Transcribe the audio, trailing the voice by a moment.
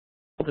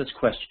this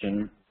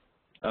question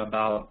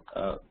about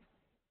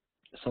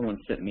someone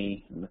sent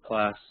me in the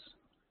class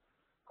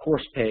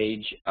course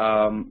page.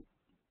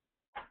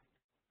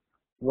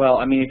 Well,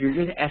 I mean, if you're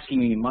just asking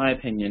me my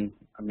opinion,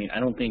 I mean, I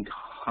don't think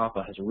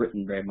Hoppe has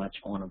written very much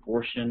on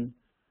abortion.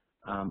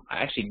 I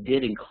actually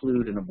did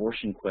include an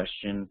abortion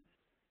question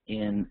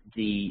in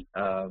the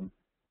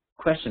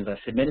questions I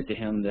submitted to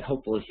him that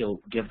hopefully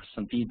he'll give us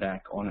some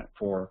feedback on it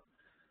for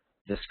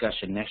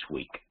discussion next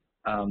week.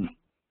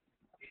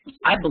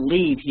 I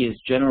believe he is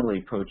generally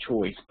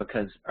pro-choice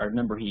because I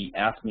remember he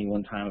asked me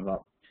one time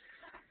about,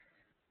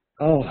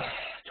 12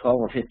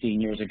 or 15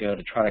 years ago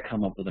to try to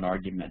come up with an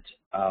argument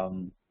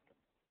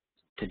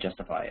to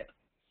justify it.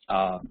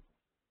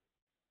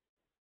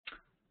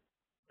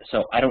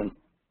 So I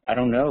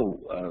don't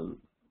know.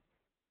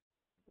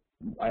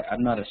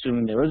 I'm not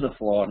assuming there is a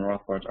flaw in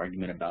Rothbard's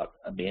argument about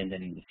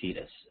abandoning the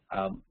fetus.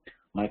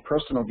 My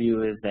personal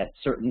view is that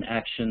certain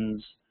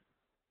actions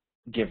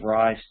give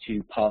rise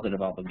to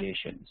positive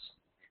obligations.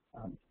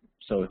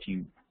 So if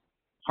you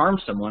harm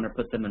someone or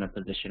put them in a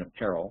position of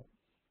peril,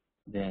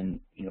 then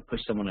push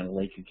someone in a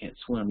lake who can't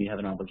swim, you have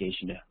an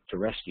obligation to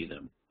rescue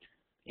them.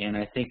 And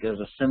I think there's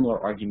a similar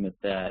argument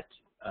that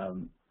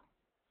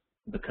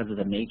because of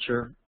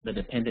the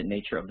dependent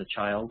nature of the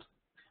child,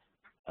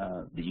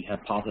 that you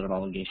have positive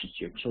obligations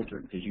to your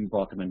children because you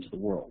brought them into the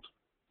world.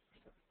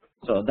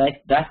 So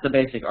that's the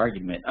basic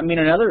argument. I mean,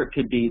 another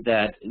could be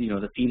that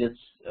the fetus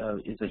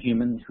is a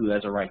human who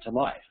has a right to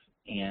life,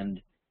 and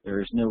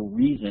there is no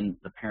reason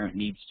the parent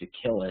needs to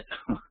kill it.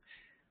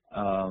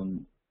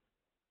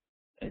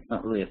 It's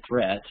not really a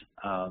threat.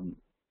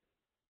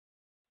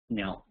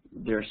 Now,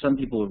 there are some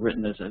people who have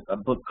written a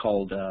book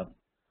called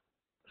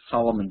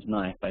Solomon's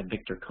Knife by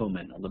Victor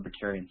Coman, a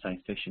libertarian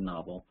science fiction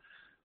novel,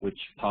 which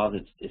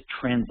posits this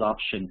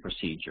transoption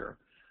procedure.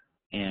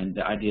 And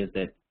the idea is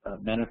that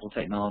medical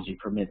technology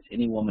permits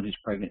any woman who's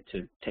pregnant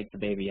to take the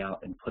baby out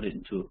and put it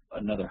into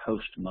another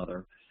host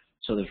mother.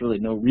 So there's really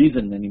no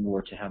reason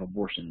anymore to have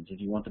abortions.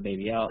 If you want the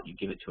baby out, you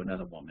give it to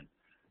another woman.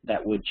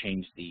 That would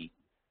change the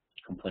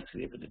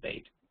complexity of the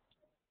debate.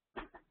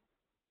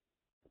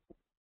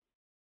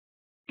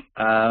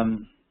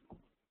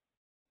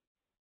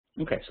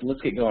 Okay, so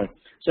let's get going.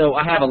 So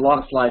I have a lot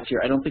of slides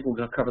here. I don't think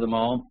we'll cover them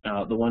all.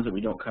 The ones that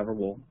we don't cover,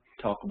 we'll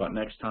talk about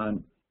next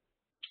time.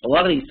 A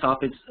lot of these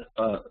topics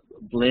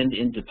blend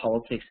into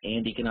politics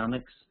and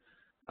economics.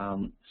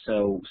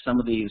 So some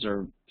of these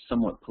are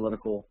somewhat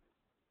political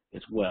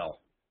as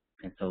well.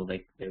 And so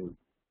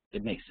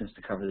it makes sense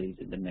to cover these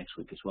in the next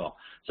week as well.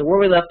 So where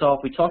we left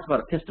off, we talked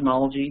about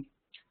epistemology,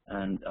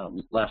 and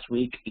last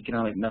week,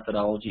 economic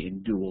methodology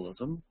and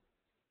dualism.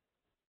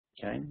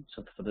 Okay,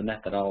 so for the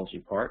methodology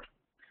part.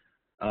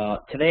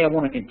 Today I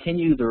want to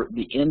continue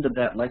the end of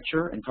that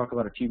lecture and talk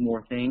about a few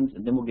more things,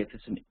 and then we'll get to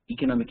some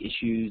economic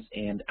issues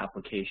and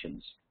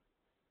applications.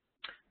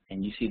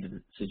 And you see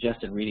the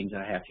suggested readings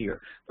I have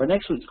here. For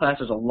next week's class,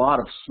 there's a lot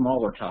of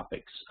smaller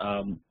topics.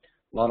 A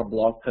lot of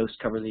blog posts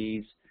cover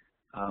these.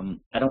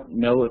 I don't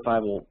know if I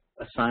will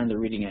assign the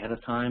reading ahead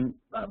of time,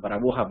 but I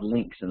will have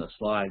links in the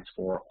slides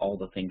for all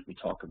the things we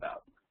talk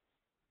about.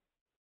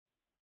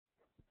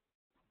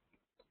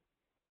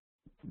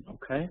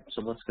 Okay,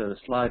 so let's go to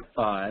slide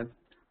 5.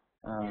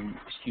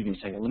 Excuse me a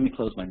second. Let me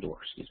close my door.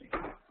 Excuse me.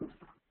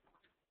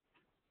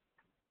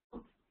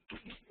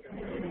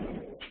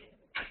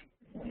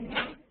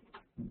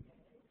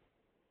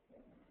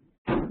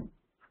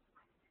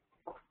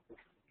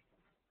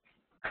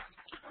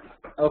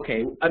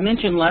 Okay, I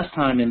mentioned last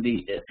time in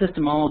the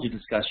epistemology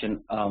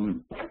discussion,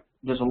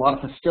 there's a lot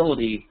of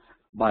hostility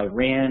by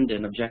Rand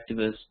and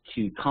objectivists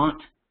to Kant,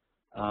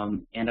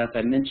 and as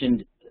I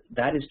mentioned,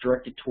 that is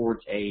directed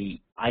towards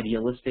a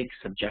idealistic,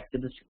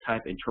 subjectivist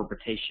type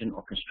interpretation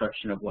or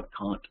construction of what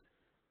Kant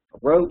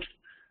wrote.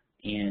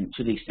 And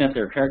to the extent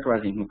they're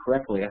characterizing him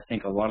correctly, I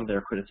think a lot of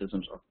their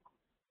criticisms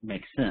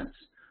make sense.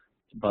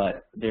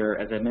 But there,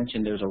 as I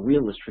mentioned, there's a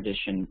realist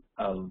tradition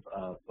of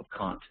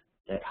Kant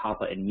that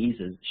Hoppe and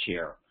Mises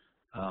share.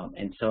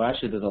 And so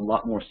actually there's a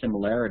lot more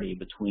similarity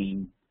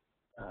between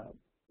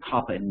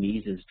Hoppe and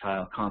Mises'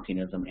 style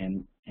Kantianism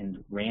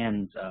and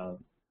Rand's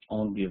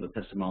own view of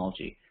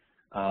epistemology.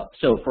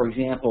 So, for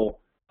example,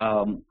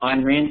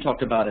 Ayn Rand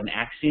talked about an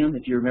axiom.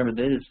 If you remember,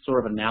 this is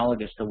sort of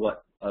analogous to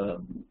what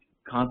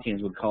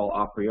Kantians would call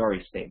a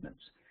priori statements.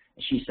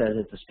 She says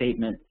it's a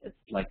statement, it's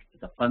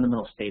a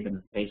fundamental statement,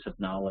 it's the base of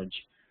knowledge.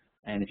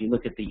 And if you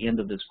look at the end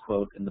of this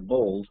quote in the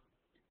bold,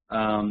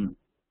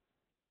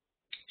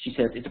 she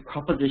says it's a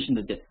proposition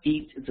that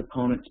defeats its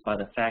opponents by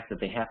the fact that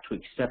they have to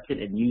accept it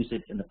and use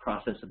it in the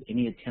process of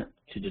any attempt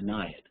to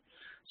deny it.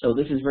 So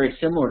this is very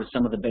similar to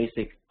some of the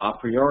basic a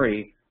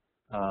priori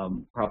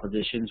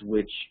propositions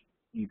which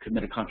you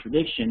commit a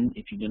contradiction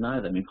if you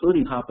deny them,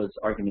 including Hoppe's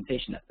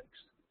argumentation ethics.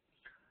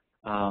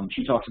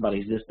 She talks about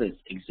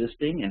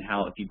existing and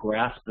how if you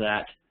grasp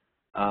that,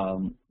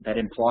 that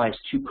implies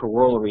two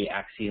corollary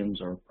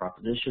axioms or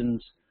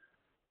propositions,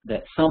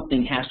 that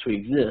something has to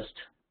exist,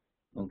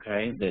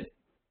 okay,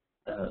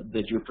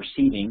 that you're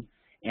perceiving,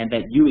 and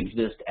that you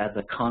exist as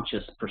a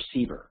conscious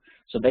perceiver.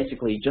 So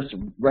basically, just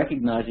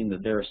recognizing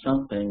that there is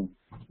something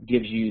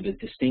gives you the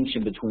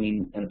distinction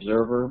between an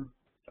observer,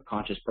 a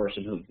conscious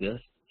person who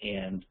exists,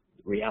 and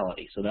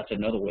reality. So that's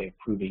another way of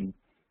proving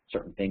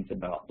certain things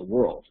about the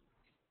world.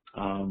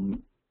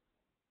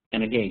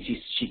 And again,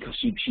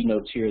 she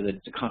notes here that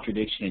it's a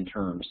contradiction in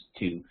terms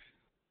to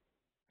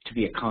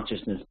be a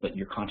consciousness, but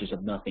you're conscious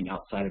of nothing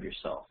outside of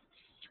yourself.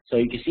 So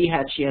you can see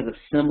how she has a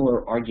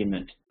similar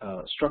argument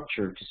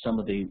structure to some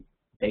of the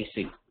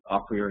basic a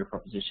priori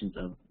propositions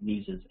of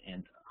Mises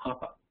and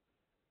Hoppe.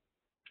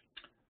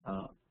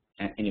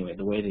 Anyway,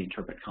 the way they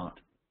interpret Kant.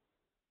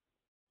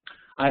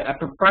 I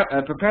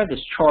prepared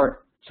this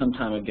chart some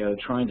time ago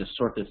trying to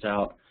sort this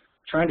out,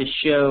 trying to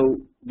show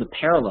the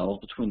parallels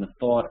between the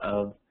thought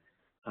of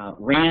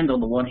Rand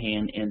on the one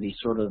hand and the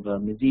sort of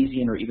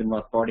Misesian or even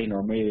Rothbardian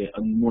or maybe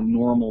a more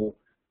normal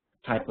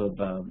type of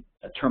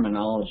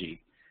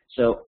terminology.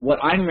 So what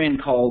Ayn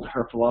Rand called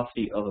her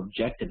philosophy of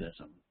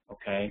objectivism,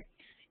 okay?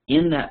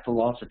 In that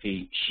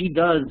philosophy, she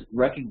does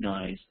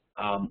recognize,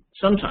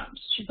 sometimes,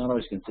 she's not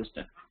always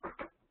consistent,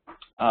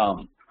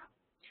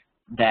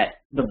 that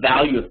the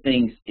value of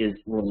things is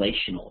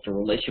relational. It's a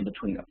relation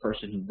between a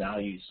person who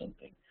values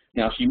something.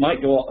 Now, she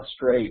might go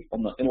astray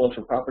on the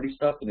intellectual property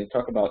stuff when they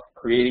talk about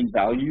creating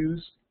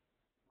values,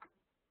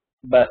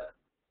 but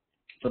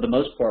for the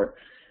most part,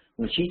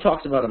 when she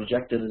talks about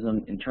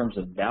objectivism in terms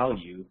of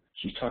value,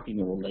 she's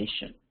talking a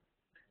relation.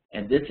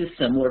 And this is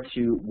similar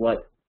to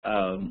what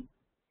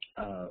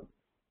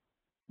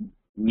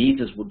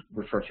Mises would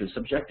refer to as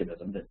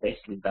subjectivism, that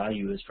basically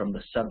value is from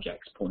the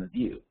subject's point of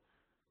view.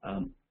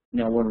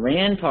 Now, when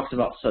Rand talks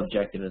about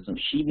subjectivism,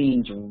 she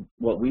means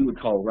what we would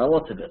call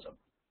relativism.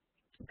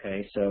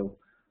 Okay, so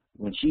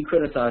when she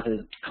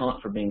criticizes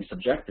Kant for being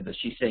subjectivist,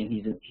 she's saying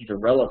he's a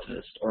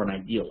relativist or an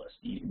idealist.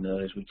 In other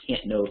words, we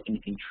can't know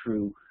anything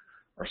true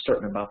or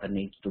certain about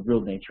the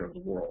real nature of the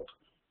world.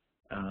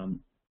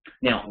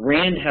 Now,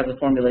 Rand has a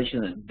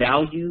formulation that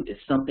value is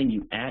something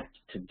you act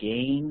to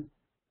gain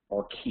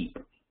or keep,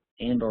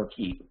 and/or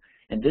keep.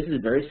 And this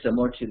is very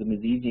similar to the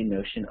Misesian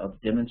notion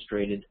of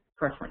demonstrated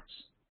preference,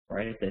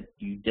 right? That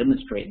you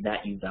demonstrate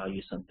that you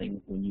value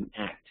something when you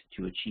act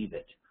to achieve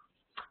it.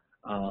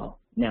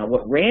 Now,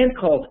 what Rand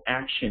calls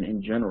action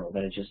in general,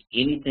 that is just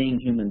anything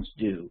humans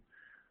do,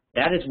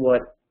 that is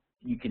what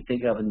you can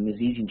think of in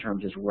Misesian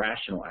terms as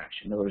rational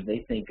action. In other words,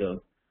 they think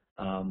of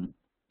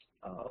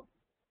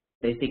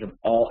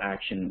all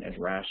action as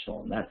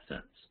rational in that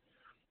sense.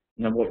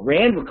 Now, what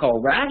Rand would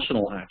call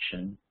rational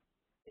action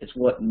is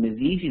what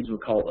Misesians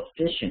would call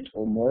efficient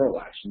or moral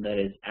action, that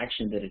is,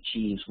 action that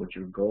achieves what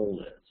your goal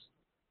is.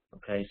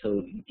 Okay,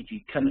 so if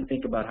you kind of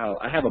think about how,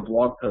 I have a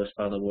blog post,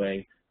 by the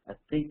way, I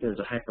think there's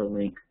a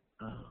hyperlink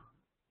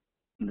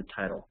in the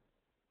title.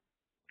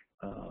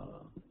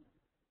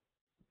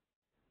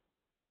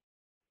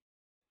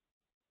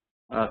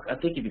 I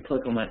think if you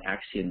click on that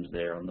axioms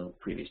there on the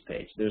previous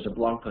page, there's a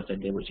blog post I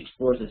did which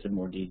explores this in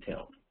more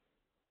detail.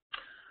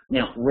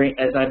 Now,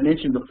 as I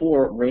mentioned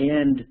before,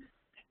 Rand,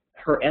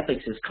 her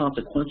ethics is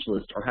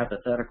consequentialist or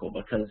hypothetical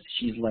because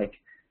she's like,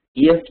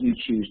 if you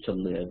choose to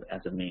live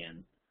as a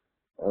man,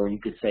 or you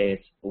could say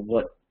it's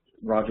what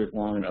Roger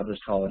Long and others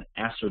call an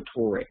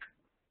assertoric.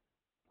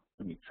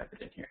 Let me type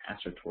it in here,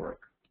 assertoric.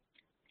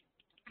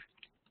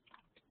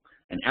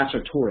 An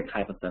assertoric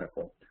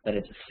hypothetical, that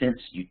is, since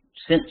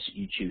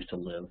you choose to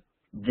live,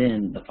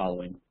 then the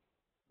following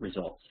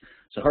results.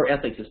 So her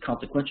ethics is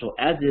consequential,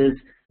 as is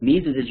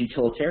Mises is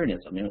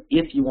utilitarianism. You know,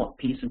 if you want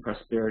peace and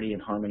prosperity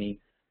and harmony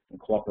and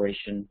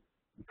cooperation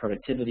and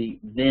productivity,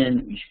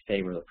 then you should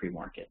favor the free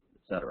market,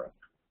 etc.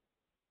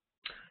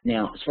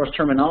 Now, as far as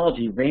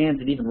terminology, Rand's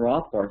and even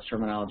Rothbard's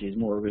terminology is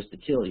more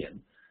Aristotelian,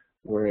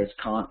 whereas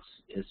Kant's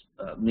is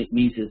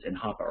Mises and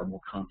Hoppe are more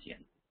Kantian.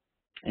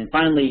 And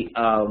finally,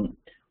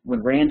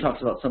 when Rand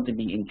talks about something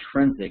being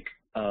intrinsic,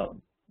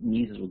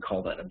 Mises would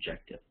call that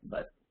objective,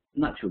 but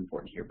not too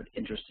important here, but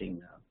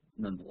interesting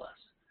nonetheless.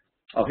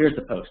 Oh, here's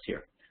the post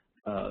here.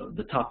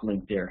 The top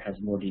link there has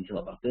more detail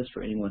about this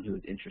for anyone who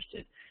is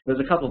interested. There's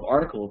a couple of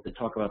articles that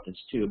talk about this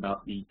too,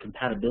 about the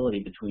compatibility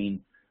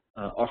between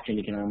Austrian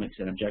economics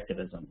and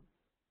objectivism,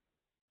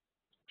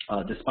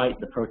 despite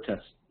the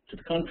protests to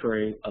the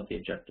contrary of the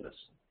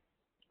objectivists.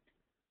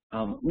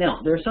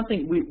 Now, there's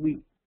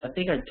something I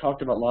think I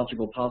talked about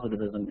logical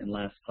positivism in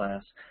last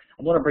class.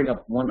 I want to bring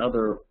up one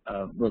other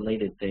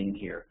related thing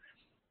here.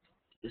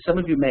 Some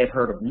of you may have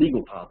heard of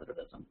legal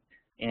positivism.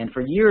 And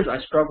for years, I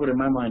struggled in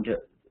my mind to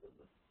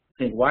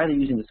think, why are they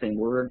using the same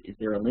word? Is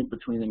there a link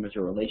between them? Is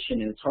there a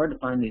relation? And it's hard to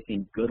find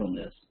anything good on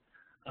this.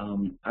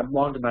 I've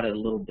blogged about it a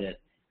little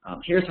bit.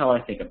 Here's how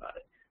I think about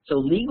it. So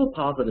legal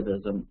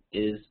positivism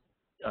is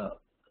a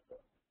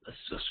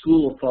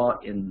school of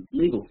thought in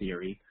legal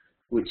theory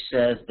which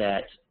says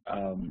that,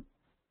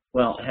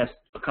 well, it has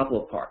a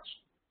couple of parts.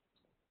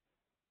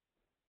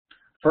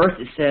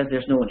 First, it says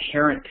there's no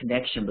inherent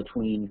connection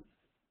between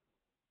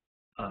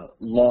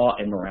law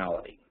and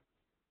morality.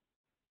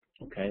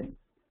 Okay?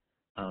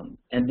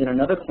 And then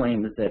another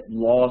claim is that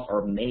laws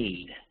are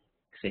made,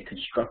 say,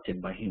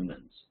 constructed by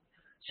humans.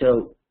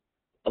 So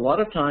a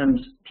lot of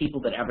times people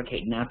that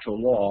advocate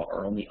natural law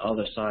are on the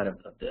other side of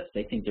this.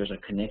 They think there's a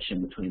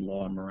connection between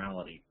law and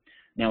morality.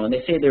 Now, when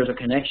they say there's a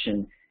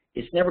connection,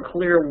 it's never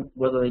clear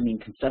whether they mean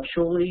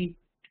conceptually,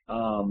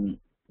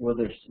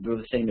 whether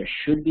they're saying there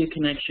should be a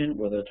connection,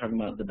 whether they're talking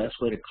about the best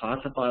way to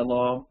classify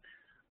law.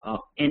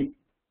 And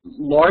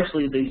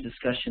largely these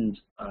discussions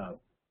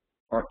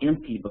are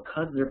empty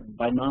because they're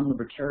by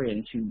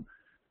non-libertarians who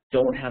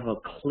don't have a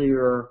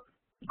clear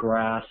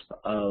grasp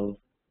of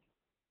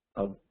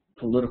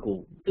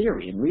political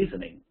theory and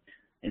reasoning.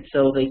 And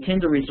so they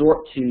tend to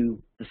resort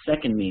to the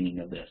second meaning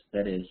of this,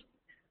 that is,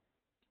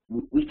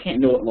 we can't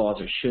know what laws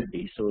there should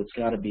be, so it's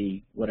got to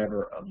be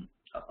whatever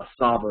a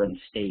sovereign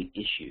state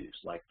issues,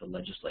 like the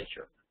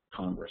legislature,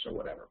 Congress, or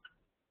whatever.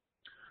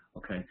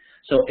 Okay,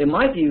 so in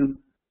my view,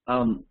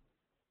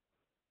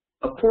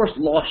 of course,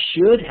 law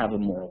should have a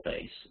moral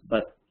base,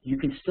 but you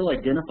can still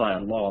identify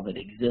a law that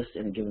exists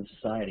in a given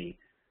society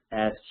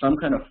as some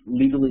kind of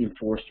legally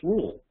enforced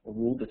rule, a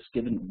rule that's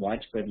given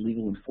widespread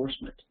legal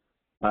enforcement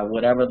by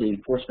whatever the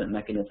enforcement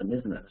mechanism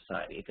is in that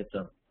society. If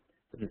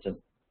it's a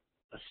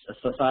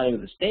society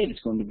with a state,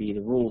 it's going to be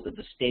the rules that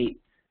the state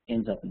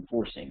ends up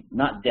enforcing,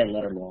 not dead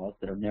letter laws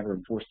that are never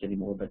enforced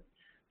anymore, but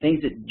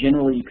things that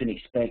generally you can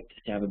expect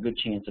to have a good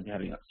chance of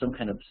having some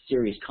kind of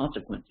serious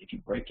consequence if you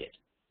break it.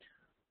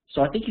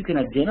 So I think you can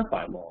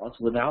identify laws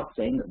without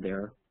saying that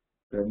they're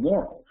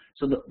moral.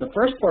 So the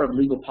first part of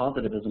legal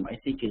positivism, I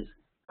think, is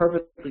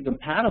perfectly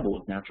compatible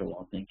with natural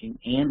law thinking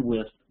and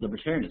with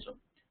libertarianism.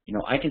 You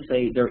know, I can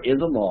say there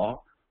is a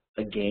law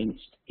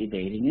against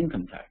evading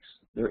income tax.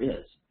 There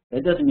is.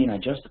 That doesn't mean I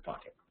justify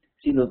it.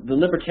 See, the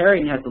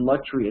libertarian has the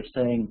luxury of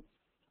saying,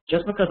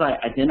 just because I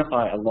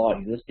identify a law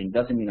existing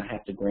doesn't mean I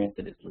have to grant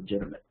that it's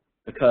legitimate,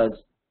 because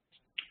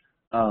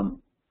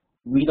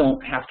we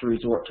don't have to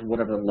resort to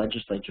whatever the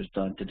legislature's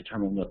done to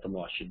determine what the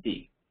law should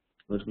be,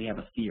 because we have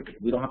a theory.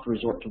 We don't have to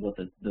resort to what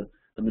the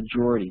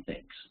majority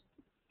thinks.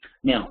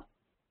 Now,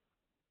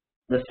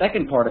 the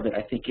second part of it,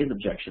 I think, is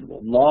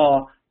objectionable.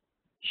 Law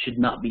should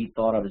not be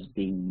thought of as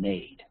being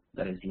made.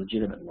 That is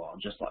legitimate law.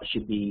 Just law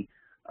should be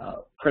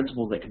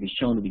principles that can be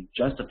shown to be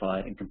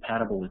justified and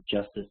compatible with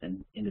justice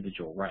and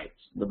individual rights,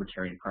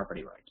 libertarian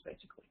property rights,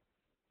 basically.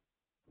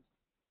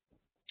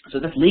 So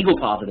this legal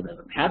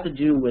positivism has to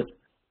do with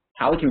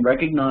how we can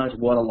recognize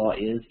what a law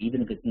is,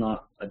 even if it's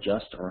not a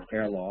just or a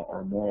fair law or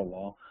a moral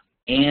law,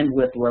 and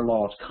with where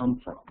laws come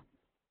from.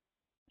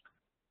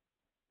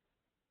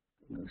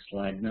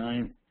 Slide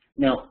 9.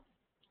 Now,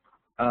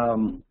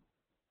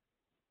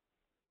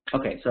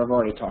 okay, so I've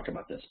already talked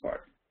about this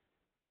part.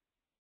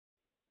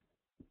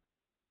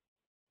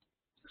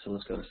 So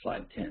let's go to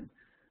slide 10.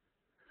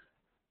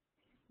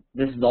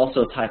 This is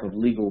also a type of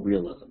legal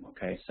realism,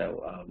 okay?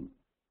 So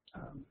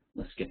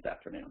let's skip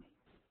that for now.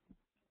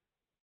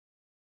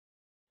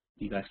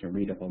 You guys can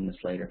read up on this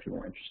later if you're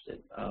more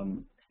interested.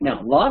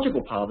 Now,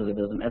 logical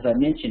positivism, as I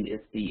mentioned, is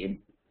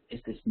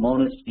this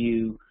monist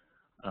view,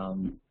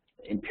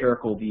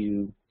 empirical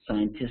view,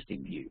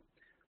 scientific view.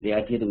 The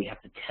idea that we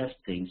have to test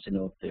things to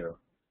know if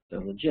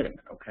they're legitimate,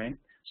 okay?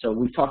 So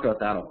we've talked about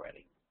that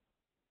already.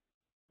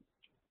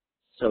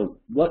 So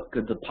what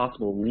could the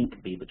possible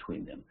link be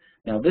between them?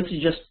 Now, this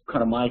is just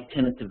kind of my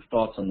tentative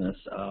thoughts on this.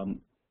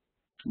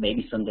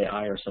 Maybe someday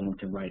I or someone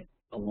can write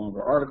a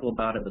longer article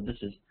about it, but this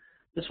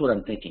is what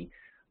I'm thinking.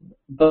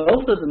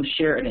 Both of them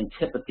share an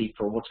antipathy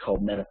for what's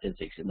called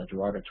metaphysics in the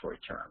derogatory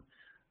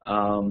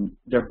term.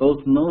 They're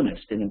both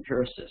monist and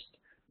empiricist.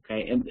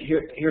 Okay, and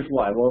here's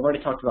why. Well, I've already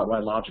talked about why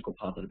logical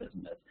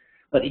positivism is.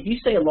 But if you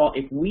say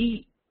if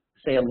we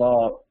say a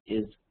law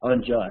is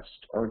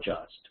unjust or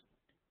just,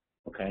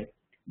 okay,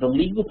 the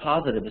legal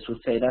positivist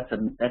would say that's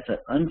an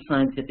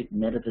unscientific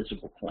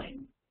metaphysical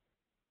claim.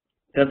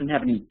 It doesn't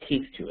have any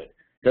teeth to it.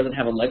 It doesn't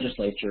have a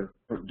legislature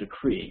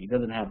decree. It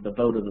doesn't have the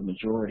vote of the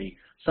majority.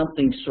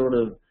 Something sort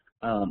of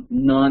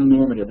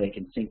non-normative they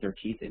can sink their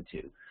teeth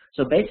into.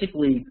 So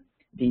basically,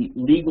 the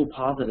legal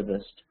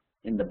positivist,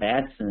 in the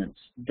bad sense,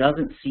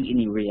 doesn't see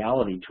any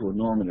reality to a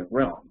normative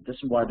realm. This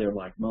is why they're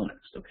like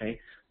monists, okay?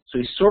 So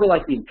he's sort of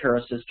like the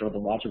empiricist or the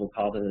logical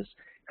positivist,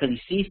 because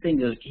he sees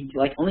things as, he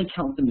only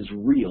counts them as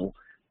real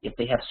if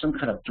they have some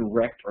kind of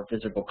direct or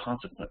physical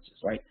consequences,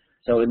 right?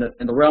 So in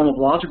the realm of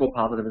logical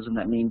positivism,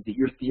 that means that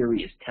your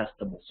theory is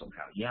testable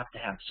somehow. You have to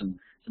have some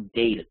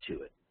data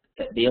to it.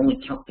 That they only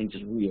count things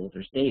as real if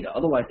there's data.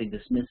 Otherwise, they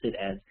dismiss it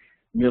as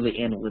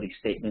merely analytic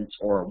statements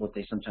or what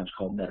they sometimes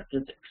call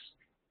metaphysics.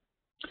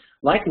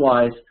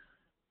 Likewise,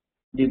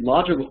 the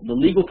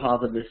legal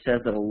positivist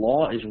says that a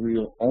law is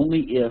real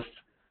only if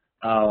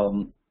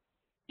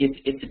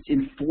it's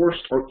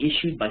enforced or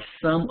issued by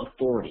some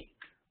authority.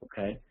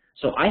 Okay,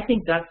 so I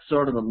think that's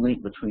sort of the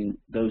link between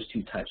those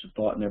two types of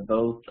thought, and they're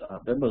both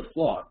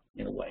flawed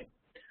in a way.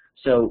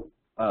 So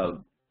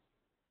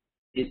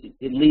it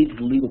leads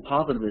the legal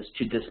positivist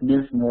to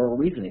dismiss moral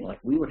reasoning, like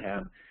we would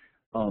have.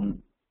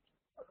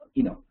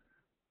 You know,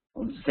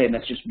 I'm saying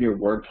that's just mere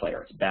wordplay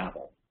or it's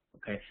babble.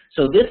 Okay,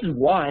 so this is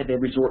why they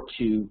resort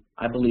to,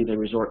 I believe they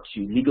resort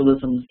to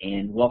legalisms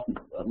and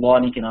law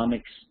and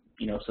economics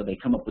so they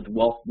come up with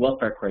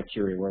welfare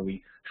criteria where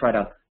we try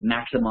to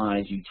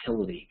maximize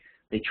utility.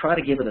 They try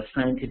to give it a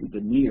scientific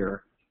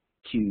veneer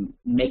to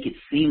make it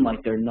seem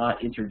like they're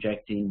not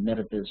interjecting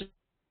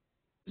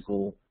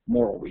metaphysical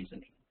moral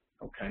reasoning,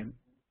 okay?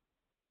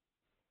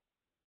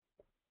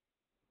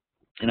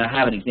 And I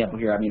have an example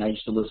here. I mean, I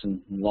used to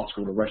listen in law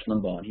school to Rush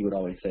Limbaugh, and he would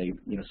always say,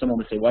 someone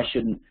would say, why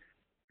shouldn't,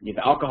 if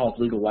alcohol is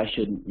legal, why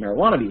shouldn't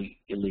marijuana be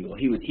illegal?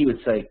 He would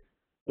say,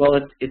 well,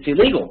 it's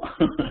illegal.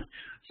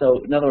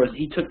 So in other words,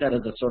 he took that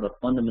as a sort of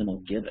fundamental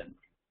given,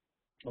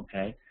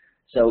 okay?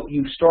 So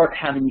you start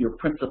having your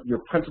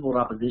principled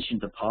opposition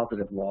to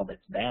positive law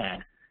that's bad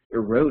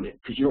eroded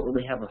because you don't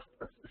really have a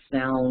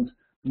sound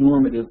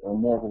normative or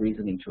moral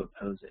reasoning to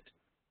oppose it,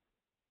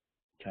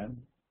 okay?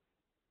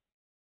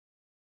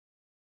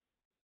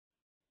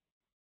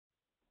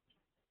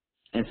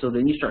 And so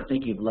then you start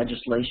thinking of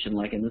legislation,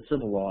 like in the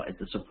civil law, as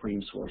the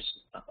supreme source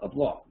of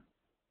law.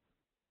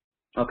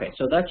 Okay,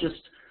 so that's just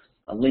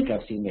a link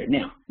I've seen there.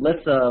 Now,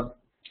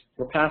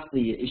 we're past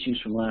the issues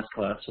from last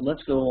class, so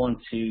let's go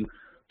on to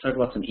talk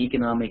about some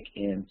economic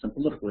and some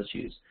political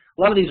issues.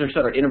 A lot of these are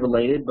sort of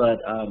interrelated, but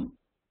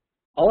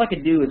all I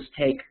could do is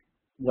take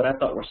what I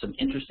thought were some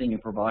interesting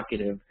and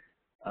provocative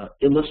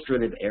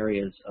illustrative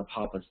areas of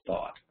Hoppe's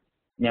thought.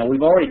 Now,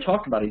 we've already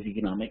talked about his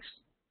economics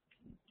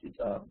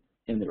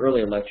in the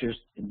earlier lectures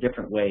in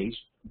different ways.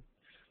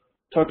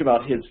 Talked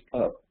about his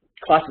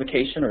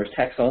classification or his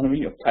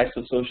taxonomy of types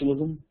of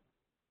socialism,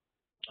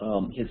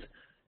 his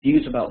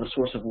views about the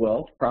source of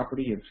wealth,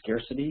 property and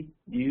scarcity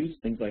views,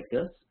 things like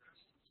this,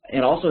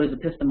 and also his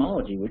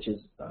epistemology, which is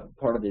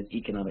part of his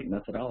economic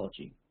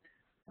methodology.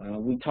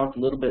 We talked a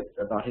little bit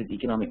about his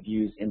economic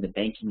views in the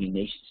Banking and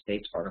Nation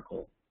States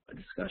article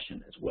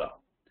discussion as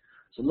well.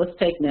 So let's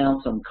take now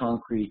some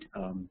concrete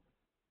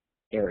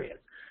areas.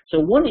 So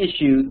one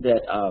issue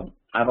that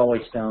I've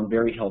always found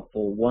very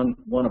helpful,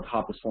 one of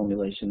Hoppe's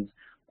formulations,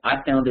 I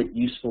found it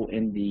useful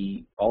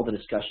in all the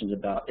discussions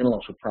about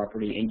intellectual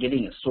property and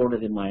getting it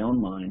sorted in my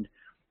own mind.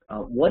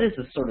 What is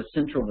the sort of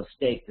central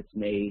mistake that's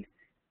made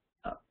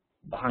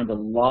behind a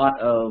lot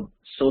of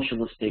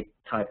socialistic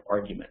type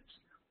arguments?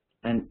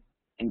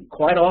 And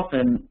quite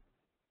often,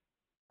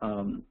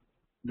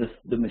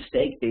 the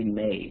mistake being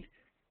made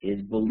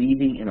is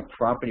believing in a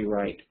property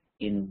right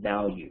in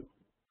value.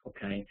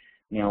 Okay.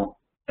 Now,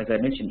 as I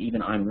mentioned,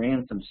 even Ayn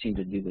Rand seems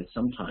to do this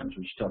sometimes,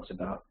 which talks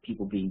about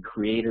people being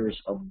creators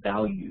of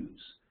values.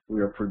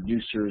 We are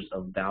producers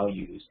of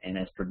values, and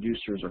as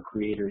producers or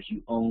creators,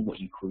 you own what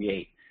you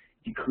create.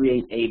 If you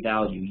create a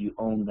value, you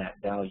own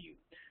that value.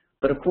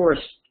 But of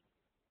course,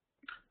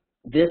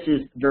 this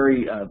is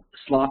very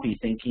sloppy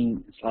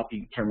thinking,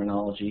 sloppy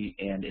terminology,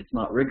 and it's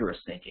not rigorous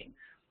thinking.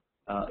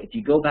 If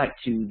you go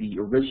back to the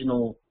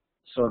original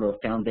sort of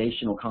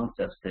foundational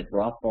concepts that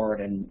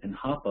Rothbard and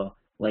Hoppe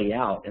lay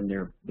out in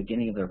their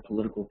beginning of their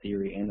political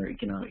theory and their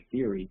economic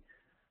theory,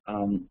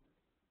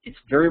 it's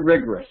very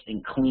rigorous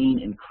and clean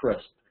and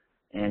crisp.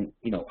 And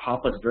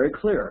Hoppe is very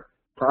clear.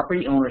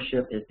 Property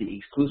ownership is the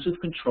exclusive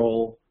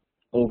control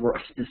over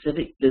a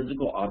specific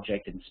physical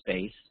object in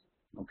space.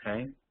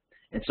 Okay,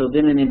 and so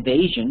then an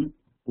invasion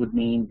would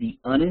mean the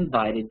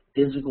uninvited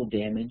physical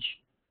damage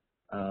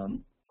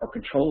or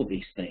control of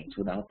these things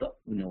without the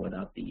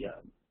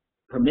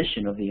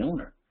permission of the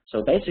owner.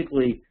 So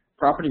basically,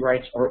 property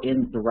rights are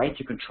in the right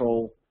to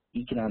control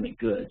economic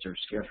goods or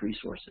scarce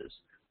resources.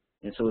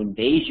 And so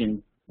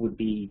invasion would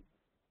be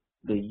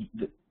the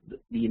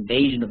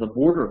invasion of the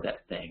border of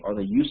that thing or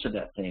the use of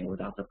that thing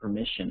without the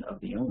permission of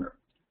the owner.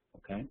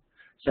 Okay?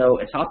 So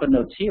as Hoppe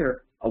notes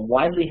here, a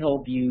widely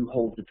held view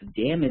holds that the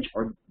damage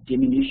or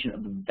diminution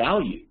of the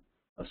value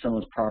of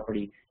someone's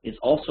property is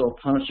also a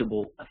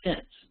punishable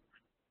offense.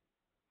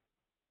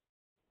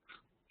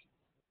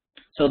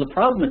 So the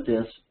problem with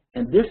this,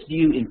 and this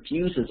view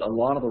infuses a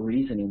lot of the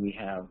reasoning we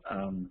have,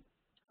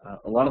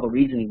 a lot of the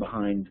reasoning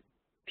behind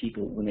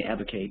people when they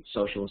advocate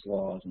socialist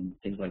laws and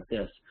things like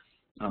this.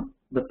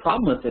 The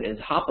problem with it, as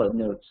Hoppe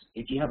notes,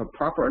 if you have a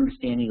proper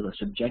understanding of the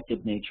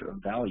subjective nature of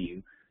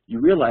value, you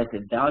realize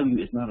that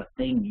value is not a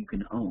thing you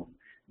can own.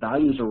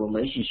 Value is a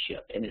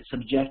relationship, and it's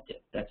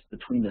subjective. That's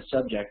between the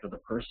subject or the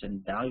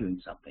person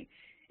valuing something.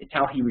 It's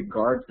how he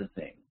regards the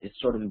thing. It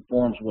sort of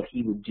informs what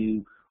he would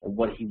do or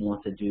what he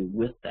wants to do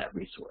with that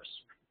resource.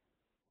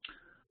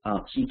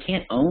 So you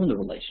can't own the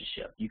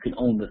relationship. You can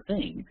own the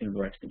thing. You can have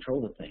the right to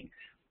control the thing.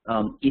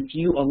 If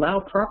you allow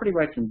property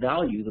rights and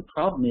value, the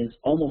problem is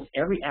almost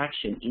every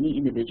action any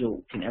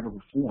individual can ever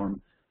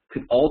perform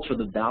could alter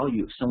the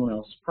value of someone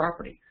else's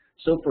property.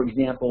 So, for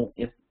example,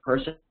 if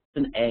person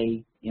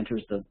A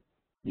enters the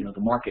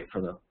market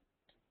for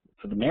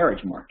the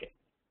marriage market,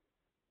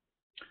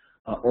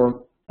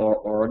 or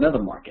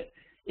another market,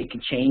 it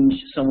could change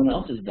someone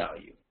else's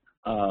value.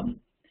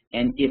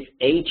 And if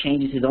A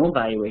changes his own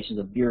valuations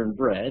of beer and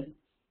bread,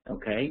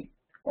 okay,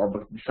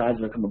 or decides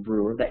to become a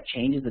brewer, that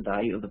changes the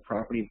value of the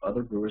property of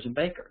other brewers and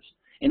bakers.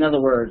 In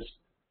other words,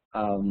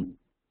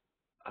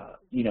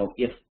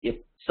 if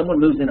someone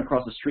moves in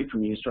across the street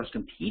from you and starts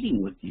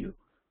competing with you,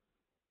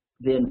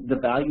 then the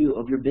value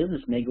of your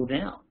business may go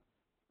down.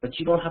 but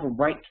you don't have a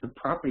right to the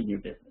property in your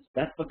business.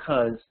 That's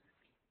because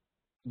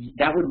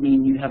that would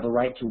mean you have a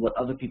right to what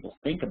other people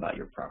think about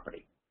your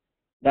property.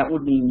 That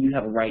would mean you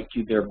have a right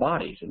to their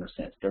bodies, in a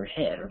sense, their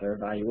head or their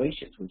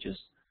evaluations, which is,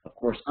 of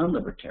course,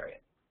 unlibertarian.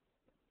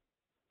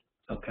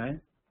 Okay?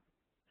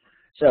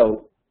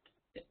 So,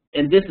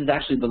 and this is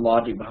actually the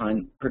logic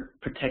behind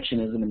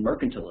protectionism and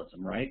mercantilism,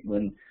 right?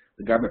 When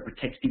the government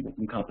protects people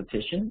from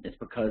competition, it's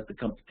because the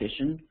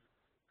competition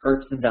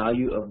hurts the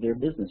value of their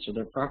business or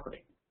their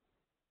property.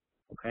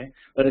 Okay?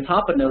 But as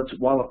Hoppe notes,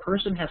 while a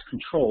person has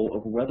control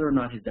over whether or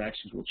not his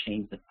actions will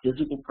change the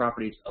physical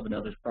properties of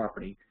another's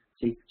property,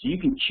 see, so you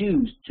can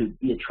choose to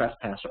be a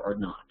trespasser or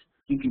not.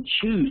 You can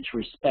choose to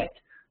respect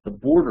the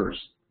borders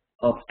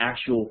of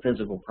actual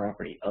physical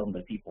property of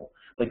the people,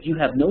 but you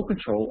have no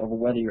control over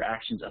whether your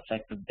actions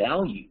affect the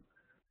value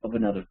of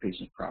another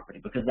person's property,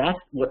 because that's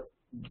what's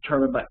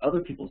determined by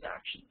other people's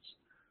actions.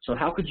 So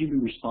how could you be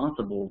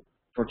responsible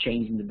for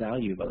changing the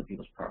value of other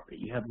people's property?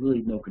 You have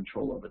really no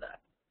control over that.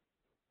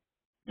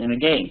 And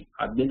again,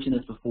 I've mentioned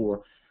this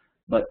before,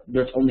 but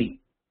there's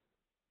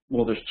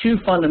two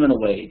fundamental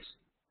ways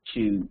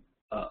to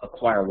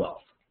acquire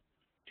wealth.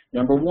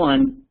 Number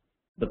one,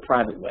 the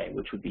private way,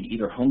 which would be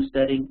either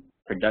homesteading,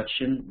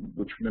 production,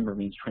 which remember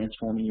means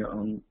transforming your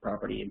own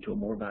property into a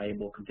more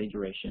valuable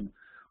configuration,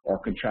 or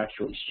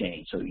contractual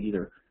exchange. So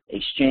either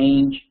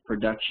exchange,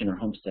 production, or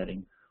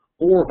homesteading,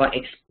 or by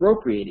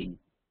expropriating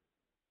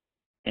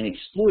and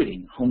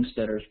exploiting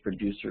homesteaders,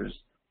 producers,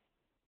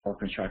 or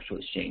contractual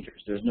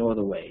exchangers. There's no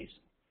other ways.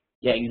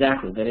 Yeah,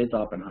 exactly. That is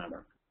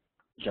Oppenheimer,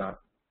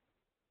 Jacques.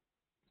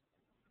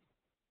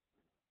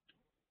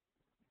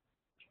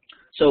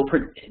 So,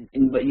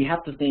 but you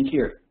have to think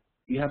here.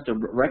 You have to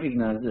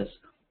recognize this.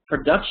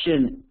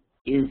 Production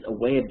is a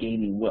way of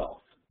gaining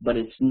wealth, but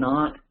it's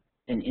not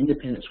an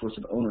independent source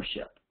of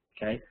ownership.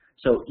 Okay,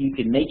 so you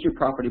can make your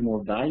property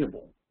more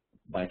valuable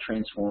by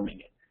transforming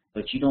it,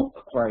 but you don't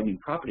acquire new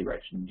property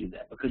rights when you do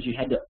that, because you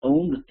had to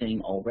own the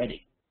thing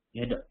already.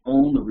 You had to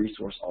own the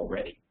resource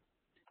already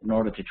in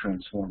order to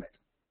transform it.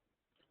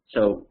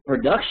 So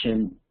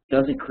production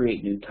doesn't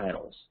create new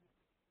titles.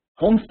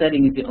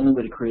 Homesteading is the only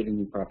way to create a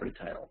new property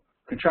title.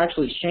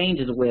 Contractual exchange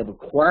is a way of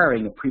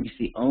acquiring a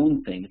previously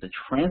owned thing. It's a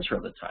transfer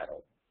of the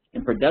title.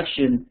 And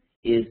production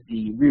is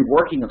the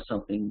reworking of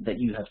something that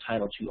you have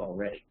title to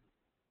already.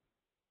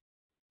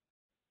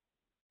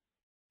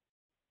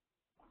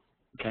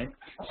 Okay,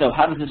 so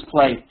how does this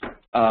play?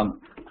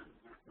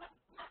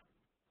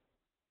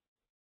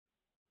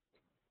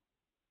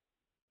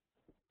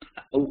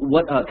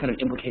 What kind of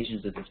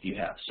implications does this view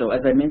have? So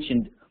as I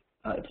mentioned,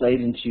 it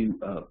plays into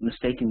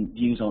mistaken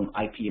views on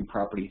IP and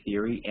property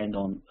theory and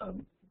on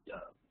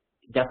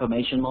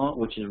defamation law,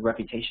 which is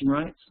reputation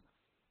rights.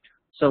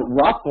 So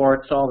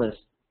Rothbard saw this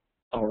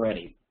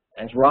already.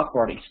 As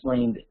Rothbard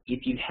explained,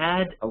 if you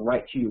had a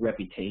right to your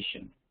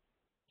reputation,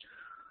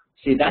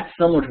 see, that's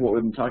similar to what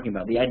we've been talking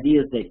about. The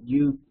idea is that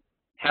you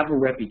have a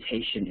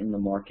reputation in the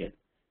market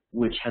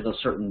which has a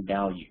certain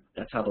value.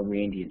 That's how the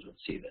Randians would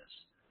see this.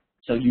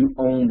 So you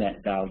own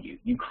that value.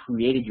 You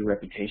created your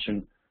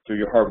reputation through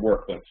your hard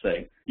work, let's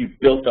say. You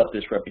built up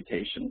this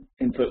reputation,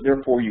 and so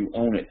therefore you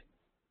own it.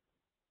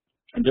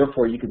 And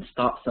therefore you can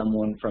stop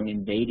someone from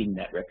invading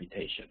that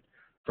reputation,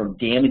 from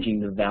damaging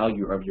the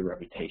value of your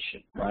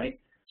reputation, right?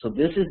 So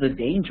this is the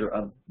danger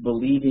of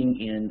believing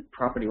in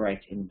property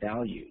rights and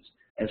values.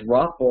 As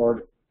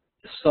Rothbard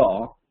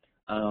saw,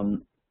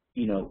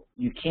 you know,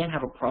 you can't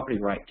have a property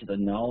right to the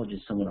knowledge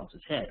of someone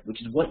else's head,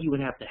 which is what you would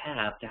have to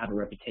have a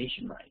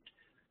reputation right,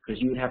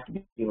 because you would have to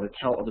be able to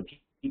tell other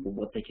people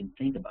what they can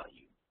think about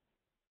you.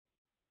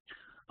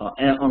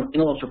 And on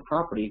intellectual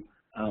property,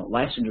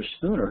 Lysander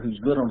Spooner, who's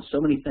good on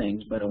so many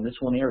things, but on this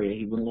one area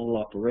he went a little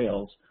off the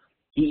rails.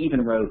 He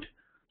even wrote,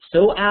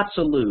 "So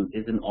absolute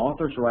is an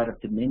author's right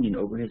of dominion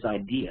over his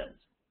ideas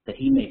that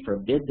he may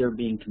forbid their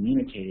being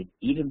communicated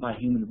even by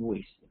human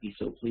voice if he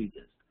so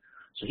pleases."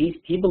 So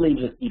he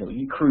believes that, you know,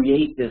 you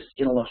create this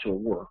intellectual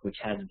work which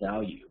has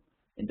value,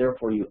 and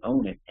therefore you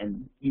own it,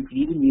 and you can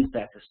even use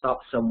that to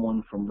stop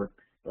someone from,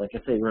 like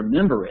I say,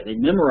 remember it. They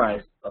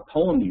memorized a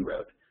poem you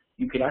wrote.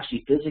 You could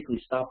actually physically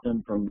stop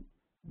them from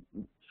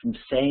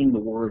saying the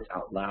words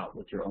out loud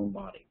with your own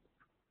body.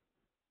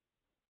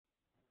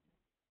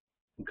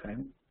 Okay.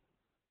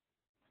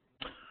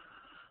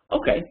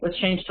 Okay, let's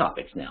change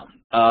topics now.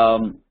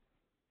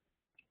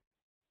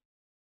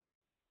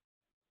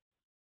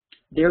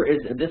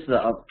 This is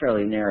a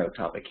fairly narrow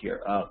topic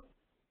here.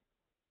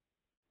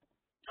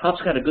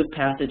 Hoppe's got a good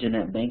passage in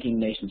that Banking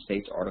Nation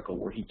States article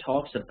where he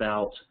talks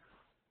about,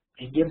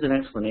 he gives an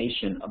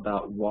explanation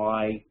about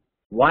why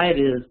it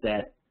is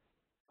that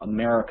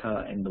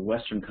America and the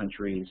Western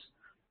countries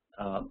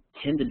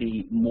tend to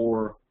be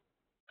more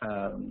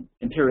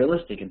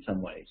imperialistic in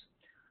some ways.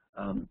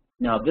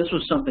 Now, this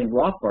was something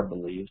Rothbard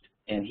believed,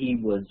 and he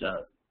was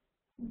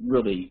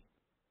really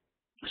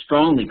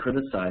strongly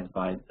criticized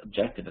by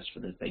objectivists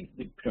for this. They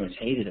pretty much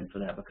hated him for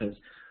that, because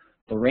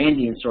the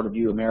Randians sort of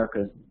view America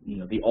as, you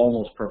know, the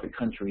almost perfect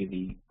country,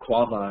 the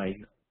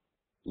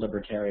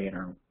quasi-libertarian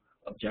or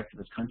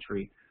objectivist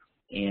country,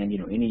 and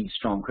any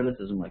strong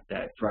criticism like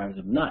that drives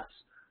them nuts.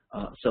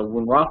 So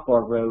when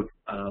Rothbard wrote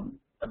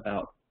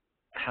about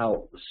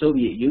how the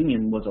Soviet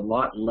Union was a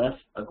lot less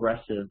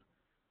aggressive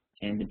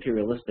and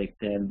imperialistic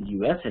than the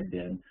U.S. had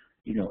been,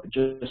 it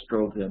just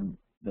drove them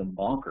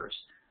bonkers.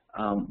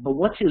 But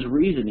what's his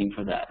reasoning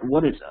for that?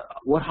 What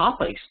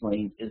Hoppe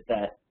explains is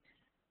that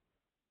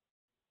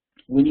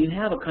when you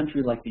have a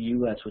country like the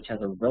U.S., which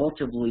has a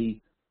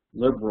relatively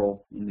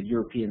liberal, in the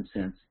European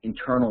sense,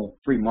 internal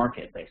free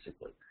market,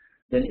 basically,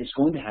 then it's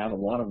going to have a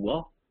lot of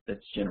wealth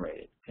that's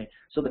generated. Okay,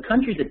 so the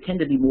countries that tend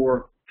to be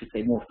more,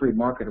 more free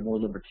market or more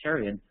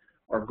libertarian,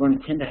 are going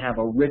to tend to have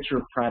a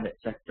richer private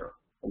sector.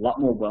 A lot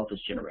more wealth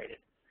is generated.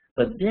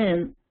 But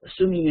then,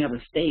 assuming you have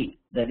a state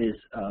that is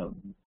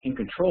in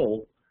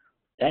control,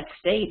 that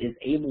state is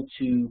able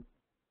to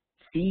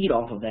feed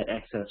off of that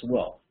excess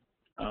wealth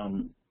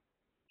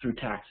through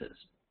taxes.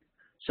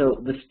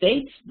 So the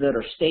states that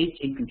are states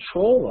in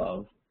control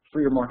of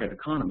freer market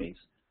economies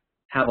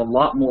have a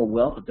lot more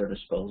wealth at their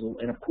disposal,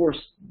 and of course,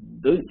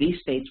 these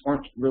states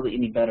aren't really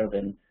any better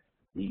than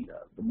the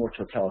more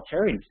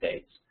totalitarian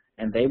states,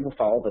 and they will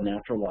follow the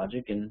natural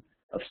logic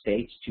of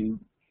states to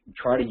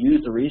try to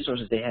use the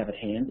resources they have at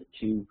hand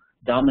to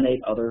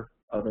dominate other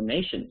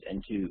nations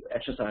and to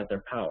exercise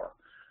their power.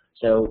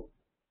 So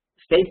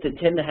states that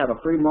tend to have a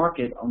free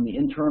market on the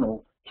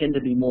internal tend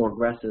to be more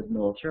aggressive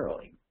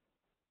militarily.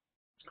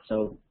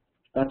 So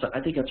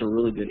I think that's a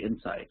really good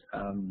insight.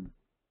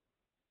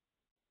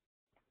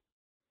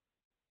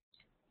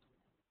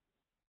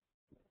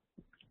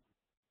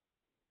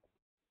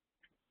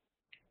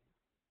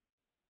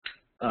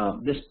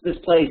 This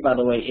plays, by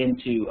the way,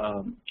 into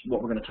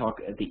what we're going to talk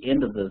at the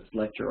end of this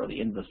lecture, or the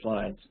end of the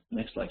slides,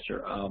 next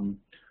lecture, on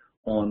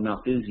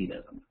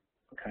Malthusianism.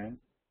 Okay.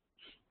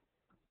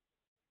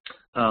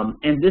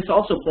 And this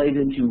also plays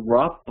into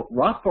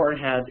Rothbard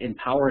has in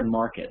Power and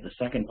Market, the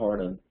second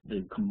part of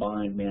the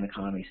combined man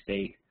economy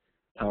state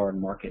power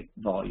and market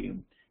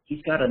volume.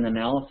 He's got an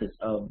analysis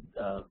of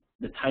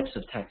the types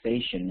of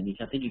taxation, and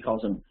I think he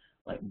calls them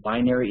like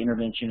binary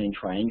intervention and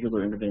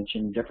triangular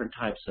intervention, different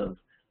types of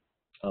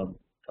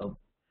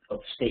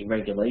state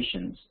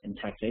regulations and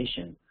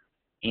taxation.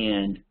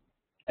 And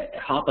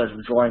Hoppe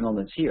is drawing on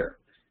this here.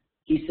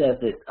 He says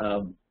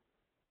that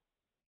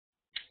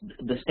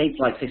the states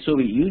like, say,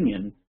 Soviet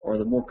Union, or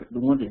the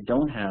ones that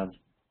don't have,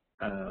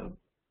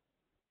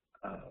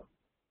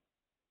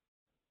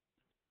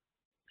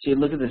 see,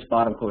 look at this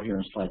bottom quote here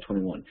on slide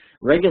 21.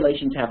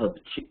 Regulations have a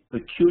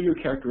peculiar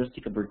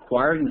characteristic of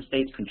requiring the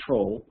state's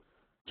control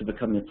to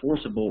become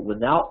enforceable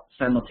without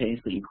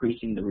simultaneously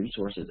increasing the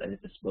resources at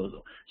its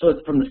disposal. So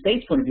it's, from the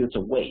state's point of view, it's a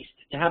waste.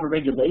 To have a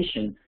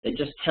regulation that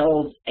just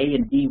tells A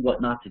and B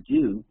what not to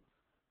do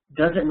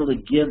doesn't really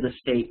give the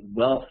state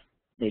wealth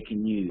they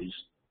can use.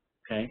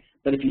 Okay?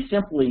 But if you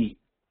simply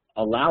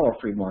allow a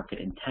free market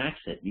and tax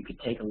it, you could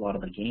take a lot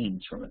of the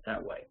gains from it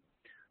that way.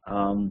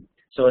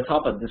 So as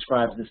Hoppe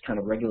describes this kind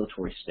of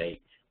regulatory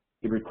state,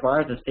 it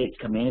requires the state's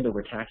command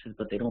over taxes,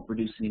 but they don't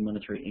produce any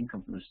monetary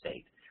income from the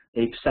state.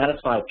 They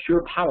satisfy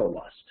pure power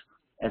lust,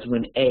 as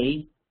when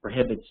A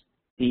prohibits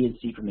B and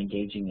C from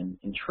engaging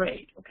in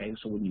trade. Okay,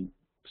 so when you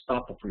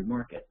stop the free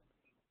market,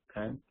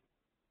 okay,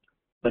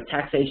 but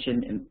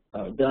taxation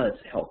does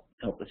help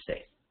the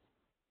state.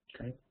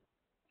 Okay.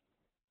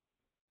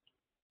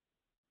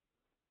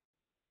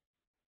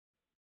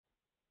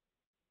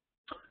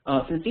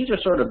 Since these are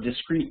sort of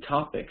discrete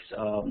topics,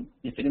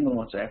 if anyone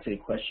wants to ask any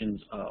questions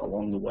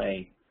along the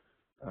way,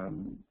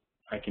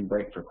 I can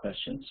break for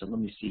questions. So let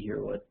me see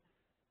here what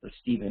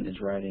Stephen is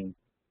writing.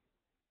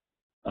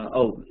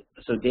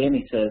 So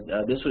Danny says,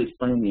 this would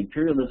explain the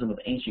imperialism of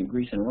ancient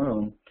Greece and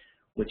Rome,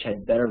 which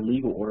had better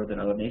legal order than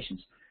other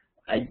nations.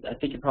 I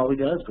think it probably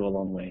does go a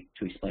long way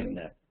to explaining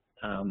that.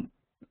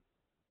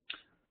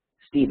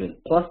 Stephen,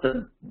 plus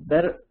the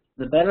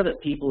better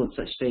that people in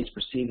such states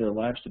perceive their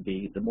lives to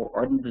be, the more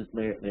ardent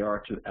they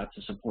are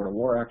to support a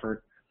war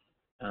effort.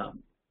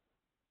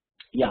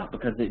 Yeah,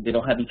 because they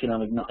don't have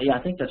economic knowledge. Yeah,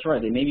 I think that's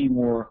right. They may be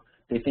more,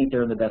 they think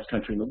they're in the best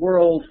country in the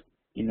world,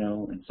 you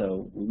know, and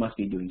so we must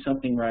be doing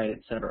something right,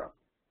 etc.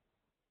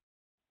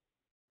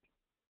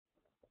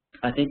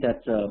 I think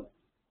that's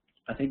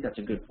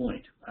a good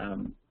point.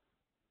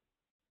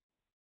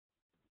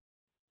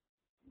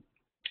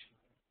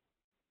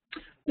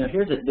 Now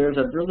there's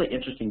a really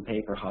interesting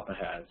paper Hoppe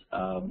has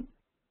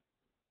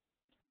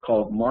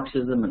called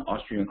Marxism and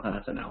Austrian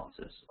Class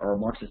Analysis, or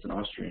Marxist and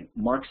Austrian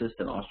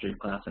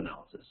Class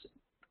Analysis.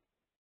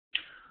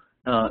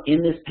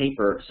 In this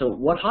paper, so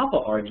what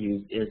Hoppe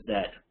argues is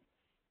that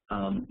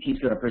he's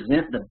going to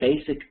present the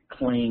basic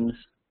claims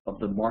of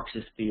the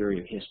Marxist theory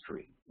of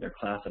history, their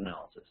class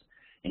analysis,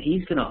 and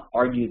he's going to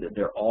argue that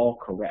they're all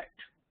correct,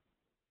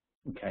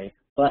 okay,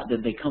 but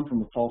that they come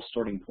from a false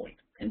starting point,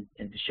 and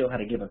to show how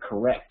to give a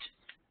correct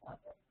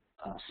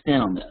spin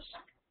on this.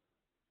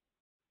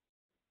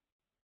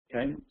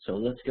 Okay, so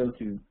let's go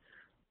through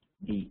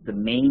the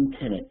main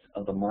tenets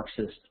of the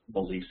Marxist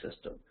belief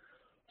system.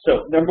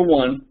 So number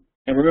one,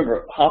 and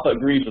remember, Hoppe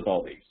agrees with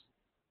all these.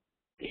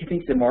 He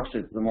thinks the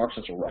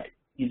Marxists are right.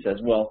 he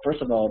says, well,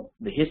 first of all,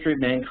 the history of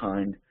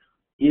mankind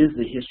is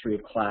the history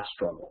of class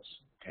struggles.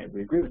 Okay,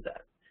 we agree with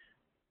that.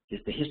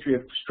 It's the history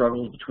of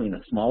struggles between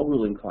a small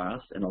ruling class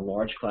and a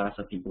large class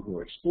of people who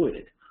are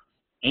exploited.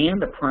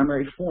 And the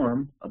primary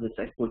form of this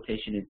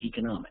exploitation is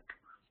economic.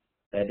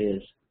 That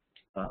is,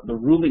 the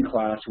ruling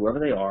class, whoever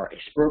they are,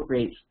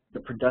 expropriates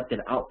the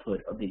productive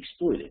output of the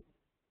exploited.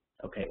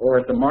 Okay, or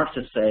as the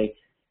Marxists say,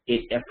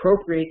 it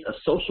appropriates a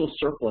social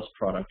surplus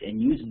product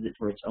and uses it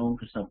for its own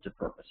consumptive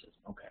purposes.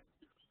 Okay.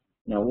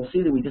 Now we'll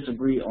see that we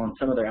disagree on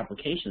some of their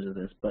applications of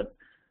this, but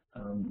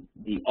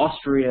the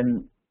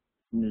Austrian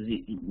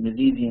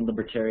Misesian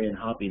libertarian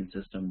Hoppian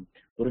system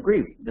would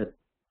agree that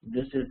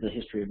this is the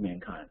history of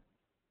mankind.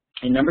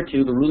 And number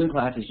two, the ruling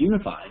class is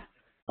unified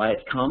by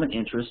its common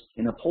interest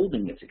in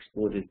upholding its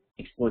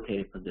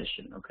exploitative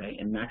position, okay,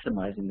 and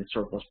maximizing the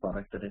surplus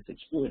product that it's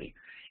exploiting.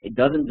 It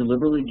doesn't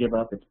deliberately give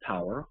up its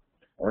power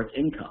or its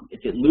income.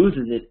 If it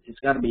loses it, it's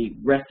got to be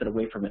wrested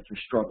away from it through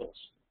struggles,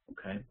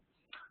 okay?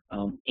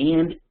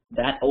 And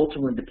that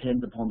ultimately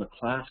depends upon the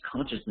class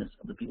consciousness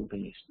of the people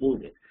being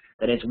exploited.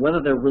 That is, whether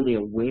they're really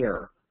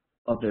aware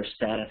of their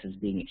status as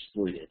being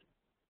exploited,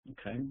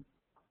 okay?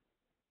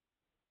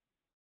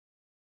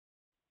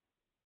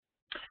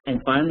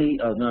 And finally,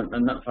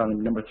 not finally,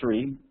 number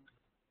three,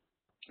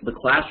 the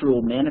class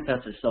rule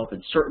manifests itself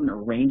in certain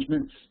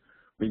arrangements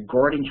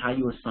regarding how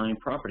you assign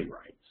property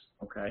rights,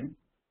 okay?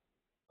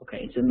 Okay,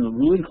 it's in the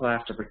ruling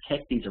class to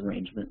protect these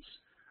arrangements,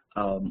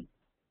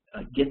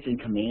 gets in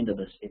command of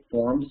this, it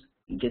forms,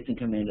 and gets in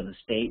command of the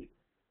state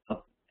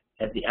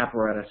as the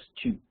apparatus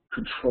to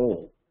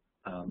control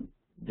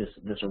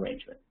this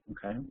arrangement,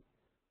 okay?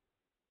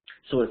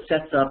 So it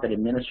sets up and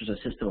administers a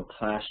system of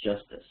class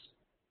justice,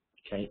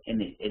 okay?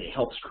 And it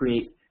helps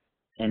create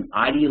an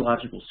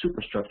ideological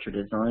superstructure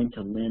designed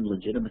to lend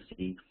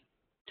legitimacy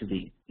to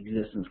the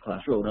existence of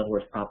class rule, in other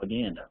words,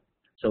 propaganda.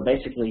 So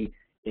basically,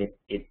 it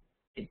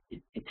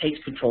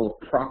takes control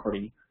of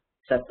property,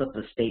 sets up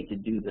the state to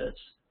do this,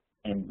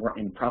 and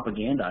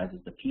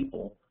propagandizes the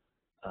people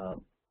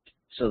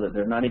so that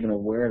they're not even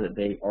aware that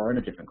they are in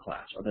a different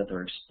class or that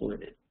they're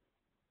exploited.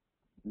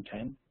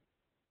 Okay?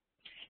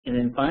 And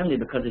then finally,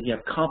 because if you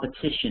have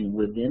competition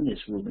within this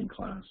ruling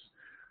class,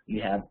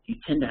 you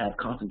tend to have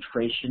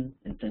concentration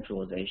and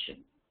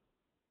centralization.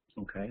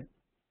 Okay?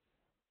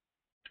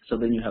 So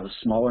then you have a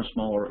smaller and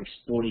smaller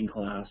exploiting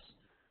class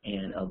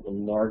and a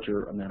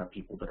larger amount of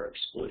people that are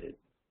exploited.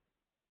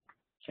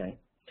 Okay?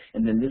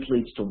 And then this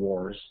leads to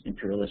wars,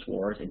 imperialist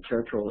wars, and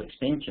territorial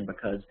expansion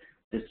because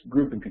this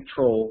group in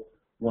control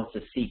wants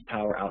to seek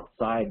power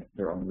outside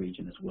their own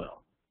region as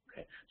well.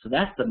 Okay? So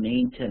that's the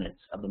main tenets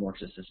of the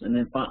Marxist system. And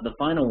then the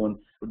final one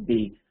would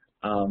be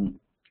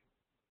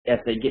as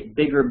they get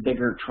bigger and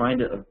bigger, trying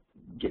to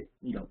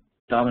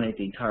dominate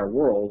the entire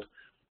world,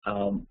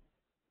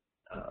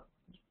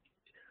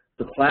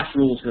 the class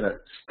rule is going to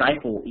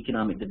stifle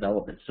economic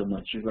development so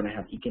much. You're going to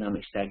have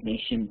economic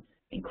stagnation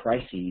and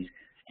crises,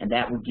 and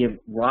that would give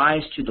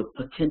rise to the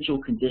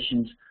potential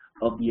conditions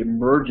of the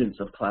emergence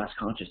of class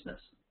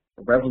consciousness,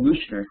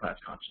 revolutionary class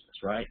consciousness,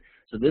 right?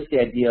 So this is the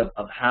idea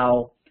of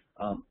how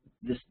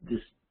this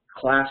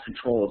class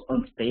control is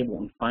unstable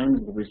and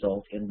finally will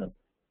result in the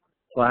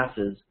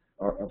classes,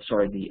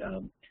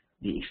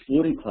 the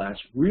exploiting class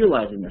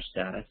realizing their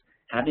status,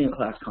 having a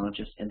class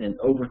conscious, and then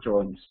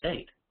overthrowing the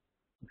state.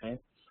 Okay,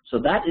 so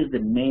that is the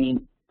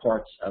main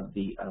parts of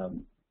the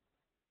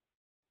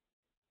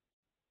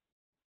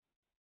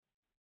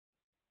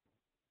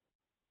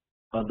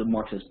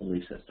Marxist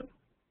belief system.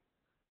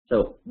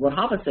 So what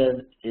Hoppe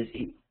says is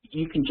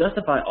you can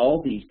justify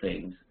all these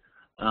things,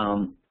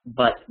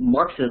 but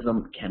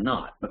Marxism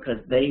cannot, because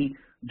they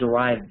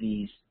derive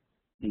these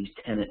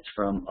tenets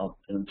from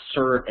an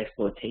absurd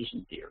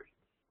exploitation theory.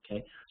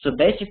 Okay, so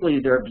basically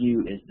their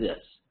view is this: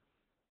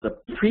 the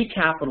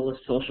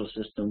pre-capitalist social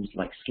systems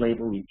like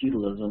slavery and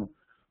feudalism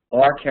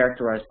are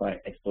characterized by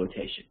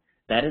exploitation.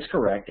 That is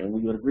correct, and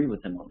we would agree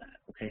with them on that.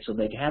 Okay, so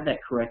they have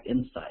that correct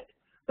insight.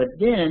 But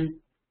then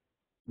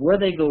where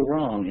they go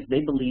wrong is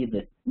they believe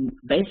that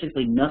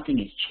basically nothing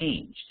has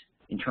changed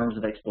in terms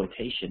of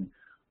exploitation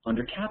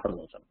under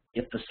capitalism.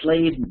 If the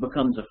slave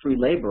becomes a free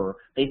laborer,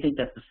 they think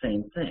that's the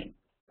same thing,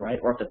 right?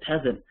 Or if the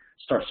peasant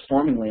starts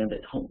farming land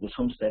that was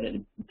homesteaded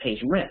and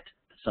pays rent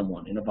to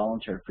someone in a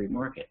voluntary free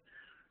market.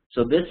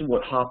 So this is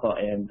what Hoppe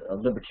and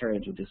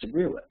libertarians would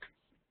disagree with.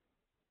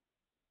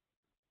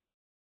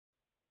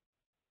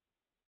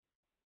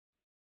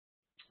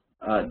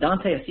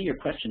 Dante, I see your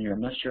question here.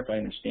 I'm not sure if I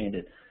understand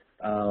it.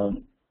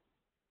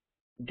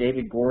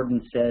 David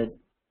Gordon said,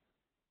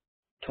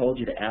 told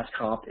you to ask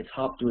Hoppe, is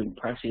Hoppe doing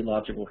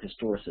praxeological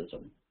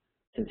historicism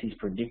since he's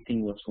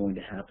predicting what's going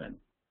to happen?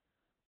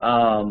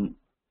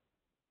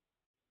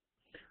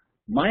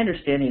 My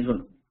understanding is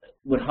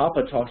when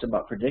Hoppe talks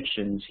about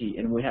predictions,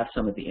 and we have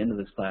some at the end of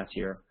this class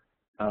here,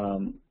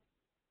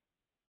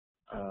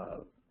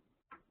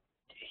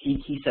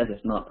 he says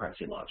it's not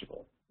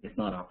praxeological. It's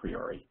not a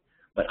priori.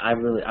 But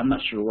I'm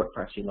not sure what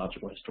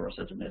praxeological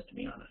historicism is, to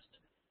be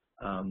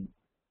honest.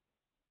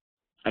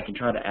 I can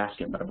try to ask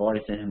him, but I've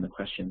already sent him the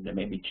questions. It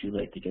may be too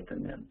late to get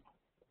them in.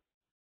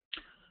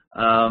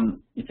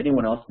 If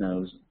anyone else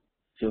knows,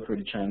 feel free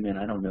to chime in.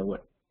 I don't know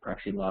what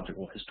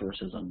praxeological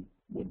historicism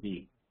would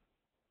be.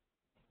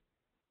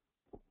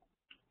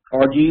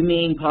 Or do you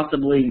mean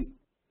possibly,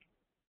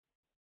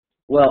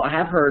 well, I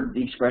have heard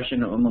the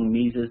expression among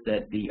Mises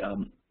that the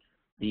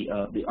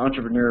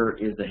entrepreneur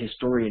is the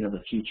historian of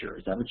the future.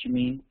 Is that what you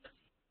mean?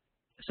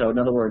 So in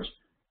other words,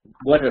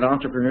 what an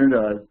entrepreneur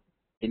does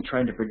in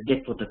trying to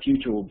predict what the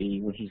future will be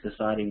when he's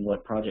deciding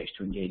what projects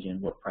to engage in,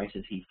 what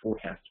prices he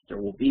forecasts there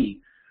will be,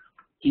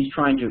 he's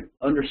trying to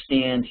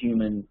understand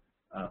human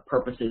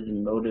purposes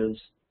and motives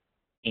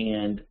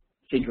and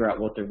figure out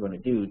what they're going to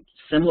do,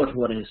 similar to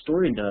what a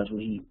historian does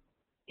when he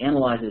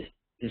analyzes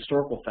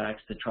historical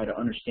facts to try to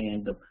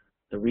understand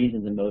the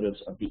reasons and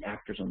motives of the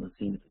actors on the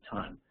scene at the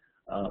time.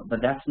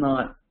 But that's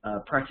not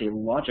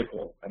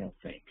praxeological, I don't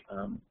think,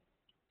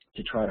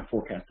 to try to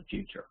forecast the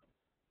future.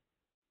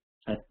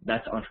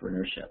 That's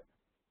entrepreneurship.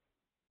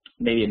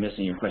 Maybe I'm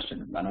missing your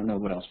question. I don't know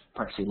what else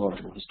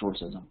praxeological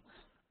historicism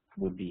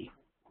would be.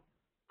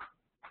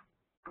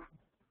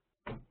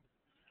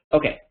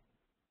 Okay.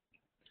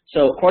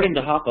 So according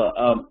to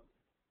Hoppe,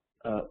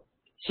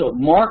 so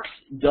Marx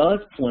does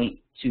point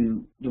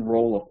to the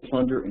role of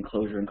plunder,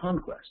 enclosure, and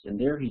conquest, and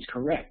there he's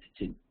correct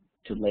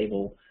to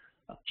label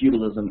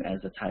feudalism as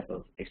a type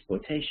of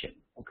exploitation.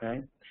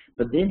 Okay,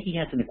 but then he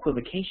has an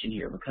equivocation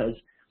here because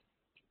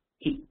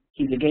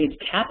he's against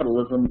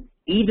capitalism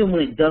even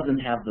when it doesn't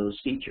have those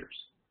features.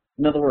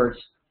 In other words,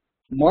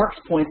 Marx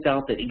points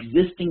out that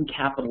existing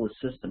capitalist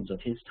systems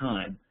of his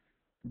time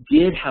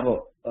did have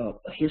a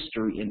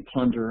history in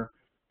plunder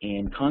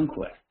and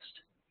conquest.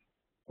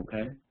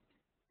 Okay,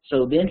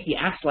 so then he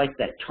acts like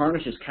that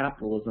tarnishes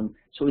capitalism,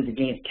 so he's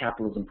against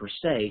capitalism per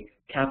se.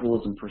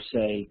 Capitalism per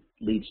se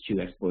leads to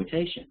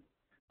exploitation.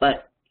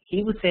 But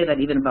he would say that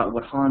even about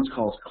what Hans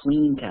calls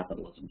clean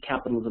capitalism,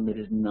 capitalism that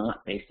is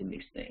not based in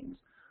these things.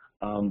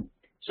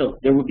 So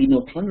there would be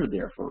no plunder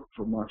there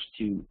for Marx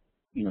to,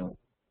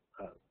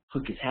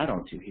 hook his hat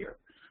onto here.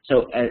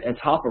 So as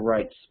Hoppe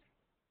writes,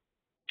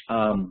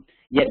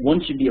 yet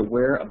one should be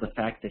aware of the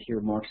fact that here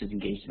Marx is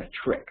engaged in a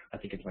trick. I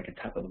think it's like a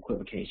type of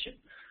equivocation.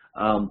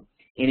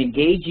 In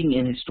engaging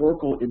in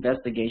historical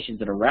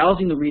investigations and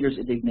arousing the reader's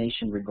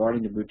indignation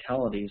regarding the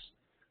brutalities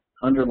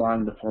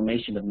underlying the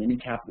formation of many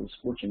capitalist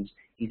fortunes,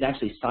 he's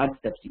actually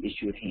sidesteps the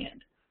issue at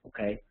hand.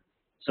 Okay,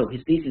 so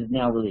his thesis is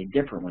now really a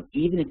different one.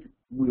 Even if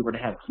we were to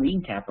have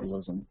clean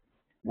capitalism,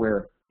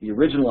 where the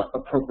original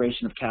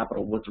appropriation of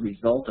capital was the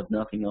result of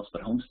nothing else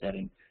but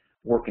homesteading,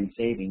 work, and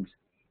savings,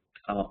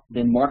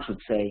 then Marx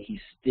would say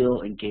he's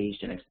still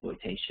engaged in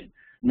exploitation.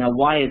 Now,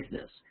 why is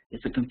this?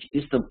 It's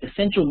the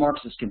essential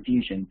Marxist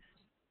confusion.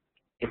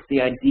 It's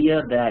the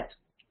idea that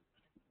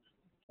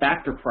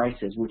factor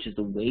prices, which is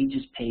the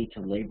wages paid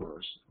to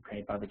laborers,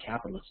 okay, by the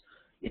capitalists,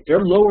 if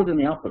they're lower than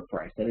the output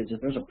price, that is, if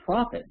there's a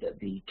profit that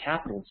the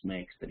capitalist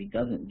makes that he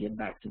doesn't give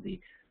back to the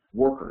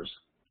workers,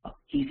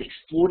 he's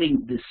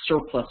exploiting this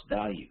surplus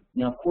value.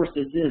 Now, of course,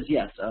 this is,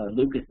 yes,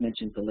 Lucas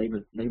mentions the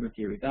labor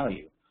theory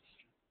value.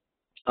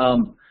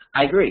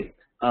 I agree.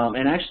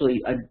 And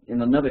actually,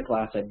 in another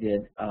class I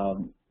did,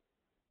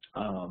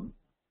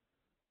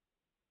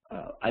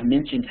 I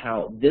mentioned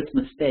how this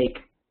mistake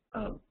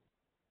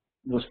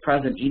was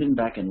present even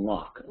back in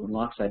Locke.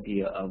 Locke's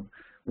idea of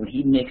when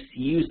he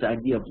used the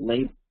idea of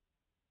labor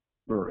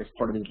as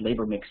part of his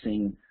labor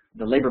mixing,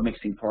 the labor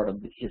mixing part of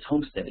his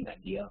homesteading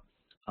idea.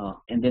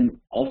 And then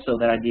also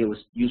that idea was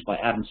used by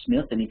Adam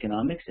Smith in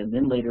economics, and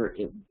then later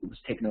it was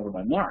taken over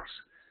by Marx.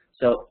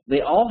 So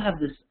they all have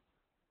this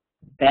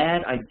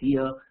bad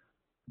idea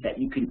that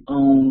you can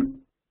own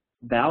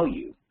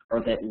value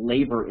or that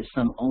labor is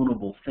some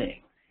ownable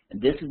thing.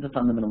 And this is the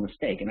fundamental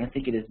mistake, and I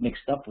think it is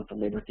mixed up with the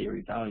labor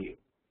theory value.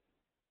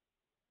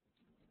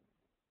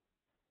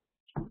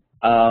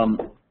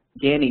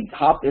 Danny,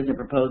 Hoppe isn't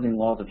proposing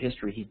laws of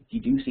history. He's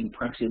deducing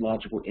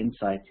praxeological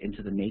insights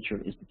into the nature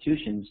of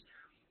institutions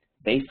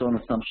based on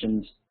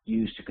assumptions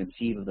used to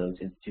conceive of those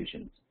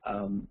institutions.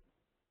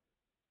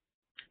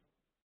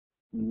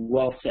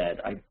 Well said.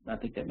 I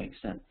think that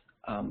makes sense.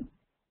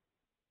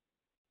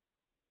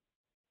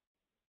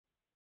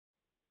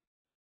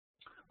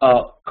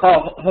 Carl,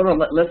 hold on.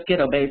 Let's get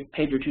a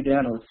page or two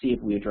down and let's see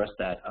if we address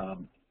that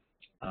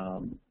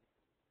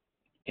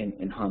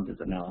in Hans's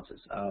analysis.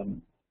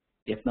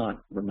 If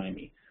not, remind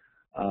me.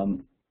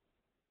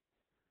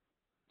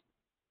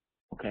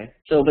 Okay.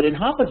 So, but in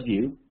Hoppe's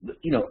view,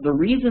 the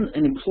reason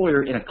an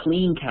employer in a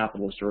clean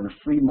capitalist or in a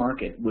free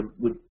market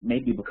would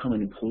maybe become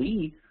an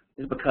employee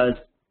is because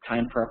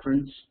time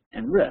preference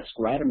and risk,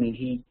 right? I mean,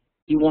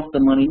 he wants the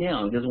money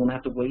now. He doesn't want to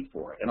have to wait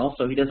for it. And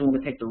also, he doesn't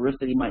want to take the risk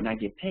that he might not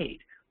get paid.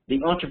 The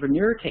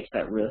entrepreneur takes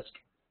that risk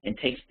and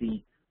takes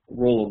the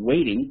role of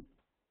waiting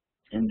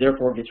and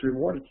therefore gets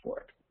rewarded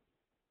for it.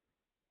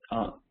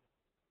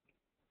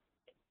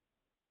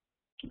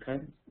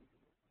 Okay.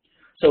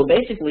 So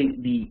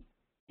basically,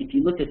 if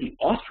you look at the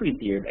Austrian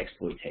theory of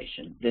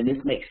exploitation, then this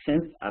makes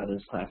sense out of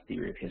this class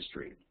theory of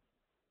history.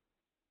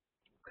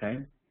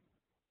 Okay.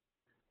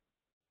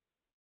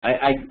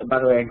 By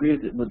the way, I agree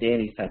with what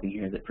Danny's typing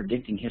here, that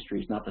predicting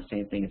history is not the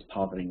same thing as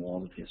positing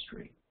laws of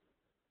history.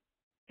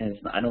 And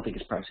it's not, I don't think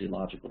it's practically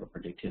logical to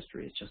predict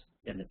history. It's just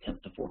an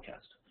attempt to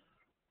forecast.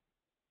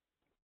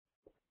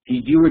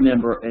 You do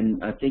remember,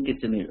 and I think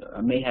it's in the,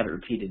 I may have it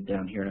repeated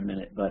down here in a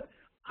minute, but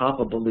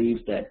Hoppe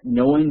believes that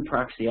knowing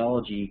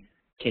praxeology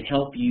can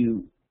help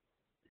you,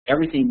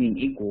 everything being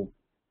equal,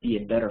 be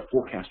a better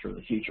forecaster of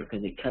the future,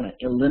 because it kind of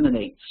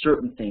eliminates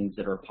certain things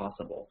that are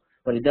possible,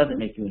 but it doesn't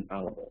make you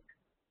infallible.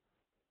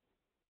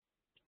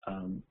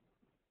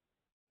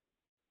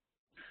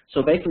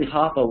 So basically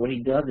Hoppe, what he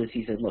does is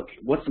he said, look,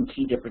 what's some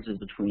key differences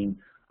between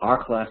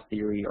our class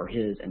theory or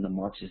his and the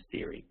Marxist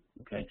theory?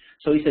 Okay,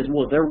 so he says,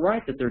 well, they're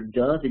right that there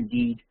does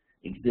indeed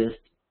exist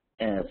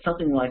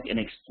something like an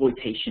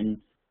exploitation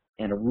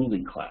and a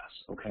ruling class,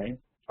 okay,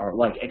 or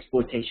like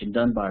exploitation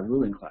done by a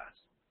ruling class,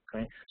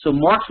 okay. So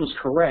Marx was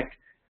correct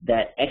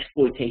that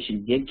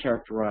exploitation did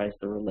characterize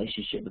the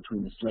relationship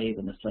between the slave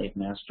and the slave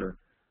master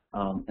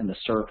and the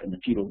serf and the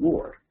feudal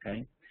lord,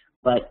 okay,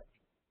 but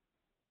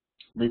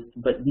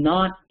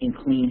not in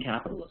clean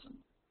capitalism.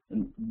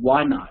 And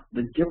why not?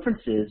 The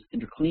difference is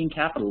under clean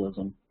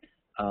capitalism,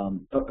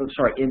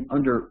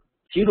 under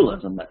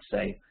feudalism, let's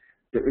say,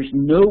 there is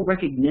no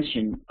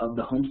recognition of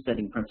the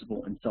homesteading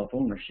principle and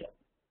self-ownership.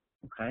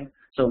 Okay,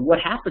 so what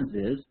happens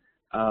is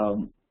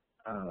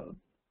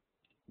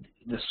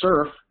the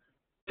serf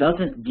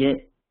doesn't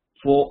get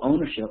full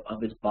ownership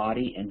of his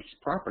body and his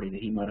property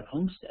that he might have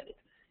homesteaded.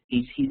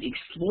 He's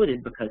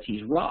exploited because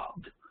he's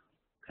robbed.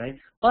 Okay,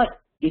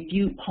 but if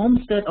you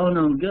homestead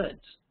unowned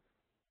goods,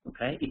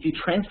 okay, if you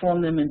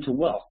transform them into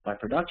wealth by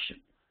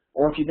production,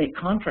 or if you make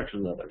contracts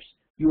with others,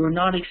 you are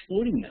not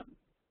exploiting them.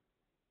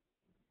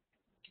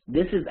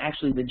 This is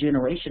actually the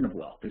generation of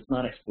wealth. It's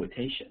not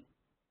exploitation.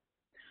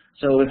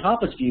 So in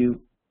Hoppe's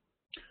view,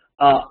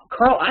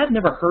 Carl, I've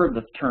never heard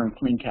the term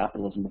clean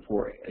capitalism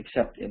before,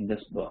 except in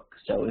this book.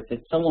 So if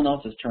it's someone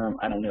else's term,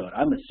 I don't know it.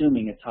 I'm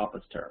assuming it's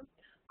Hoppe's term.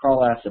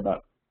 Carl asked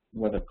about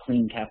whether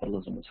clean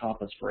capitalism was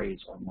Hoppe's phrase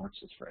or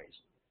Marx's phrase.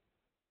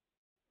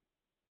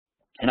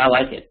 And I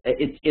like it.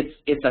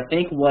 It's I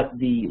think what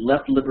the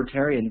left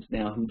libertarians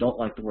now who don't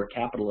like the word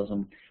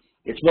capitalism,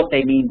 it's what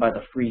they mean by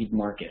the freed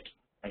market,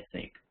 I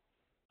think.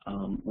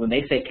 When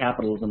they say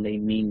capitalism, they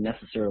mean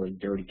necessarily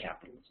dirty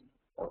capitalism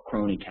or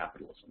crony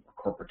capitalism or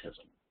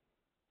corporatism.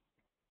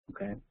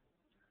 Okay?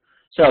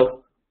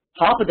 So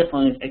Hoppe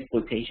defines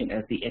exploitation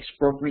as the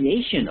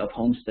expropriation of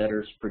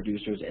homesteaders,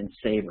 producers, and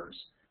savers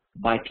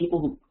by people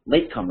who,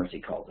 latecomers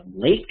he calls them.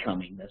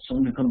 Late-coming, that's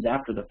someone who comes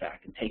after the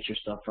fact and takes your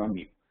stuff from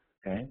you.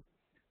 Okay?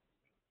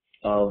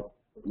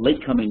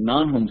 Late-coming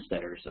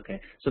non-homesteaders.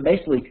 Okay? So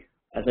basically,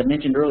 as I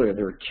mentioned earlier,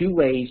 there are two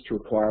ways to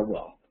acquire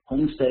wealth: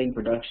 homesteading,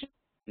 production,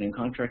 and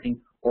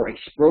contracting, or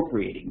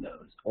expropriating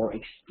those, or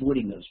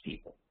exploiting those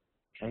people.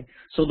 Okay?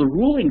 So the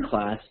ruling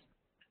class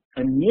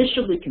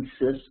initially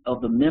consists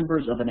of the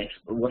members of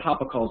what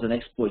Hoppe calls an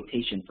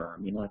exploitation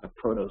firm, you know, like a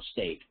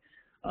proto-state,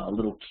 a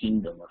little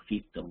kingdom or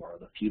fiefdom, or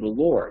the feudal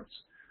lords.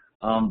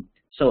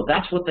 So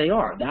that's what they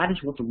are. That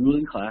is what the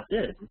ruling class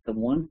is. It's the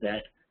ones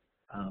that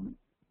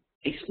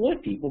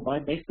exploit people by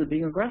basically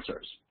being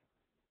aggressors.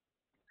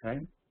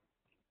 Okay.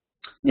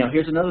 Now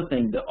here's another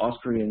thing the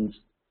Austrians.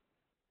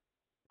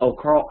 Oh,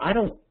 Carl, I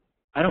don't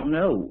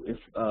know if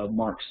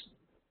Marx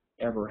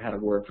ever had a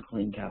word for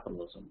clean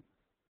capitalism.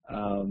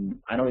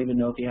 I don't even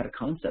know if he had a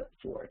concept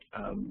for it,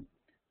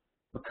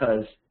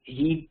 because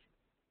he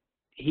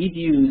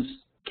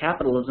views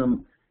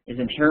capitalism as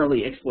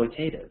inherently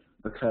exploitative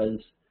because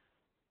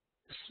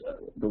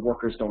the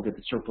workers don't get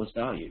the surplus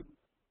value.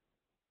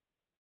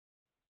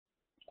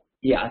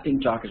 Yeah, I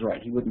think Jock is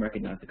right. He wouldn't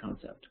recognize the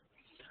concept.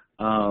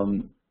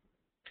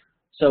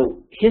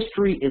 So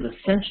history is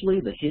essentially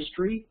the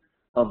history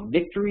of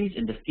victories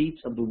and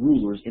defeats of the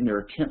rulers in their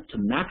attempt to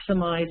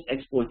maximize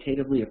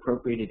exploitatively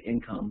appropriated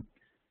income,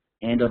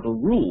 and of the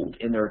ruled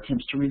in their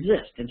attempts to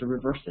resist and to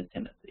reverse this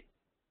tendency.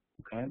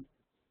 Okay.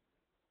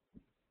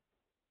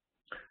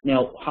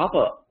 Now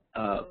Hoppe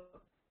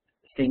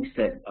thinks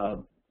that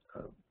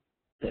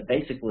that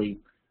basically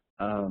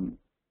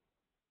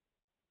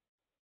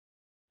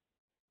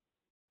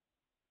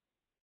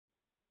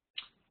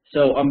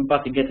so I'm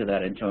about to get to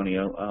that,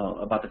 Antonio,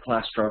 about the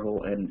class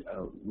struggle, and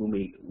when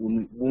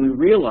we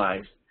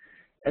realize,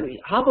 I mean,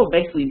 Hoppe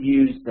basically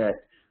views that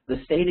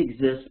the state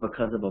exists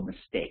because of a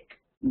mistake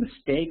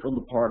on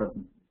the part of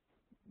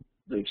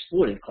the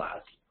exploited class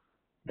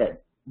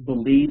that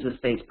believes the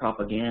state's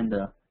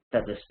propaganda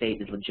that the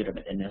state is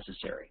legitimate and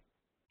necessary.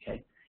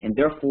 Okay, and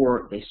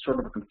therefore they sort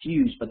of are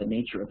confused by the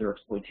nature of their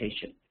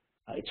exploitation.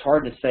 It's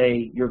hard to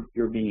say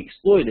you're being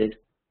exploited,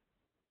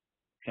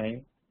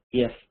 okay,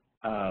 if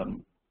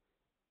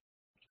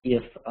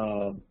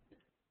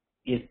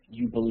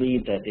you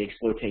believe that the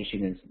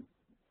exploitation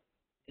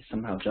is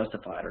somehow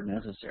justified or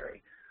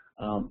necessary.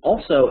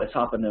 Also, as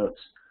Hoppe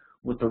notes,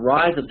 with the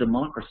rise of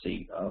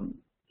democracy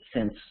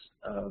since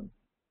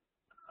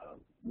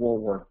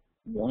World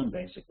War I,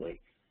 basically,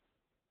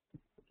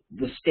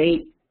 the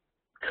state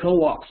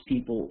co-opts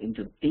people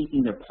into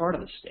thinking they're part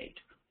of the state.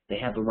 They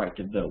have the right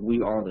to vote.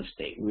 We are the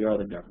state. We are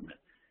the government.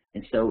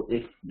 And so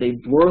if they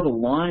blur the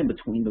line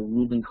between the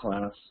ruling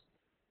class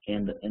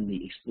and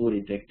the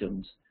exploited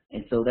victims,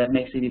 and so that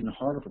makes it even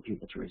harder for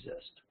people to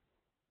resist.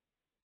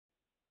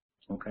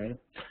 Okay.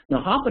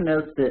 Now Hoppe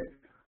notes that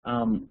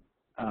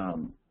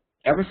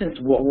ever since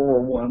World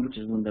War I, which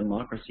is when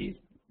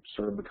democracy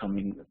sort of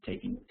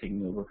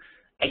taking over,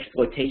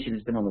 exploitation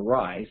has been on the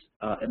rise,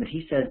 and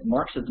he says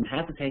Marxism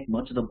has to take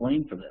much of the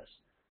blame for this,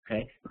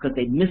 okay, because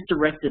they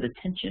misdirected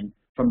attention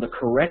from the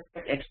correct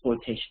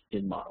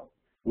exploitation model,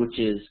 which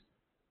is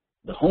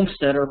the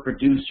homesteader,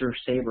 producer,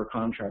 saver,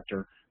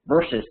 contractor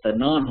versus the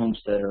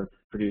non-homesteader,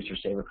 producer,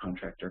 saver,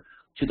 contractor,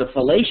 to the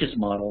fallacious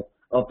model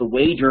of the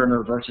wage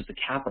earner versus the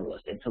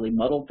capitalist, until they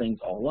muddled things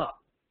all up.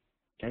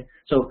 Okay,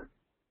 so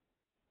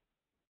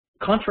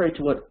contrary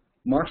to what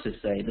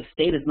Marxists say, the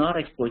state is not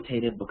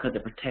exploitative because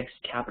it protects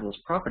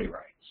capitalist property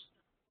rights,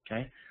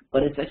 okay?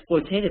 But it's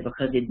exploitative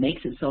because it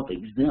makes itself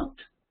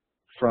exempt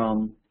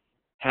from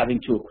having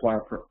to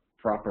acquire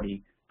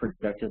property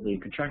productively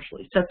and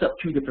contractually. It sets up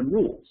two different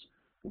rules: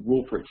 a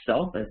rule for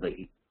itself as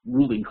the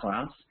ruling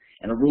class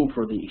and a rule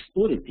for the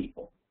exploited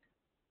people.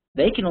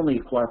 They can only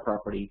acquire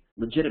property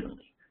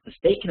legitimately. The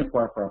state can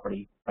acquire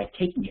property by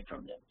taking it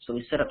from them. So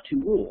they set up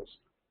two rules.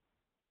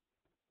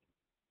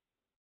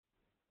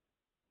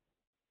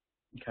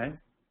 Okay.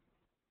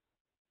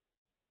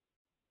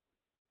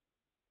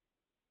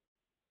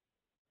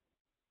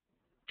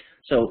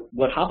 So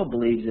what Hoppe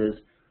believes is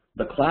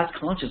the class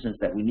consciousness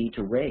that we need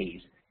to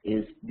raise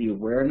is the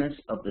awareness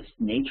of the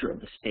nature of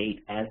the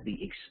state as the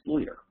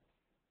exploiter.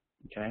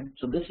 Okay.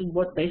 So this is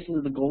what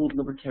basically the goal of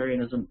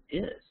libertarianism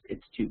is.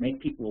 It's to make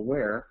people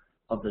aware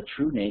of the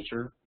true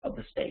nature of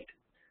the state.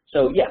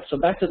 So yeah. So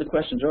back to the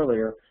questions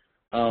earlier.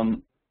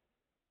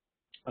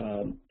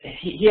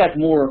 He has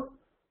more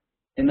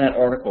in that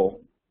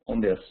article on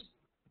this,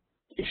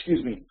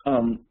 excuse me,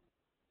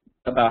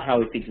 about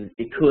how he thinks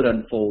it could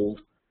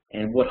unfold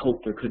and what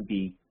hope there could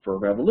be for a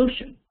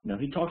revolution. Now,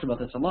 he talks about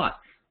this a lot,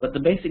 but the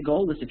basic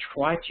goal is to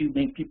try to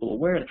make people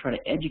aware, to try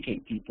to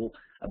educate people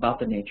about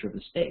the nature of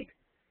the state.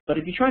 But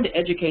if you're trying to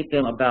educate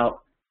them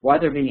about why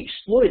they're being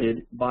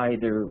exploited by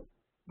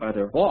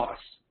their boss,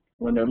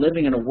 when they're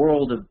living in a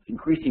world of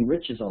increasing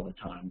riches all the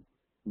time,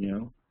 you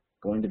know,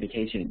 going to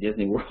vacation at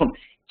Disney World,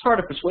 it's hard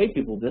to persuade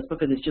people of this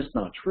because it's just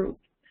not true.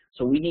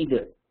 So we need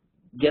to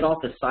get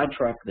off the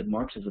sidetrack that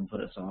Marxism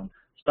put us on,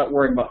 start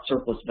worrying about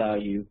surplus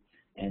value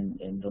and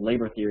the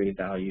labor theory of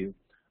value,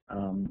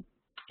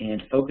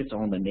 and focus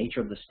on the nature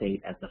of the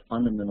state as the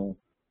fundamental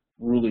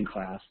ruling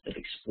class that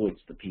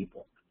exploits the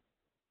people.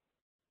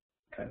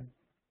 Okay.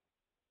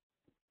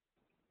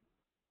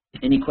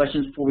 Any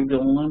questions before we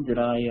go on? Did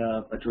I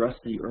address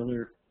the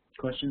earlier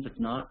questions? If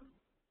not,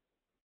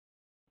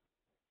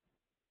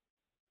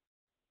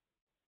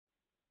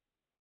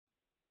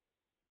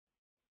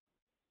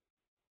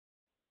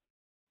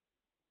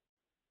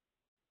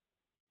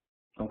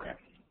 okay.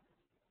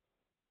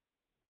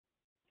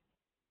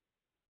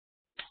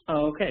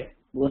 Okay,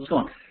 well, let's go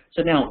on.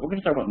 So now we're going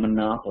to talk about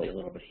monopoly a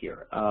little bit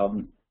here.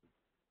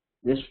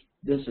 This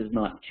is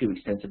not too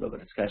extensive of a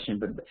discussion,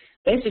 but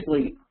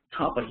basically,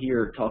 Hoppe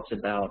here talks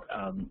about,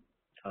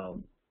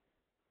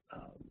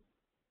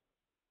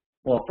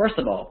 well, first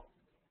of all,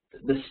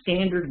 the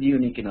standard view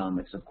in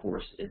economics, of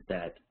course, is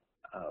that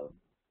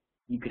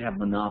you could have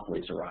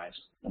monopolies arise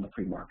on the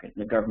free market.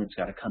 And the government's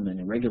got to come in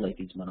and regulate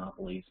these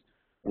monopolies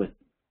with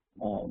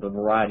all the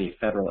variety of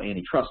federal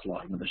antitrust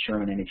law, you know, the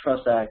Sherman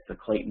Antitrust Act, the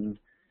Clayton,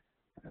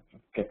 I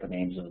forget the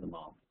names of them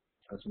all.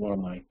 That's one of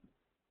my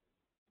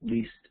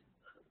least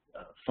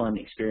fun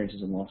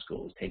experiences in law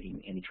school, was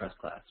taking antitrust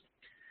class.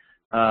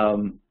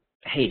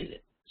 Hated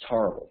it. It's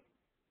horrible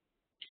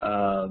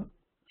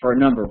for a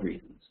number of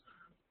reasons.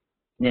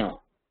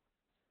 Now,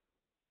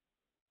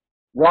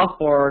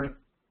 Rothbard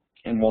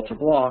and Walter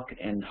Block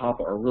and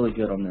Hoppe are really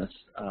good on this.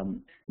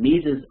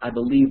 Mises, I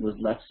believe, was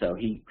less so.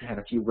 He had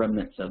a few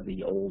remnants of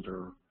the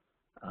older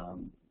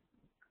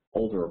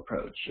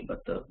approach,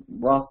 but the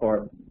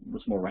Rothbard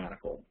was more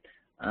radical.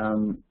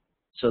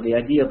 So the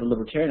idea of the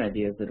libertarian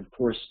idea is that, of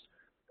course,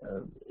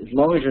 as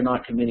long as you're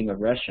not committing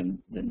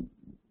aggression, then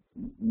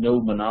no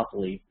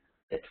monopoly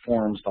that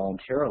forms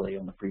voluntarily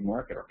on the free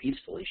market or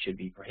peacefully should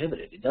be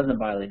prohibited. It doesn't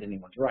violate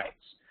anyone's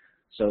rights.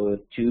 So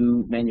if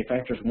two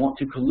manufacturers want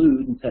to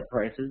collude and set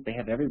prices, they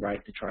have every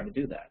right to try to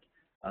do that.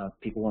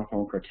 People want to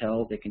form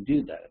cartels, they can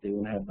do that. If they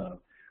want to have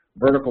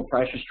vertical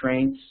price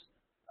restraints,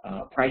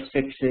 price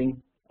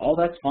fixing, all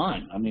that's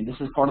fine. I mean, this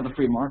is part of the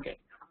free market.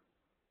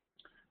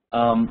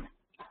 And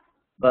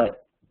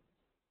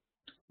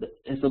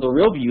so the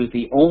real view is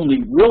the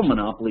only real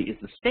monopoly is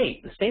the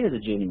state. The state is a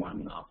genuine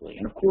monopoly.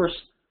 And of course,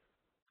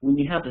 when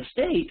you have the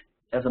state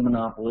as a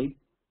monopoly,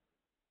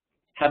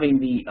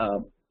 having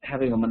a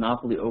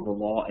monopoly over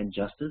law and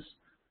justice,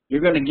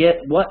 you're going to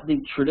get what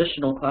the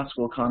traditional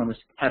classical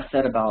economists have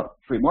said about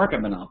free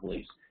market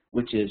monopolies,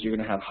 which is you're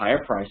going to have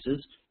higher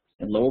prices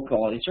and lower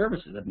quality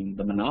services. I mean,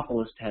 the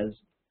monopolist has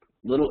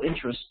little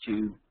interest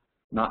to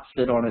not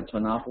sit on its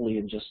monopoly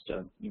and just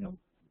you know,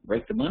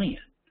 rake the money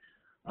in.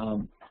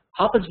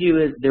 Hoppe's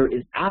view is there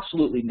is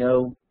absolutely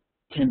no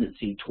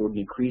tendency toward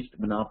increased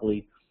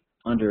monopoly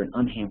under an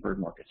unhampered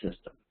market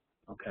system.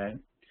 Okay.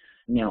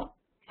 Now,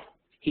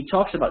 he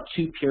talks about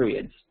two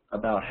periods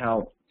about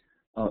how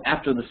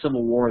after the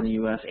Civil War in the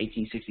U.S.,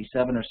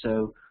 1867 or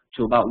so,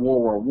 to about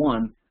World War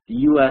I, the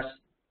U.S.,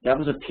 that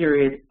was a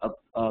period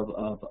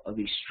of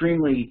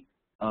extremely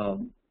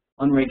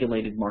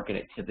unregulated market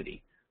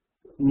activity,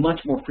 much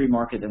more free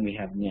market than we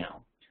have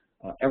now.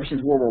 Ever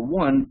since World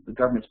War I, the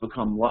government's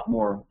become a lot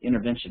more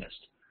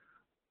interventionist.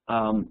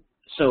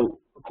 So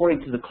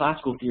according to the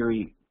classical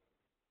theory,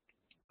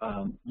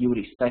 you would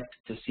expect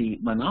to see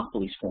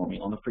monopolies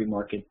forming on the free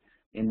market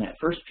in that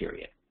first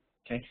period.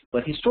 Okay?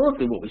 But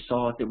historically what we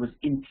saw is there was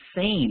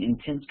insane,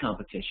 intense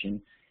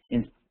competition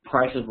and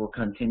prices were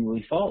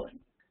continually falling.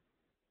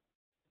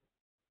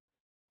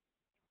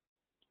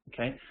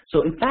 Okay?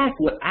 So in fact,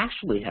 what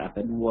actually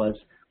happened was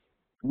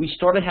we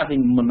started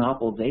having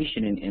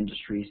monopolization in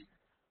industries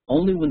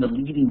only when the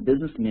leading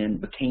businessmen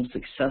became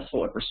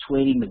successful at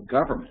persuading the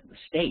government, the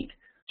state,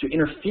 to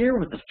interfere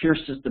with the fierce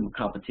system of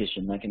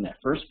competition, like in that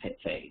first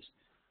phase,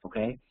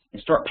 okay,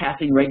 and start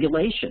passing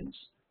regulations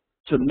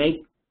to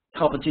make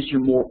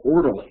competition more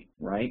orderly,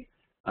 right,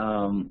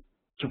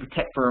 to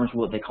protect firms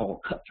what they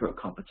call cutthroat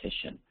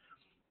competition.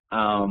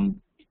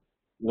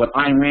 What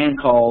Ayn Rand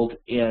called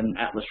in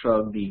Atlas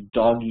Shrugged the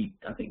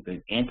I think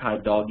the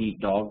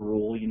anti-dog-eat-dog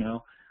rule, you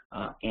know,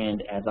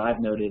 and as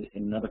I've noted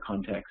in another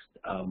context,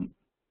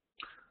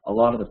 a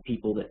lot of the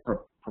people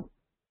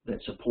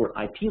that support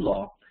IP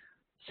law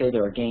say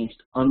they're against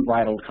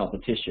unbridled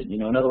competition. You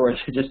know, in other words,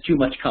 just too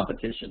much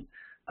competition.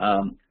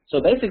 So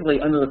basically,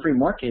 under the free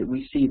market,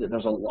 we see that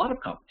there's a lot of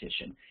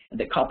competition, and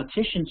that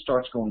competition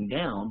starts going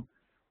down,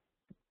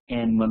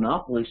 and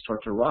monopolies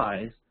start to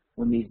rise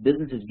when these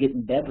businesses get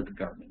in bed with the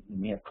government. And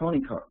we have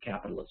crony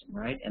capitalism,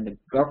 right? And the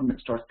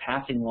government starts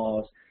passing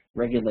laws,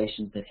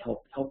 regulations that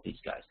help these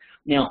guys.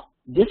 Now,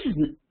 this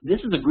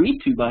is agreed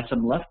to by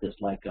some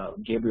leftists, like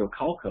Gabriel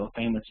Kalko, a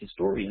famous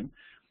historian.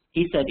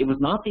 He said it was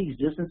not the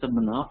existence of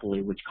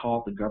monopoly which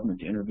caused the government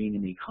to intervene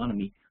in the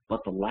economy,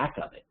 but the lack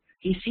of it.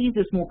 He sees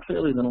this more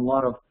clearly than a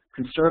lot of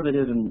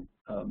conservative and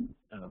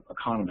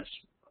economists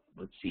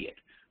would see it.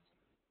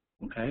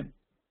 Okay?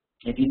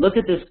 If you look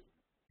at this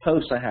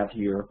post I have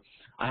here,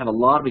 I have a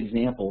lot of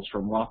examples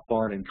from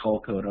Rothbard and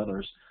Kalko and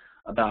others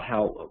about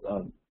how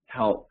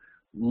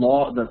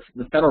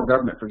the federal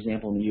government, for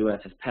example, in the U.S.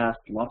 has passed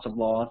lots of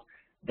laws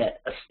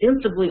that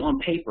ostensibly on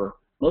paper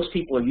most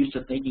people are used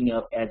to thinking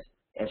of as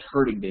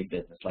hurting big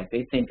business. Like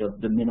they think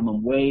of the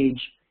minimum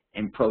wage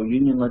and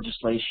pro-union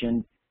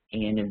legislation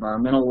and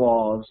environmental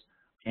laws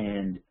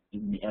and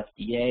even the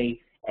FDA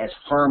as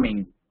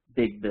harming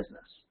big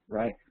business,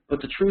 right?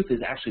 But the truth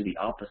is actually the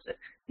opposite.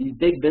 These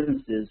big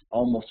businesses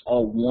almost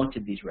all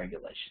wanted these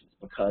regulations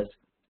because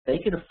they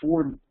could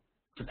afford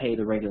to pay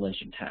the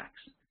regulation tax,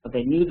 but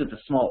they knew that the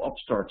small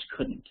upstarts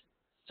couldn't.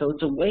 So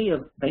it's a way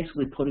of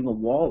basically putting a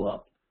wall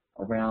up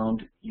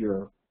around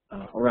your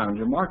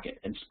market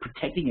and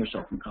protecting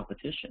yourself from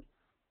competition.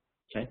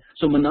 Okay,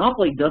 so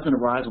monopoly doesn't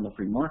arise on the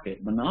free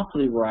market.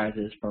 Monopoly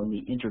arises from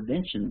the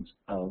interventions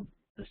of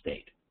the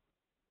state.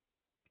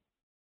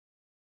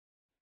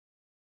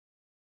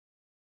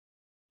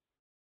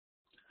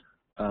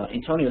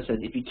 Antonio says,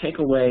 if you take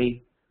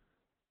away,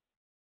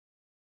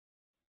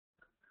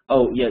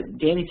 oh yeah,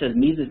 Danny says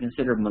Mises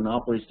considered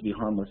monopolies to be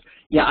harmless.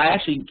 Yeah,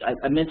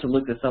 I meant to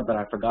look this up, but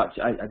I forgot.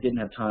 I didn't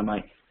have time.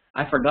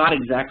 I forgot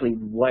exactly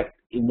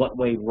in what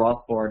way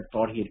Rothbard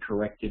thought he had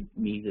corrected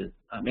Mises.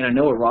 I mean, I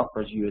know what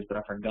Rothbard's view is, but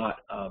I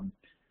forgot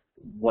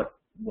what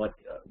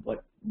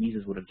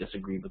Mises would have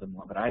disagreed with him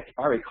on. But if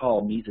I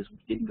recall, Mises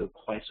didn't go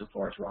quite so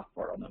far as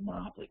Rothbard on the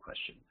monopoly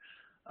question.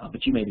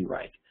 But you may be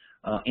right.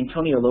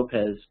 Antonio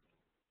Lopez,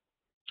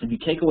 if you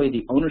take away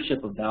the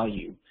ownership of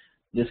value,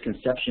 this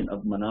conception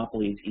of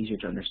monopoly is easier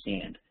to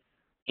understand.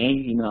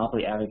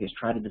 Anti-monopoly advocates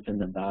try to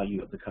defend the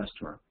value of the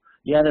customer.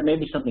 Yeah, there may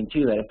be something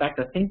to that. In fact,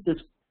 I think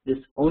this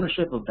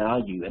ownership of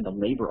value and the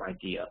labor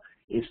idea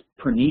is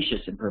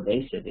pernicious and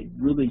pervasive. It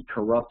really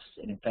corrupts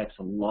and affects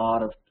a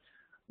lot of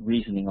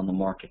reasoning on the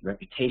market.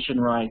 Reputation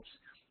rights,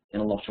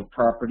 intellectual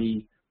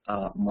property,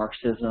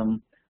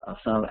 Marxism,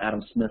 some of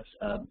Adam Smith's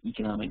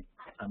economic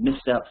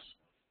missteps,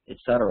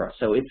 etc.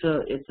 So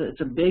it's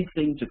a big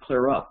thing to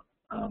clear up.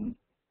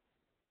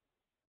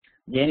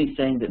 Danny's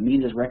saying that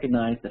Mises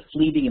recognized that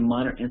fleeting and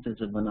minor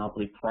instances of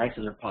monopoly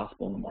prices are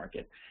possible in the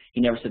market.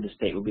 He never said the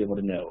state would be able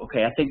to know.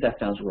 Okay, I think that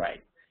sounds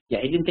right. Yeah,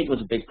 he didn't think it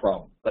was a big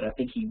problem, but I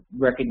think he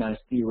recognized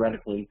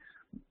theoretically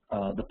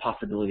the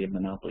possibility of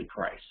monopoly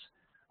price.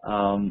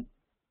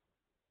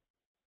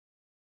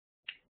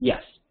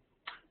 Yes,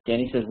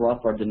 Danny says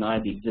Rothbard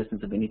denied the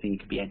existence of anything that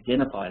could be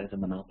identified as a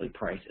monopoly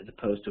price as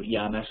opposed to,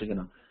 yeah, I'm actually going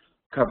to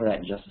cover that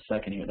in just a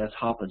second here. That's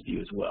Hoppe's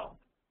view as well.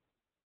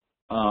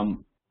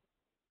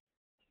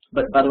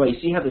 But by the way, you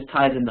see how this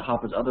ties into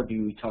Hoppe's other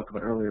view we talked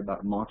about earlier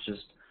about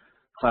Marxist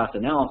class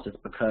analysis,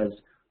 because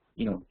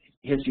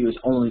his view is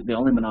the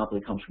only monopoly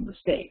comes from the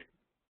state,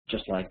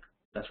 just like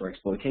that's where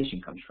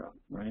exploitation comes from,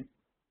 right?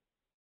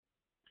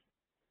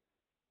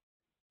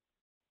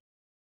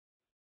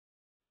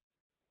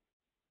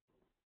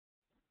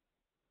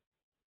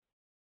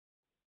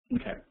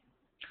 Okay.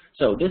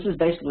 So this is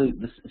basically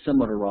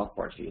similar to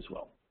Rothbard's view as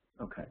well.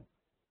 Okay.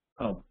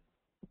 Oh,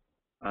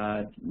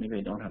 maybe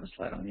I don't have a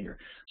slide on here.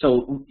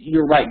 So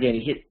you're right,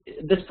 Danny.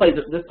 This plays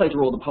a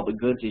role in the public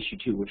goods issue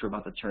too, which we're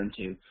about to turn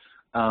to.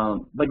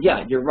 But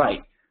yeah, you're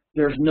right.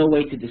 There's no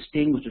way to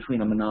distinguish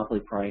between a monopoly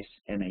price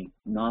and a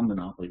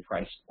non-monopoly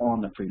price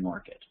on the free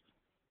market.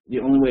 The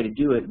only way to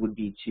do it would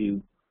be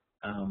to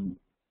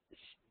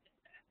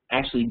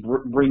actually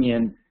bring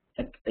in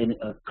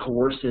a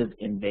coercive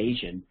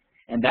invasion,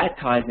 and that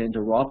ties into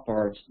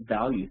Rothbard's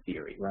value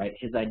theory, right?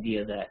 His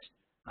idea that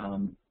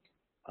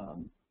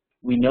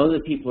we know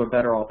that people are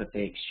better off if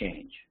they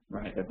exchange,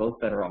 right? They're both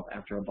better off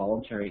after a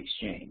voluntary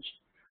exchange,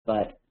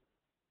 but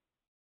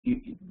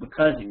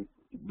because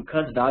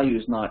value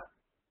is not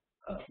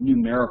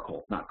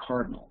numerical, not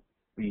cardinal,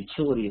 or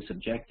utility is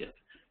subjective,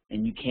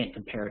 and you can't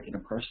compare it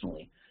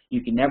interpersonally,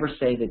 you can never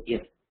say that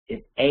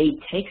if A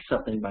takes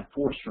something by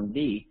force from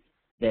B,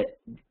 that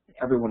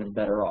everyone is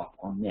better off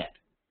on net,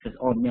 because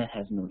on net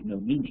has no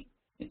meaning.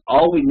 And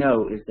all we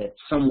know is that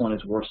someone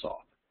is worse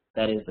off.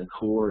 That is the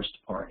coerced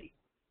party.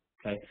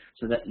 Okay,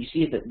 so that you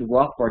see that the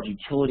Rothbard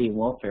utility and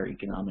welfare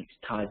economics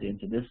ties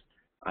into this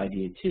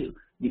idea too.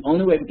 The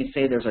only way we can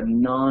say there's a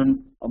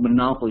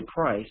monopoly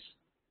price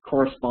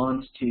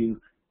corresponds to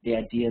the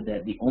idea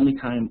that the only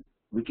time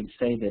we can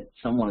say that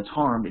someone is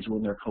harmed is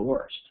when they're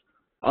coerced.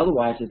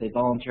 Otherwise, if they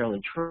voluntarily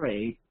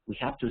trade, we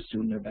have to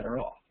assume they're better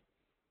off.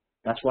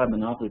 That's why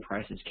monopoly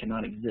prices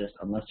cannot exist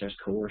unless there's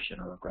coercion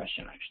or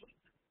aggression, actually.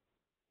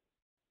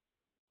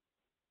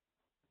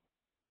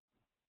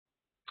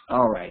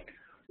 All right,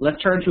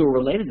 let's turn to a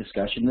related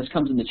discussion. This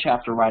comes in the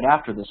chapter right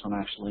after this one,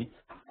 actually.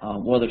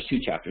 Well, there's two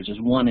chapters. There's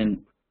one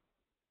in,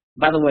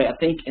 by the way, I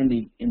think in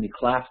the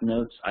class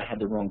notes I had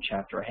the wrong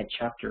chapter. I had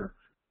chapter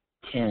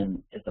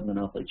 10 as the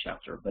monopoly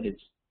chapter, but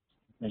it's,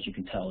 as you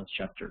can tell, it's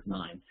chapter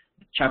 9.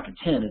 Chapter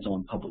 10 is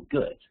on public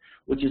goods,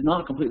 which is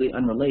not completely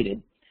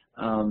unrelated.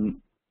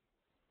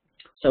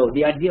 So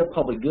the idea of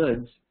public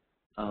goods,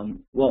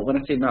 well, when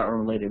I say not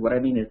unrelated, what I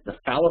mean is the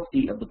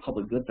fallacy of the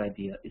public goods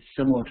idea is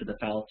similar to the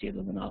fallacy of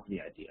the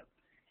monopoly idea,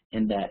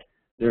 in that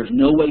there's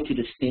no way to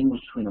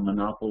distinguish between a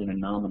monopoly and a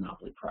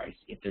non-monopoly price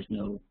if there's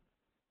no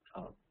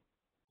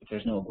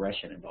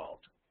aggression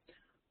involved.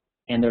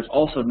 And there's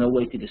also no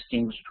way to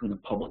distinguish between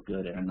a public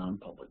good and a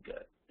non-public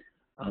good.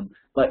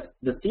 But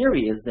the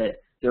theory is that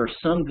there are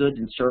some goods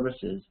and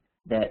services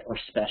that are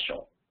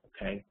special,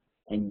 okay?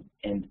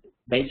 And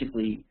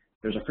basically,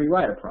 there's a free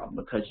rider problem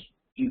because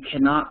you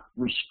cannot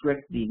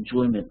restrict the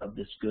enjoyment of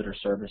this good or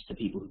service to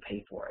people who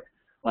pay for it,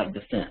 like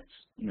defense.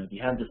 You know, if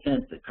you have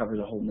defense that covers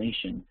a whole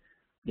nation,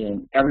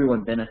 then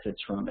everyone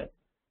benefits from it.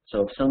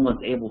 So if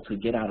someone's able to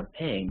get out of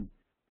paying,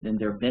 then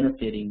they're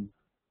benefiting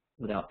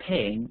without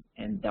paying,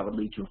 and that would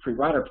lead to a free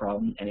rider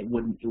problem, and it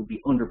would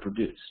be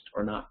underproduced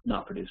or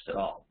not produced at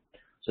all.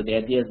 So the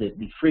idea is that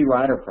the free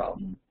rider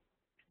problem,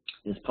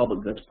 this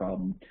public goods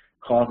problem,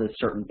 causes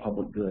certain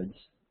public goods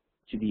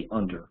to be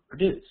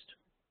underproduced.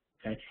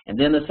 Okay? And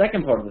then the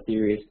second part of the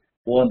theory is,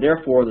 well, and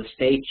therefore the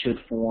state should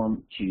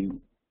form to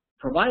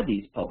provide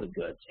these public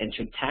goods and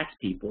should tax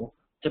people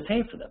to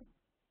pay for them.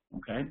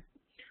 Okay?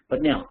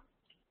 But now,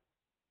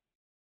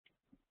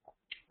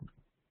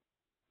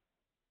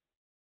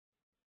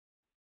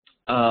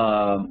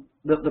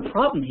 the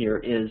problem here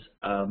is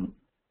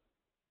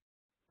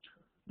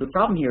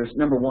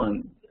number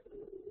one,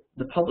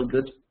 the public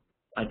goods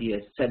idea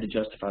is said to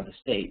justify the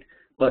state,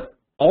 but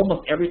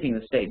almost everything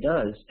the state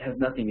does has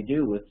nothing to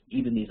do with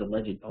even these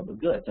alleged public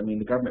goods. I mean,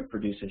 the government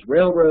produces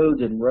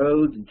railroads and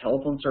roads and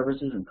telephone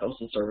services and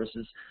postal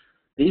services.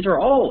 These are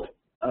all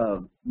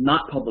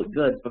not public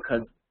goods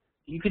because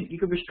you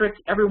could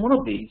restrict every one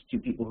of these to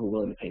people who are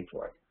willing to pay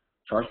for it.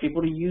 Charge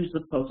people to use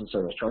the postal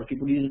service, charge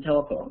people to use the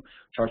telephone,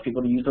 charge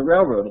people to use the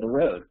railroad or the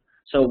road.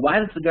 So why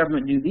does the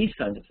government do these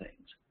kinds of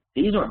things?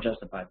 These aren't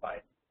justified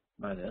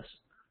by this.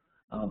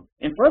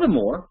 And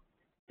furthermore,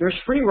 there's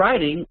free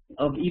riding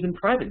of even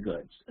private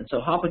goods. And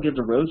so Hoppe gives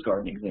a rose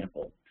garden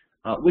example,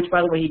 which,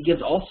 by the way, he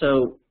gives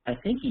also, I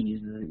think he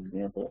uses an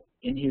example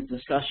in his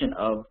discussion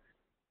of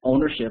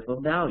ownership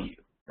of value,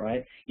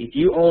 right? If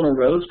you own a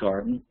rose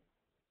garden,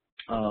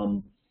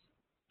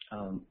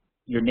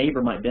 your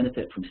neighbor might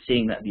benefit from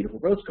seeing that beautiful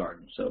rose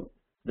garden. So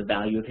the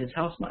value of his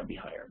house might be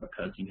higher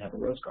because you have a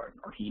rose garden,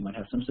 or he might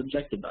have some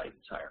subjective value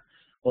that's higher.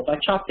 Well, if I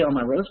chop down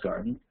my rose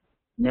garden,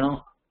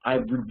 now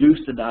I've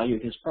reduced the value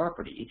of his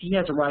property. If he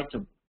has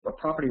a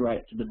property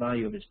right to the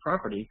value of his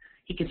property,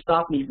 he can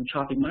stop me from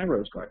chopping my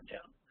rose garden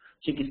down.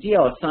 So you can see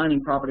how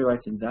assigning property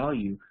rights and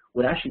value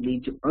would actually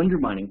lead to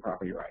undermining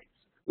property rights,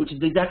 which is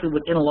exactly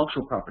what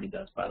intellectual property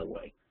does, by the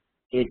way.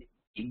 It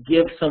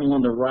gives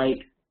someone the right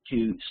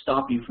to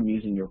stop you from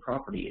using your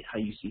property how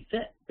you see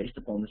fit, based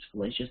upon this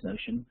fallacious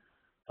notion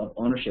of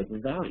ownership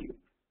with value.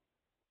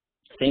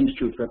 Same is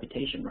true with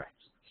reputation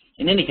rights.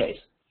 In any case,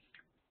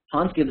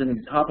 Hoppe gives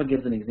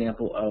an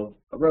example of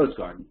a rose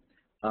garden.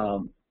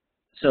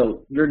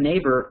 So your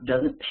neighbor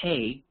doesn't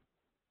pay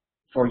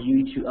for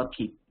you to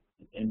upkeep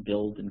and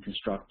build and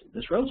construct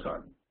this rose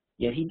garden,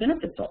 yet he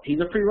benefits off.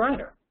 He's a free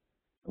rider.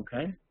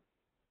 Okay.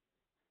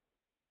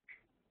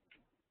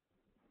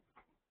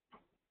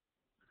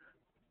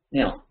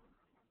 Now,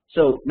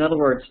 so in other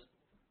words,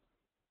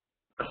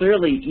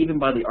 clearly, even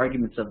by the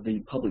arguments of the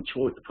public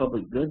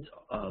goods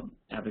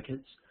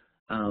advocates,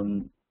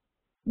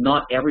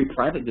 not every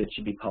private good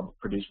should be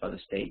produced by the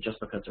state just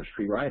because there's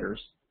free riders.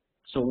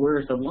 So where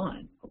is the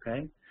line?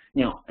 Okay.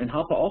 Now, and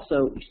Hoppe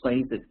also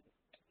explains that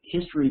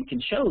history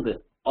can show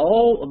that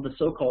all of the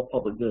so-called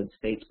public goods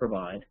states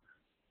provide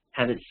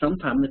have at some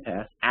time in the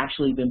past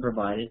actually been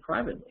provided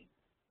privately,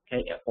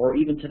 okay, or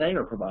even today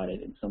are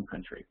provided in some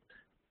country.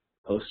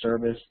 Post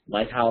service,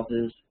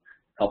 lighthouses,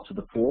 help to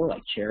the poor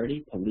like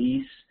charity,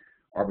 police,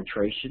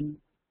 arbitration.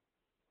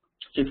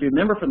 So if you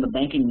remember from the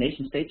Banking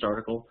Nation States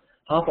article,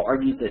 Hoppe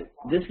argues that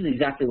this is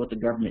exactly what the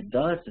government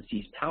does to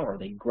seize power.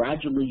 They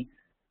gradually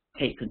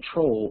take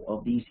control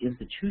of these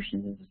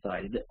institutions in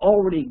society that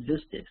already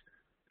existed,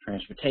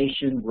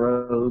 transportation,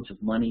 roads,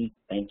 money,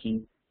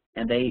 banking,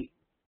 and they,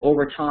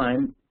 over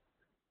time,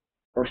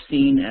 are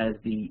seen as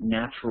the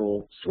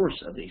natural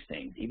source of these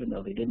things, even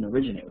though they didn't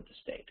originate with the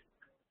state.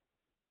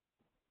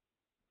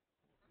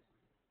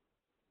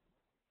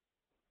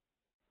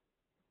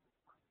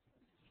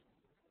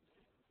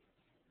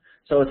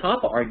 So as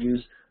Hoppe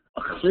argues,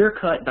 a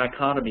clear-cut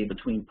dichotomy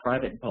between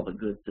private and public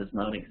goods does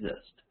not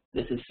exist.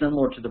 This is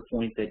similar to the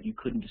point that you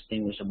couldn't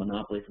distinguish a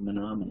monopoly from a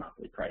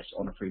non-monopoly price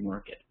on a free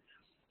market,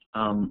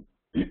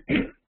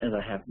 as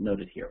I have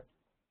noted here.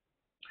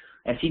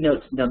 As he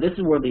notes, now this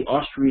is where the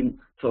Austrian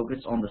focus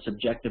on the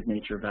subjective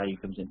nature of value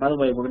comes in. By the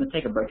way, we're going to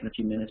take a break in a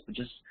few minutes, but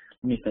just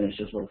let me finish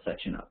this little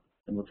section up,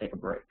 and we'll take a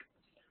break.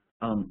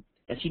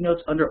 As he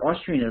notes, under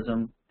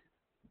Austrianism,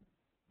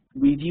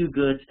 we view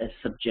goods as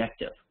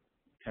subjective,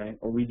 okay,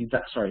 or we view,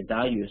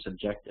 value as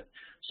subjective.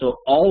 So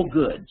all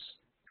goods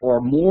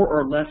are more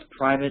or less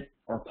private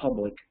or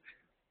public,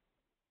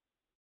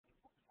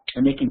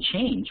 and they can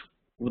change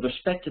with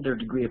respect to their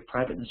degree of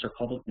privateness or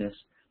publicness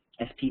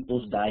as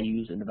people's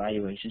values and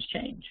evaluations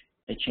change.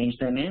 They change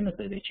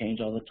dynamically. They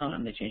change all the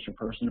time. They change from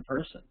person to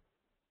person.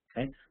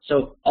 Okay?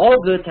 So all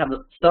goods have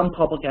some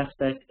public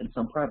aspect and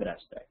some private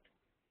aspect,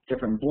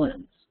 different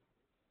blends.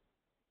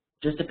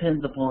 Just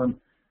depends upon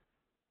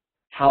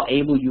how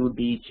able you would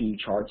be to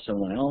charge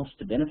someone else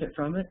to benefit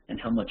from it and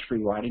how much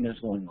free riding is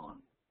going on.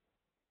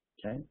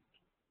 Okay?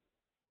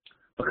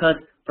 Because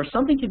for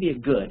something to be a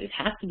good, it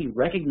has to be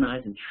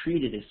recognized and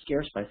treated as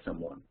scarce by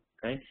someone.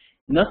 Okay?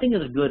 Nothing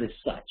is a good as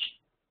such.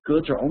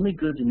 Goods are only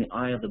goods in the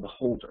eye of the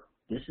beholder.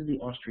 This is the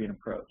Austrian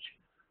approach.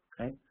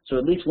 Okay? So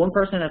at least one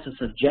person has to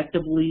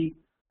subjectively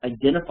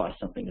identify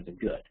something as a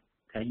good.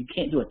 Okay? You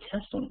can't do a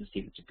test on it to see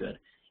if it's a good.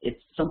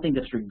 It's something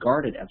that's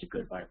regarded as a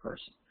good by a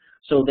person.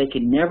 So they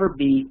can never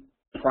be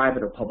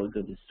private or public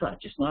goods as such.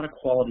 It's not a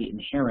quality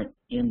inherent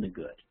in the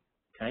good.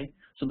 Okay?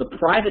 So the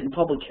private and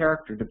public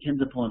character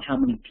depends upon how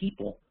many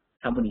people,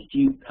 how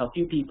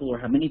few people or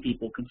how many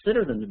people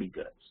consider them to be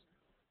goods.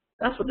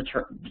 That's what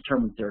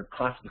determines their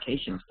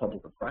classification as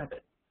public or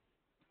private.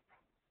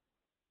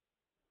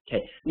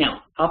 Okay,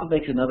 now, Hoppe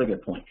makes another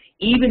good point.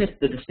 Even if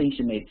the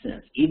distinction made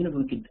sense, even if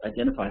we could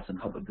identify some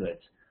public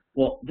goods,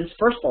 well, this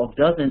first of all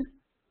doesn't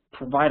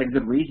provide a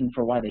good reason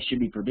for why they should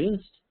be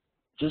produced.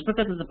 Just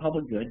because it's a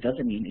public good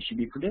doesn't mean it should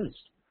be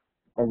produced,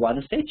 or why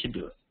the state should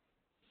do it.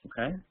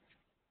 Okay?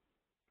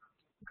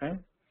 Okay?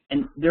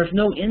 And there's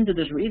no end to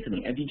this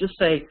reasoning. If you just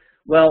say,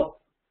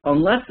 well,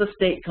 unless the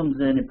state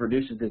comes in and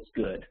produces its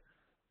good,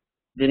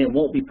 then it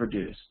won't be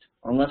produced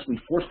unless we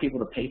force people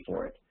to pay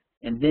for it.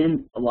 And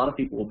then a lot of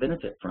people will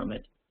benefit from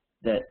it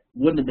that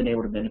wouldn't have been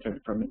able to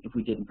benefit from it if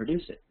we didn't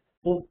produce it.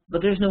 Well,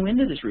 but there's no end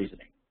to this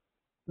reasoning.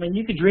 I mean,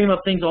 you could dream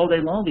up things all day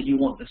long that you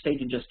want the state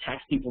to just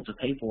tax people to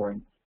pay for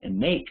and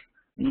make.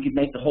 And you could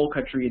make the whole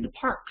country into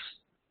parks.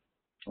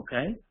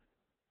 Okay?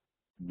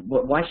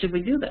 But why should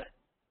we do that?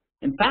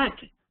 In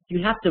fact,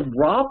 you have to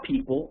rob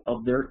people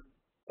of their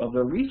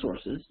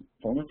resources,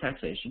 form of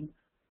taxation,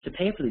 to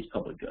pay for these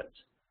public goods.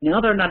 Now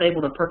they're not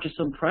able to purchase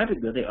some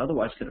private good they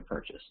otherwise could have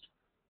purchased.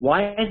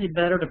 Why is it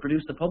better to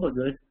produce the public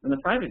good than the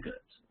private goods?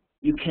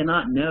 You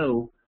cannot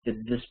know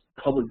that this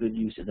public good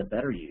use is a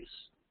better use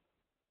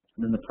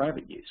than the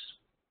private use.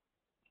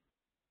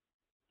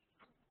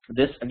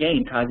 This,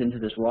 again, ties into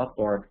this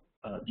Rothbard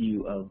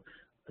view of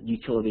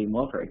utility and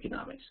welfare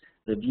economics,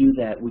 the view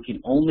that we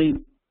can only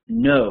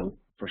know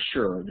for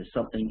sure that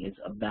something is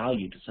of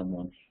value to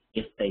someone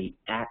if they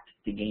act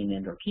to gain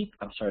end or keep.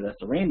 I'm sorry, that's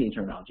the Randian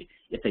terminology.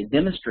 If they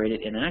demonstrate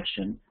it in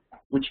action,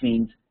 which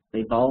means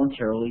they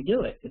voluntarily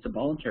do it. It's a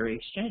voluntary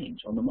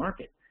exchange on the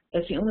market.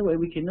 That's the only way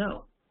we can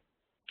know.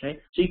 Okay?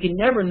 So you can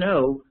never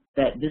know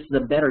that this is a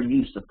better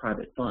use of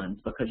private funds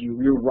because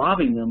you're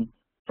robbing them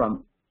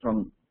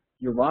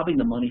you're robbing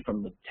the money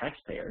from the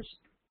taxpayers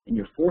and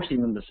you're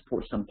forcing them to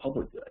support some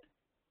public good.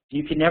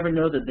 You can never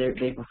know that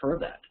they prefer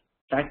that.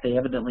 In fact, they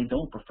evidently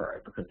don't prefer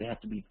it because they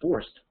have to be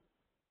forced.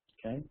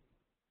 Okay?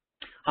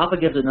 Hoppe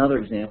gives another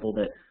example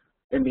that,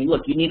 I mean,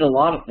 look, you need a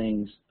lot of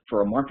things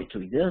for a market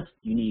to exist.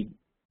 You need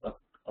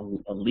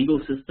a legal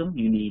system.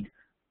 You need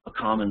a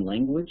common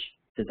language.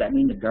 Does that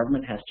mean the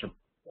government has to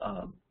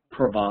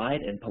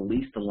provide and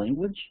police the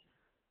language?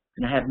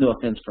 And I have no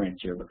offense, France,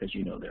 here, because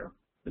you know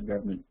the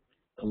government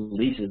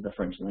polices the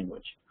French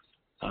language.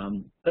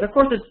 But of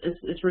course,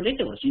 it's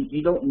ridiculous.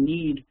 You don't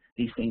need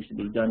these things to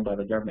be done by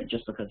the government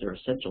just because they're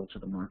essential to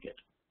the market.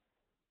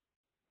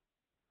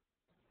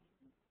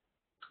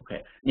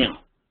 Okay,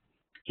 now,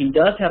 he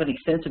does have an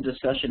extensive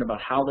discussion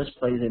about how this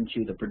plays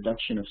into the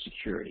production of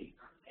security.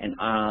 And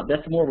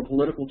that's more of a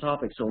political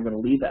topic, so I'm going to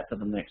leave that to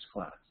the next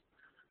class.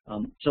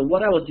 So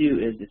what I will do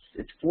is,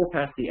 it's 4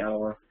 past the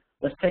hour.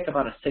 Let's take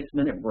about a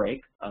 6-minute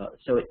break.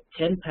 So at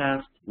 10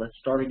 past, let's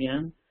start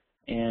again.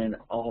 And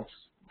I'll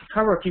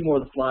cover a few more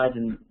of the slides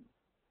and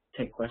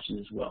take questions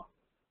as well.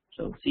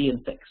 So see you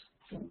in 6.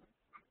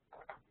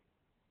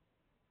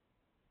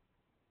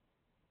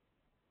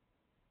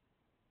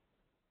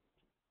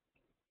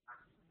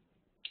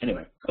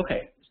 Anyway,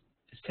 okay,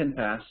 it's 10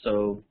 past.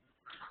 So,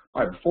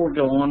 all right, before we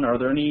go on, are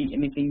there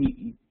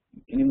anything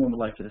anyone would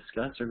like to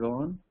discuss or go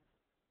on?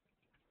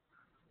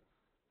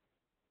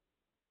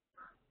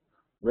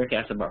 Rick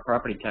asked about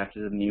property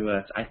taxes in the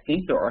U.S. I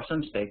think there are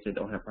some states that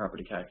don't have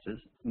property taxes,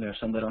 and there are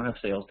some that don't have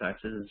sales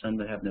taxes, and some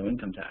that have no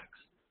income tax.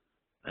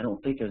 I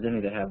don't think there's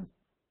any that have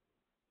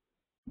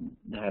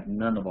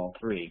none of all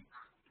three.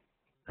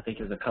 I think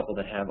there's a couple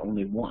that have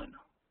only one.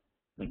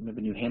 Like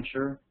maybe New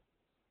Hampshire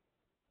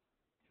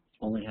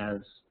only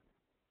has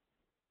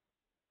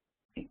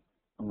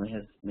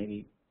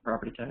maybe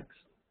property tax.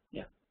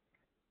 Yeah.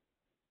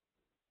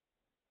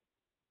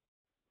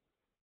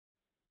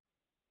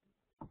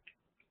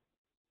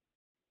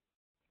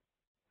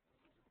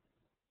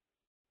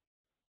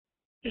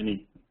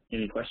 Any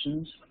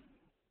questions?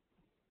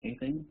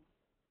 Anything?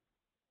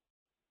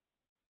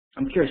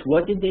 I'm curious,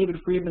 what did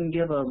David Friedman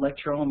give a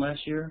lecture on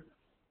last year?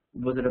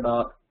 Was it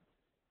about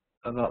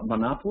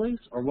monopolies,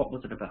 or what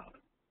was it about?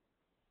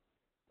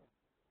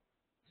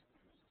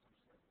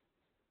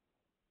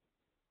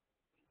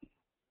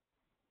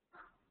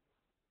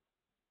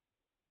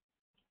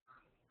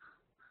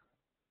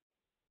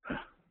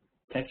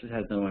 Texas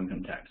has no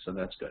income tax, so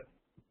that's good.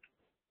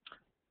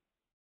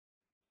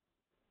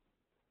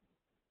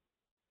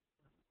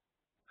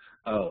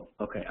 Oh,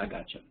 okay, I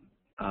got you.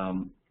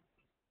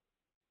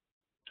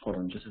 Hold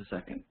on just a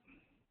second.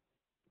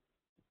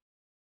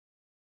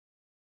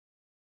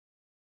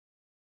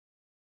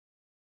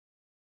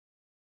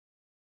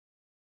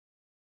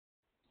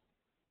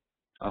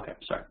 Okay,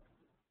 sorry.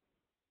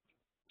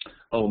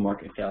 Oh,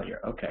 market failure.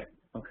 Okay,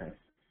 okay.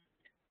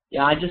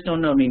 Yeah, I just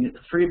don't know. I mean,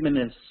 Friedman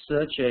is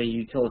such a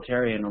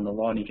utilitarian on the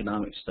law and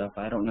economic stuff.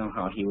 I don't know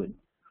how he would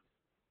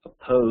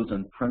oppose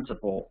in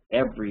principle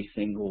every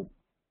single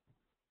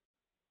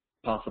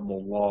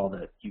possible law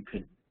that you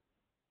could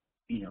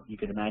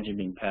imagine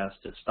being passed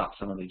to stop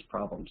some of these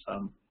problems.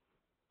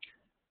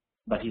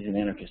 But he's an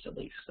anarchist at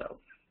least, so.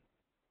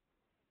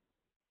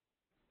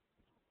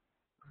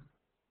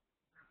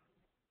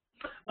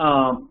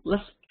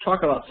 Let's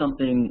talk about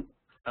something,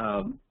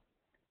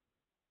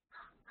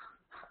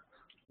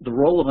 the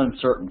role of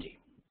uncertainty,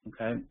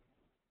 okay?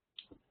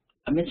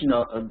 I mentioned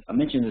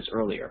this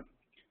earlier.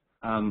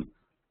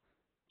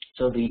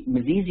 So the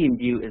Misesian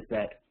view is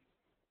that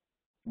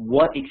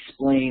what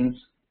explains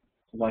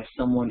why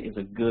someone is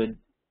a good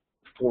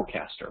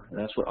forecaster.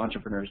 That's what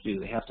entrepreneurs do.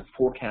 They have to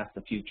forecast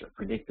the future,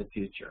 predict the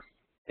future.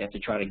 They have to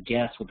try to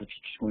guess what the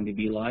future is going to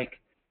be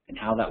like and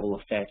how that will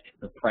affect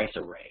the price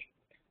array.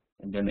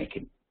 And then they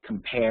can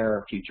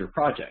compare future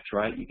projects,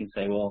 right? You can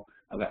say, well,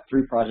 I've got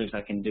 3 projects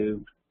I can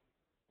do.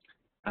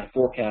 I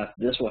forecast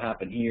this will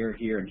happen here,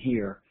 here, and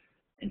here.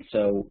 And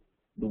so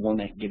the one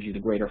that gives you the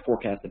greater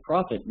forecasted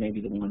profit may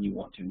be the one you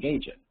want to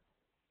engage in.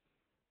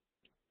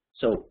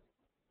 So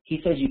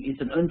he says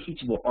it's an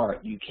unteachable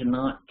art. You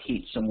cannot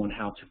teach someone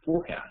how to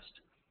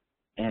forecast.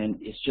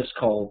 And it's just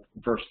called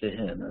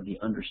Verstehen, or the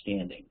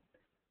understanding,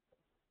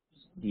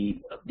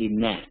 the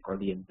knack, or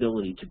the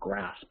ability to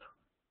grasp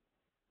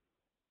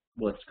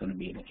what's going to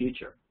be in the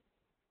future.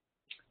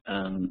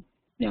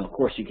 Now, of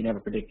course, you can never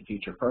predict the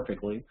future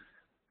perfectly,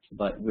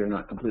 but we're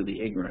not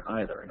completely ignorant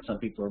either. And some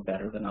people are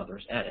better than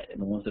others at it.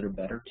 And the ones that are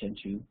better tend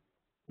to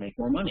make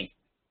more money,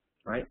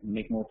 right? And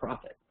make more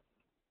profit.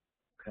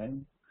 Okay?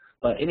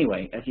 But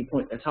anyway, as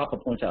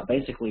Hoppe points out,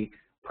 basically,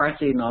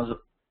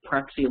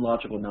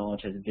 praxeological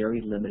knowledge has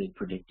very limited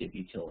predictive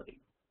utility.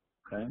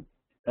 Okay?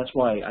 That's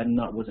why I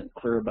wasn't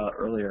clear about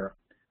earlier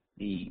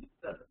the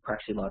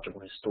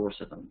praxeological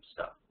historicism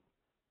stuff.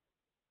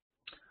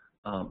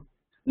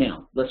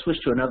 Now, let's switch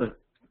to another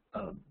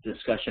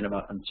discussion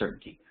about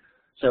uncertainty.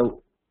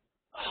 So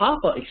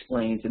Hoppe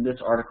explains in this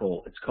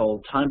article, it's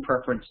called Time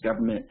Preference,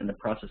 Government, and the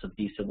Process of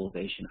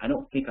Decivilization. I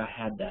don't think I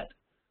had that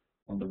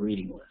on the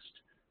reading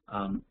list.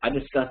 I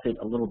discussed it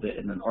a little bit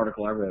in an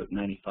article I wrote in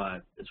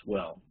 '95 as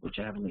well, which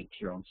I have linked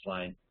here on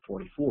slide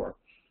 44.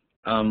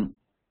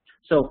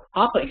 So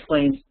Hoppe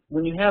explains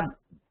when you have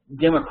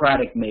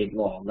democratic-made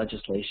law,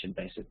 legislation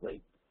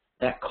basically,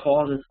 that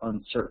causes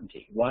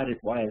uncertainty. Why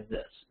is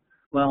this?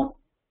 Well,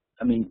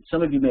 I mean,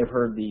 some of you may have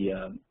heard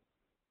the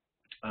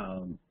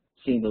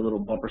seen the little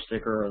bumper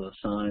sticker or the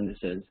sign that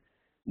says,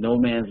 "No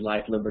man's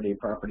life, liberty, or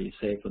property is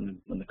safe when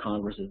the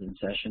Congress is in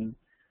session."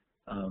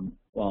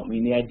 Well, I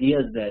mean, the idea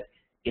is that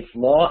if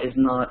law is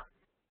not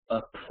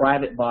a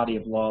private body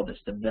of law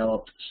that's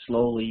developed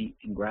slowly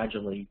and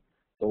gradually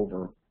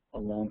over a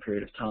long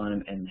period of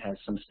time and has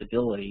some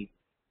stability,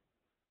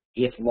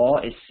 if law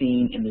is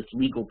seen in this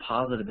legal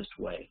positivist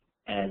way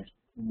as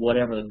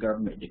whatever the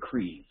government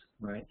decrees,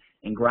 right?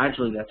 And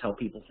gradually that's how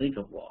people think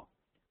of law.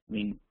 I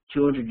mean,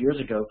 200 years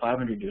ago,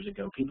 500 years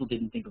ago, people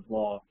didn't think of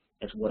law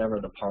as whatever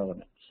the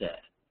parliament said,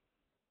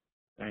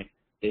 right?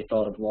 They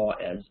thought of law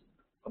as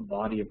a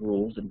body of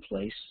rules in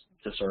place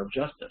to serve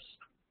justice.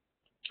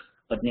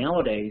 But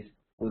nowadays,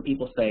 when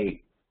people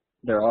say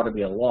there ought to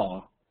be a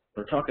law,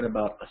 they're talking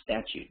about a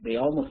statute. They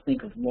almost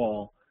think of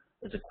law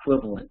as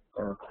equivalent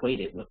or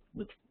equated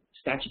with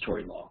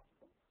statutory law,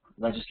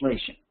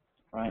 legislation,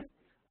 right?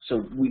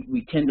 So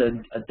we tend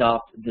to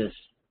adopt this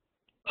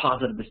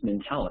positivist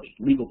mentality,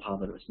 legal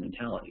positivist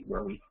mentality,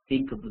 where we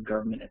think of the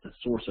government as a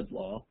source of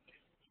law,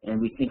 and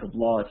we think of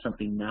law as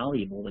something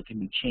malleable that can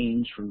be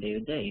changed from day to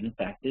day, and in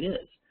fact it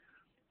is.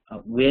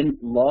 When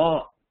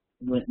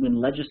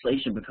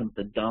legislation becomes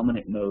the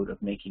dominant mode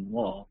of making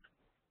law,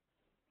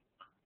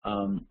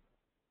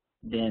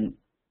 then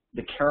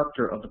the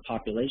character of the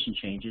population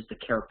changes, the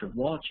character of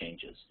law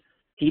changes.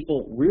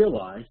 People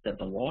realize that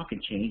the law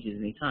can change at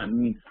any time. I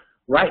mean,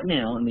 right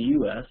now in the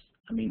U.S.,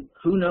 I mean,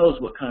 who knows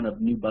what kind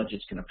of new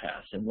budget's going to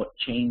pass and what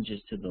changes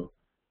to the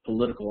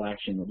political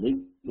action, the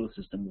legal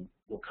system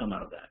will come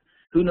out of that.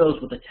 Who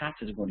knows what the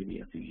taxes are going to be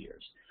in a few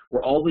years.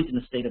 We're always in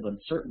a state of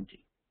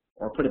uncertainty.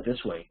 Or put it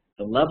this way,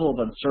 the level of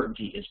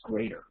uncertainty is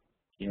greater.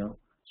 You know,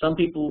 some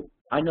people,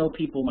 I know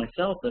people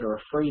myself that are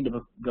afraid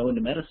to go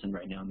into medicine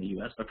right now in the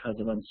U.S. because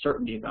of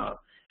uncertainty about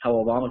how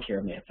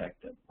Obamacare may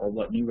affect them or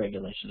what new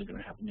regulations are going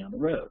to happen down the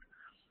road.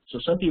 So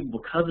some people,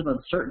 because of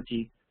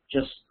uncertainty,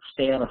 just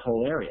stay out of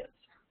whole areas.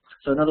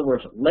 So in other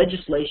words,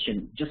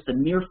 legislation, just the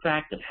mere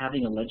fact of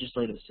having a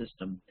legislative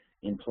system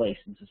in place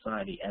in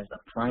society as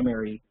a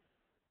primary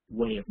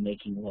way of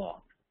making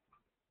law,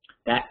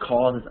 that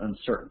causes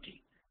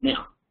uncertainty.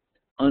 Now,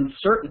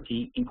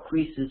 uncertainty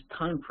increases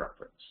time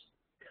preference,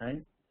 okay?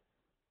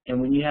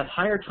 And when you have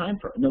higher time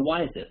preference, now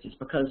why is this? It's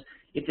because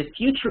if the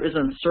future is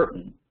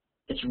uncertain,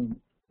 it's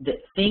that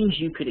things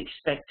you could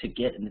expect to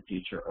get in the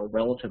future are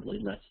relatively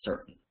less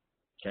certain,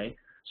 okay?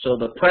 So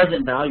the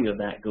present value of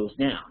that goes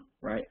down,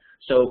 right?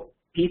 So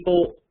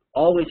people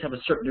always have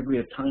a certain degree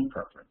of time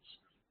preference.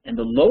 And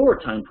the lower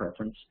time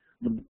preference,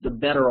 the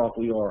better off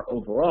we are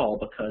overall,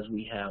 because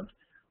we have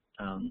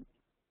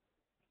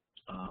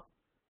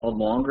a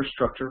longer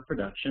structure of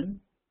production,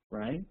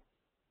 right?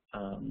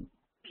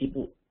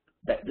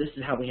 This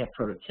is how we have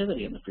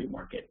productivity in the free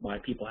market, by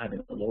people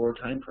having a lower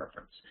time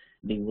preference,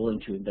 being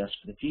willing to invest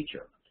for the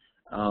future.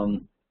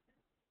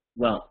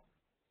 Well,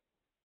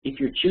 if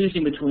you're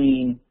choosing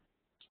between,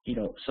 you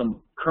know,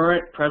 some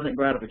current present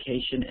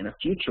gratification and a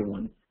future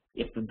one,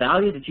 if the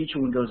value of the future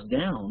one goes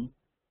down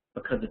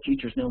because the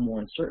future is now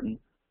more uncertain,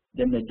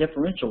 then the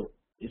differential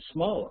is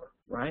smaller,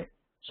 right?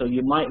 So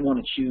you might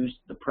want to choose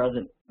the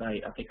present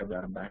value. I think I've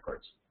got them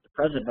backwards. The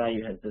present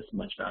value has this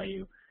much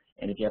value,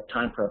 and if you have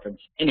time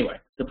preference, anyway,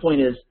 the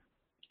point is,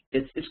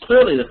 it's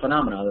clearly the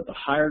phenomenon that the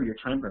higher your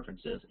time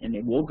preference is, and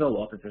it will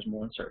go up if there's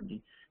more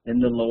uncertainty, then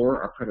the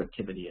lower our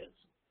productivity is.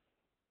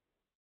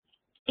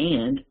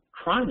 And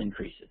crime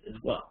increases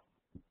as well.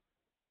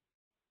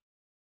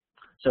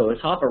 So as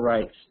Hoppe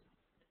writes,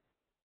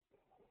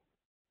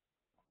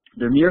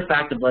 the mere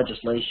fact of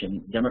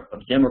legislation,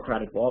 of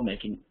democratic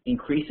lawmaking,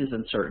 increases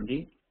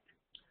uncertainty.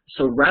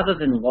 So rather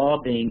than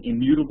law being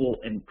immutable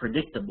and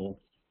predictable,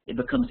 it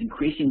becomes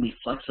increasingly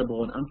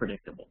flexible and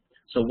unpredictable.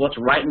 So what's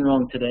right and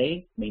wrong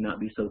today may not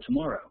be so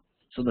tomorrow.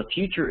 So the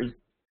future is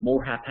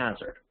more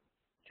haphazard.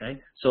 Okay?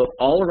 So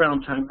all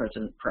around time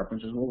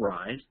preferences will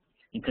rise,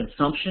 and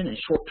consumption and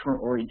short-term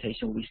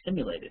orientation will be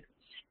stimulated.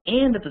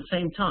 And at the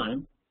same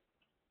time,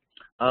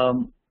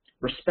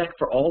 respect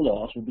for all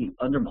laws will be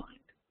undermined,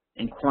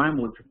 and crime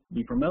will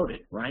be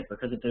promoted, right?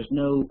 Because if there's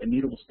no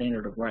immutable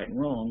standard of right and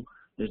wrong,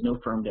 there's no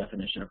firm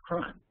definition of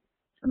crime.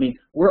 I mean,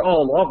 we're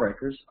all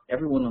lawbreakers,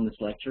 everyone on this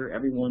lecture,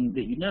 everyone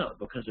that you know,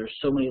 because there's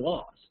so many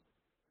laws.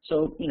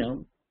 So, you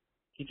know,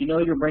 if you know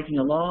you're breaking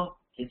a law,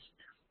 it's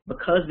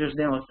because there's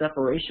now a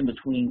separation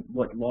between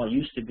what law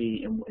used to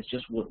be and it's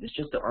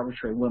just the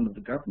arbitrary whim of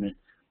the government.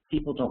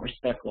 People don't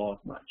respect law as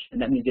much,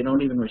 and that means they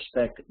don't even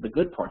respect the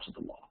good parts of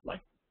the law, like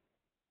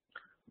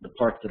the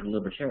parts that are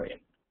libertarian.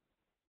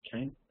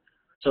 Okay,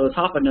 so as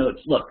Hoppe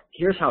notes, look,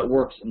 here's how it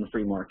works in the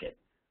free market.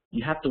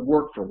 You have to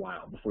work for a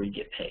while before you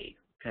get paid.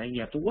 Okay, you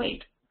have to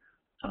wait.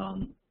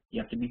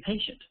 You have to be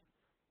patient.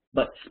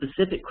 But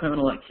specific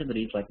criminal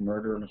activities like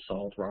murder and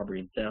assault,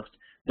 robbery and theft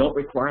don't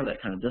require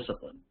that kind of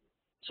discipline.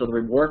 So the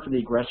reward for the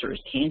aggressor is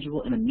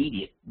tangible and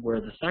immediate,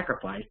 where the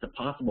sacrifice, the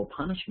possible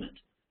punishment,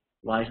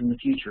 lies in the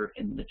future,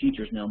 and the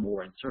future is now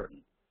more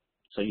uncertain.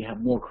 So you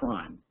have more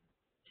crime.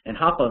 And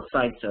Hoppe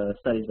cites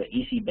studies by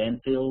E.C.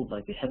 Banfield,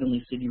 like the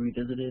Heavenly City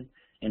Revisited,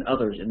 and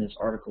others in this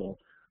article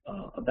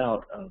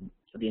about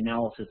the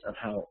analysis of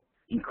how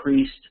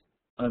increased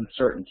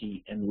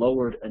uncertainty and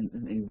lowered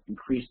and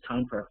increased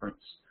time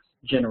preference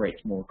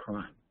generates more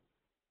crime.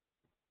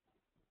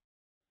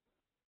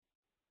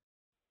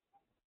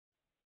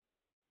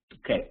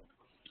 Okay,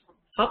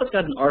 Hoppe's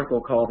got an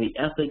article called The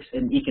Ethics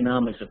and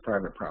Economics of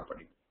Private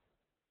Property.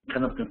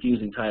 Kind of a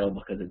confusing title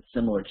because it's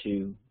similar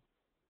to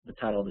the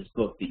title of this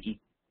book, The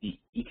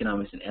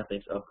Economics and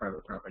Ethics of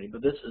Private Property,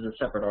 but this is a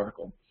separate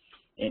article.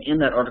 And in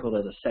that article,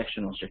 there's a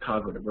section on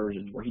Chicago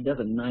diversions where he does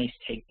a nice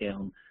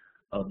takedown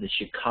of the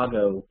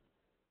Chicago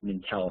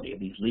mentality of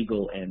these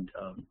legal and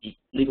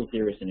legal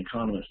theorists and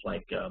economists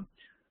like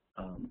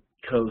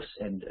Coase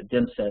and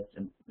Dempsey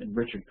and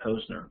Richard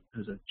Posner,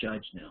 who's a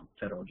judge now,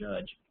 federal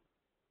judge.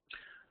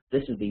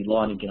 This is the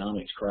law and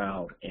economics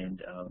crowd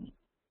and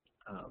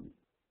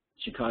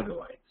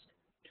Chicagoites.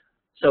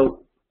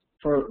 So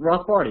for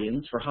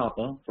Rothbardians, for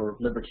Hoppe, for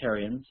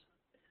libertarians,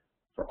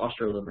 for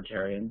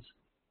Austro-libertarians,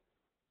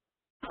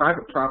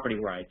 private property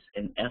rights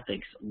and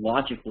ethics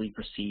logically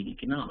precede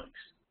economics,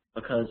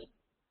 because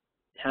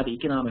how the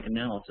economic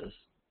analysis,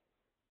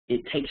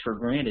 it takes for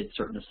granted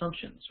certain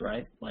assumptions,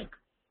 right? Like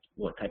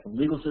what type of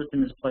legal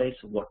system is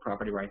placed, what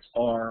property rights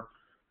are,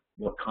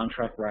 what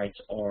contract rights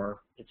are,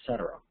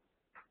 etc.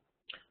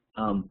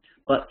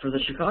 But for the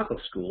Chicago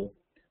school,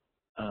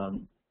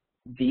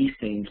 these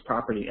things,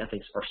 property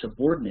ethics, are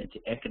subordinate to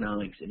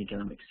economics and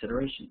economic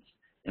considerations.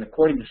 And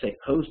according to, say,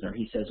 Posner,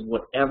 he says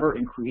whatever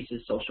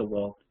increases social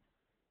wealth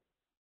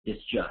is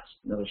just.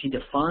 In other words, he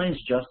defines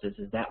justice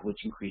as that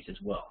which increases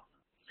wealth.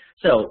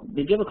 So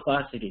they give a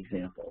classic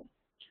example.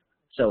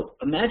 So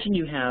imagine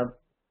you have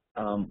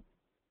a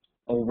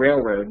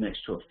railroad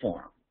next to a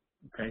farm.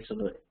 Okay, so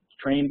the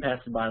train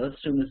passes by. Let's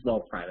assume this is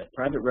all private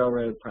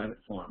railroad, private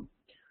farm,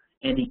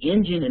 and the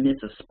engine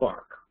emits a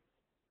spark.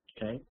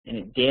 Okay, and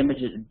it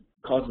damages,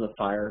 causes a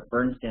fire,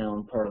 burns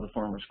down part of the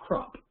farmer's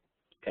crop.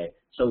 Okay,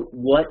 so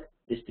what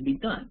is to be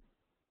done?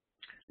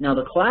 Now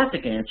the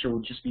classic answer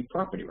would just be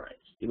property rights.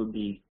 It would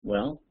be,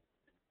 well,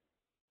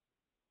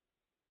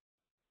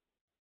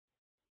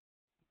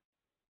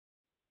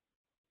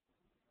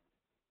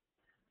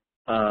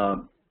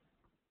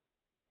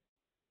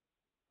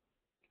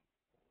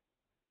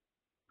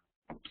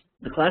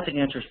 the classic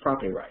answer is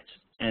property rights,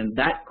 and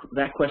that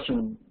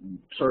question would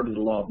sort of be the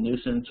law of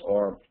nuisance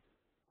or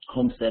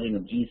homesteading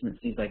of easements,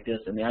 things like this.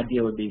 And the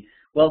idea would be,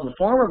 well, if the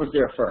farmer was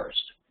there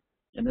first,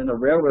 and then the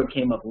railroad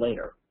came up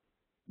later,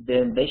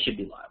 then they should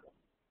be liable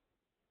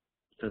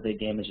because they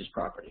damaged his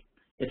property.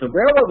 If the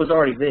railroad was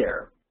already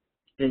there,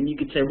 then you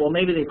could say, well,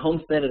 maybe they've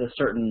homesteaded a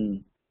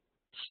certain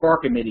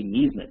spark-emitting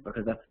easement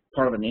because that's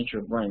part of the nature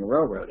of running a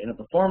railroad. And if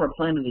the farmer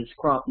planted his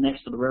crop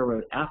next to the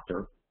railroad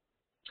after,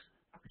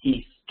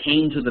 he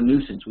came to the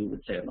nuisance, we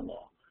would say in the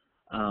law.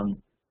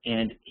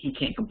 And he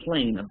can't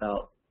complain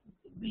about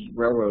the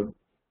railroad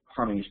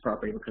harming his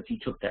property because he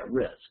took that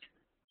risk.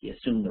 He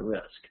assumed the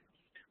risk.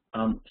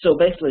 So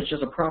basically, it's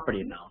just a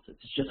property analysis.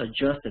 It's just a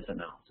justice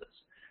analysis.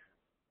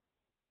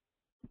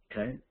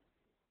 Okay?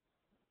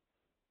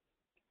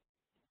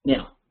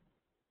 Now,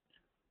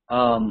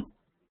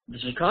 the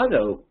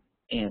Chicago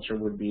answer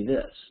would be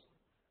this.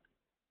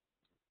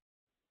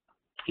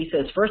 He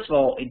says, first of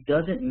all, it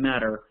doesn't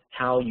matter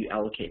how you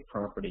allocate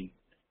property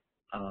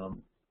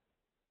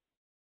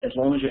as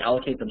long as you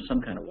allocate them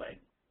some kind of way.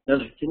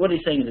 What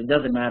he's saying is it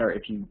doesn't matter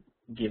if you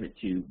give it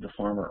to the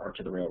farmer or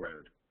to the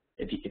railroad,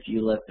 if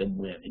you let them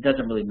win. It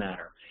doesn't really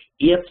matter.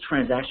 If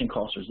transaction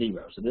costs are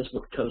zero, so this is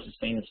what Coase is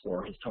famous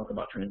for, his talk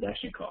about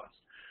transaction costs.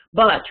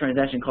 But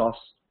transaction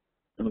costs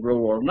in the real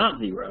world are not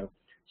zero,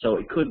 so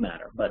it could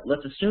matter. But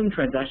let's assume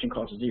transaction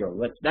costs are zero.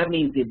 That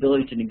means the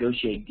ability to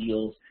negotiate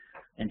deals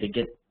and to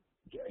get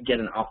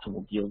an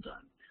optimal deal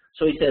done.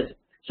 So he says,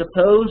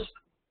 suppose,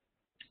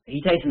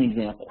 he takes an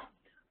example.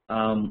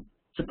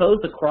 Suppose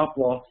the crop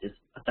loss is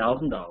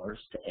 $1,000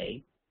 to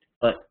A,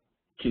 but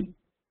to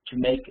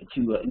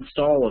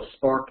install a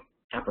spark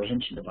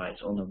apprehension device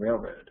on the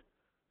railroad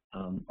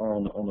or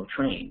on the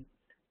train,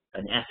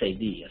 an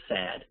SAD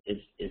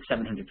is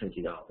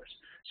 $750.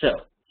 So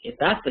if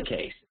that's the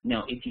case,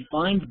 now if you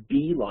find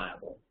B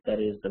liable, that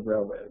is the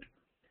railroad,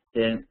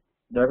 then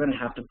they're going to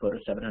have to put a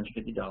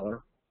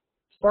 $750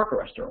 spark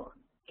arrestor on.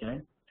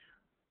 Okay.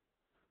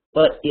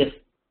 But if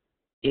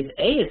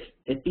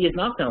B is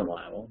not found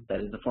liable,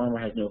 that is the farmer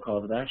has no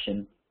cause of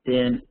action,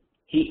 then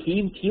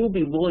he will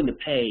be willing to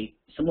pay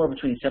somewhere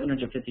between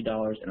 $750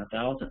 and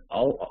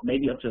 $1,000,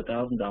 maybe up to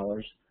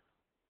 $1,000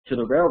 to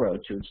the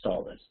railroad to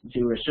install this. So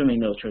you're assuming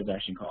no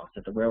transaction costs,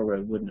 that the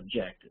railroad wouldn't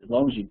object. As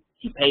long as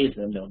he pays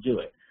them, they'll do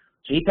it.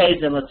 So he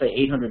pays them, let's say,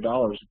 $800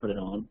 to put it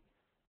on.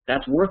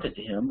 That's worth it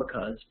to him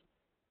because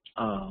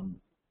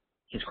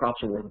his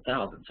crops are worth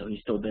 $1,000, so he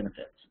still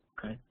benefits.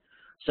 Okay.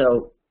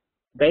 So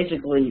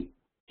basically,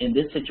 in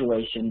this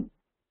situation,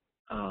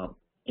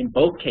 in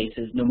both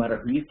cases, no matter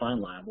who you find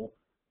liable,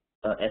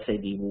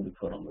 SAD will be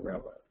put on the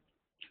railroad.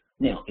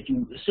 Now, if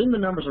you assume the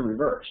numbers are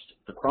reversed,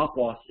 the crop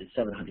loss is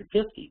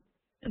 $750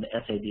 and the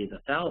SAD is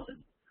 $1,000.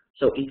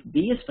 So if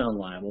B is found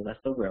liable,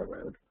 that's the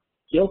railroad,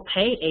 he'll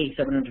pay A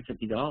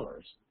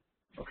 $750,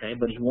 okay,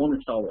 but he won't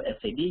install the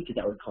SAD because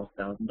that would cost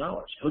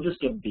 $1,000. He'll just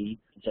give B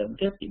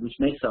 $750, which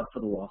makes up for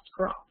the lost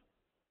crop,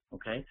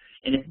 okay?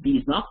 And if B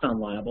is not found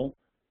liable,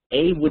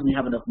 A wouldn't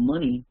have enough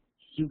money.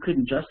 He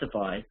couldn't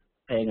justify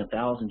paying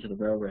 $1,000 to the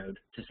railroad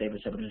to save a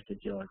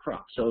 $750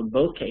 crop. So in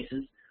both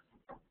cases,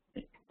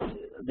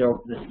 the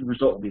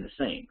result will be the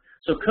same.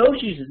 So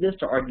Coase uses this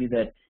to argue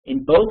that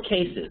in both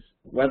cases,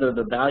 whether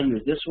the value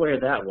is this way or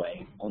that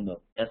way on the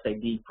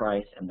SAD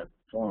price and the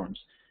farms,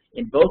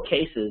 in both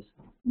cases,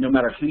 no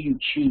matter who you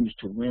choose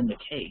to win the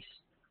case,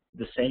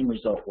 the same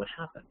result would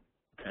happen.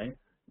 Okay?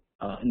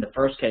 In the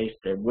first case,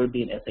 there would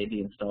be an SAD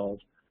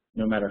installed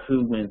no matter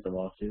who wins the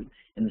lawsuit.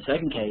 In the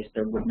second case,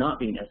 there would not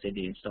be an SAD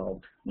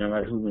installed no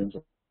matter who wins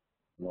the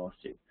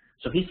lawsuit.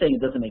 So he's saying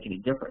it doesn't make any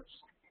difference.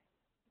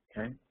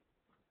 Okay?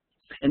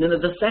 And then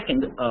there's a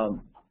second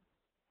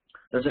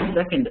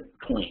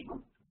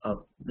claim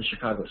of the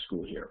Chicago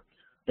school here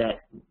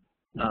that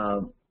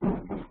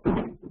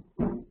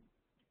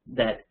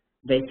that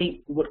they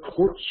think what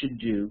courts should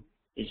do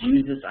is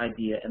use this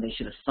idea, and they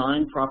should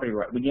assign property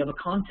right. When you have a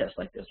contest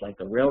like this, like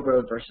the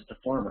railroad versus the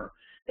farmer,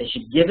 they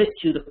should give it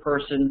to the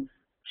person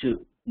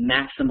to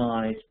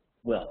maximize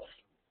wealth.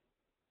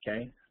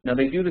 Okay. Now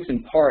they do this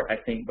in part, I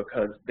think,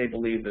 because they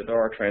believe that there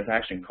are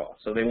transaction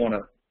costs, so they want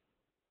to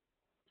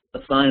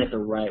assign it the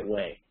right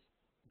way.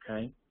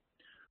 Okay.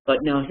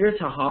 But now here's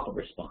how Hoppe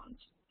responds.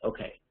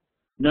 Okay.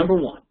 Number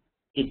one,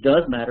 it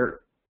does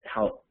matter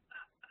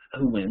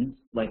who wins,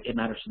 like it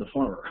matters to the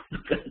farmer,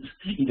 because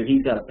either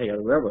he's got to pay or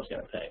the railroad's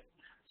got to pay.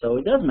 So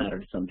it does matter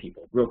to some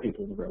people, real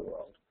people in the real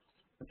world.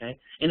 Okay,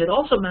 and it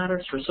also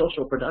matters for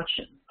social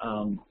production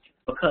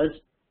because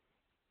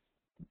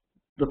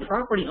the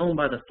property owned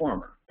by the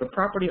farmer, the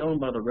property owned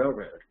by the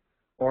railroad,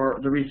 are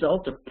the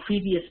result of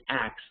previous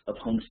acts of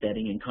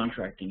homesteading and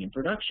contracting and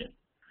production.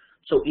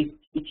 So if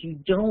you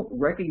don't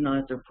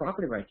recognize their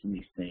property rights in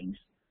these things,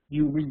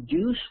 you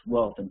reduce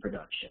wealth and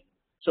production.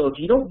 So if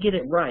you don't get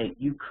it right,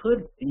 you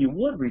could and you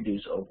would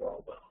reduce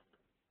overall wealth.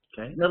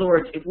 Okay? In other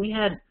words, if we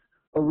had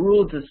a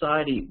rule of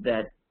society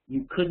that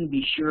you couldn't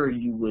be sure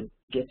you would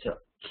get to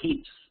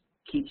keep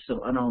some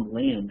unowned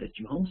land that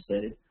you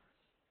homesteaded,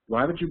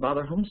 why would you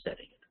bother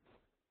homesteading it?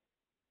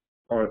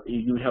 Or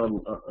you would have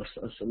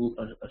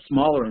a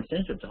smaller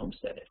incentive to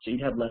homestead it. So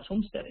you'd have less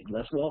homesteading,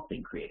 less wealth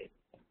being created.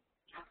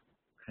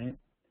 Okay?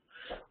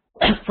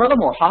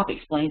 Furthermore, Hoppe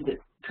explains that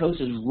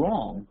Coase is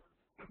wrong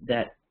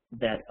that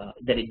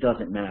it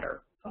doesn't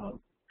matter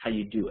how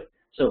you do it.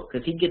 So,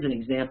 because he gives an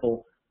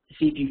example,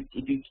 see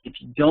if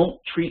you don't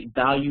treat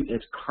value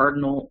as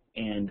cardinal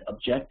and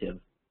objective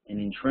and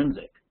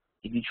intrinsic,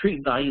 if you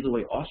treat value the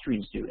way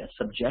Austrians do, as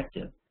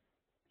subjective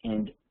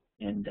and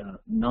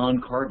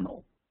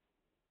non-cardinal,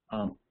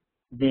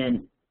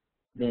 then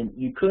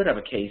you could have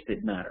a case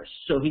that matters.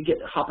 So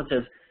Hoppe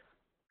says,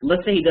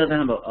 let's say he doesn't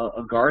have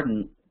a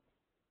garden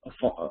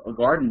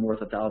worth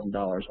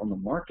 $1,000 on the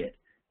market.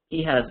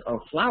 He has a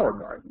flower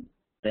garden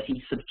that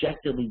he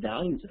subjectively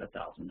values at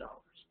 $1,000.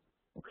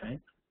 Okay.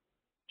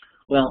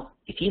 Well,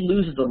 if he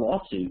loses the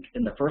lawsuit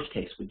in the first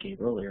case we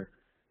gave earlier,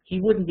 he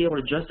wouldn't be able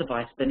to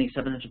justify spending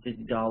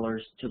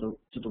 $750 to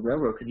the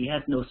railroad because he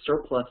has no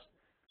surplus.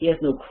 He has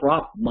no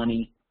crop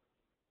money.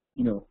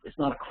 You know, it's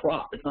not a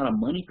crop. It's not a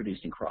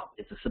money-producing crop.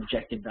 It's a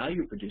subjective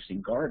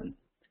value-producing garden.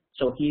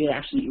 So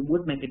it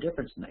would make a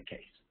difference in that case.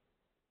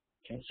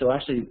 Okay. So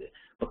actually,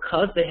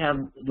 because they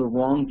have the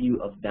wrong view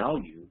of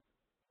value,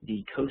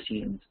 the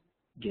Coaseans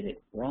get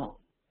it wrong.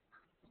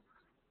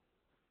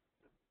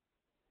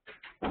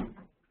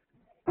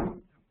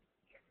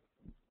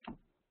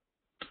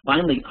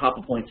 Finally,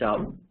 Hoppe points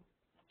out,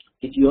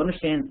 if you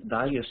understand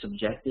value as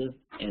subjective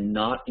and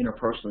not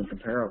interpersonally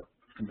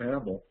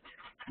comparable,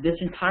 this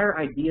entire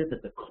idea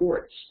that the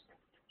courts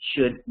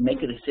should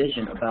make a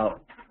decision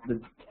about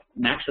the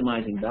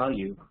maximizing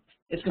value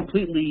is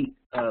completely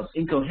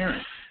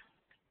incoherent.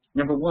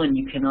 Number one,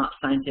 you cannot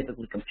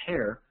scientifically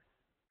compare.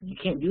 You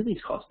can't do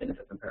these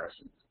cost-benefit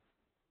comparisons.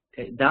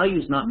 Okay?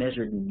 Value is not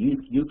measured in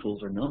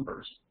neutrals or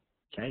numbers.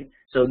 Okay?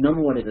 So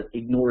number one, it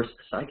ignores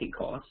psychic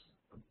costs.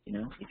 You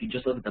know, if you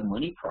just look at the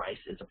money price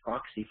as a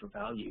proxy for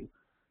value,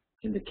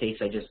 in the case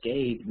I just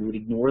gave, you would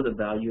ignore the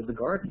value of the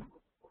garden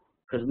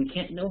because we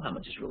can't know how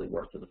much it's really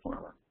worth to the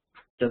farmer.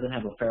 It doesn't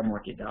have a fair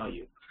market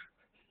value.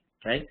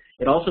 Okay?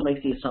 It also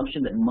makes the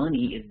assumption that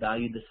money is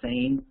valued the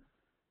same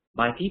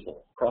by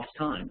people across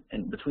time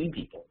and between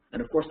people,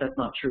 and of course that's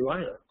not true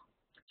either.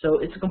 So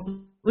it's a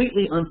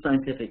completely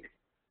unscientific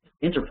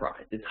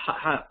enterprise. This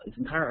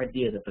entire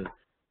idea that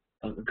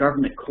the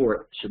government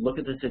court should look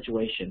at the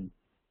situation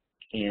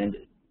and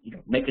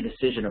make a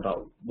decision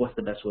about what's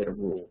the best way to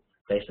rule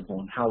based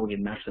upon how we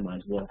can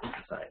maximize wealth in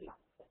society.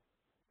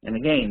 And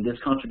again, this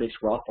contradicts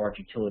Rothbard's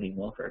utility and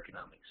welfare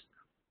economics.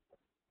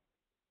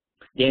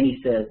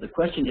 Danny says, the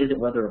question isn't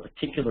whether a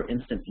particular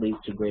instance leads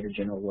to greater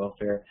general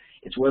welfare,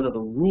 it's whether the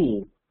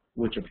rule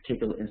which a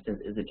particular instance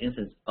is an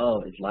instance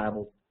of is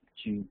liable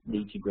to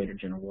lead to greater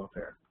general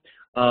welfare.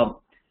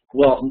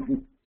 Well,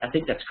 I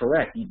think that's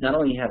correct. You not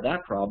only have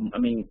that problem, I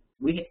mean,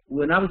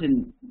 when I was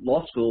in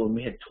law school and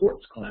we had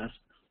torts class,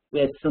 we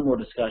had similar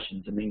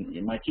discussions. I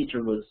mean, my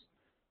teacher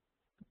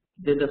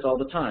did this all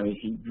the time.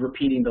 He's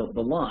repeating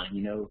the line,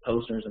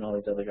 Posner's and all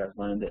these other guys'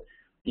 line that,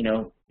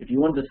 if you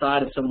want to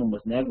decide if someone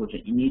was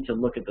negligent, you need to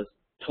look at the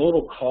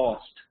total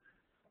cost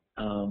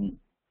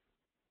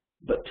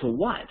But to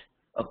what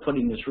of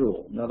putting this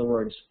rule? In other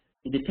words,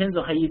 it depends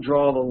on how you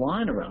draw the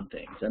line around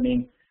things. I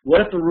mean,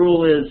 what if the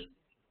rule is,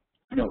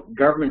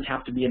 governments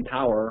have to be in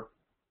power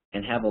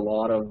and have a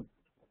lot of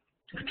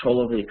control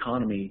over the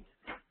economy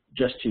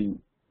just to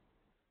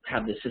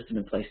have this system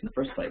in place in the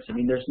first place? I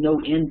mean, there's no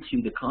end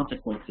to the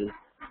consequences.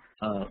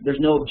 There's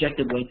no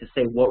objective way to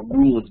say what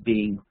rule is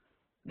being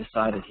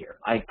decided here.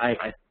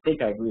 I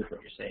think I agree with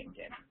what you're saying,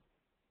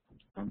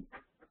 Dan.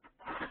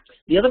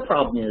 The other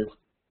problem is,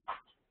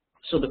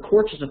 so the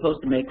courts are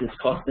supposed to make this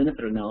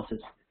cost-benefit analysis,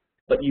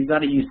 but you've got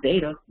to use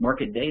data,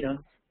 market data.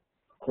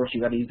 Of course,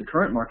 you've got to use the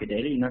current market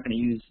data. You're not going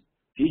to use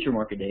future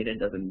market data. It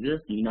doesn't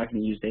exist. You're not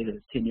going to use data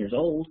that's 10 years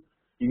old.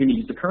 You're going to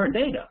use the current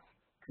data.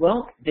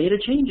 Well, data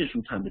changes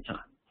from time to time.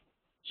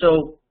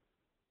 So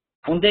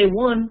on day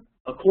one,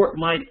 a court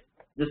might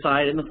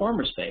decide in the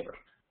farmer's favor.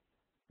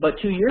 But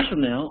 2 years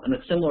from now, in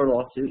a similar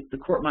lawsuit, the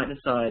court might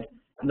decide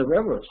in the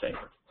railroad's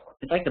favor.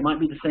 In fact, it might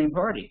be the same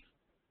party,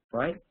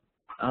 right?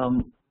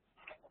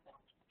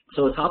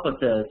 So as Hoppe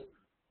says,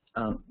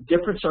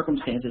 different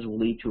circumstances will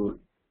lead to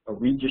a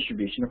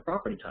redistribution of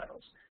property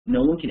titles.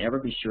 No one can ever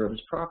be sure of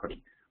his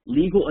property.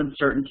 Legal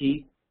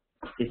uncertainty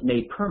is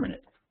made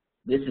permanent.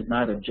 This is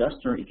neither just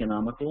nor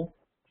economical.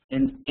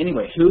 And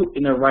anyway, who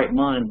in their right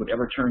mind would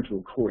ever turn to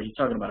a court? He's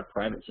talking about a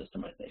private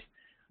system, I think,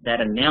 that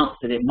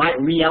announced that it might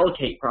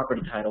reallocate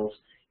property titles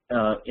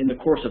in the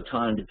course of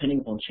time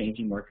depending upon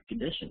changing market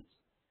conditions.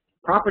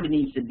 Property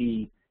needs to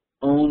be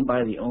owned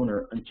by the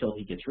owner until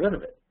he gets rid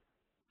of it.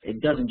 It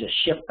doesn't just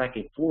shift back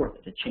and forth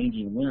at the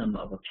changing whim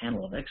of a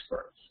panel of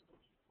experts.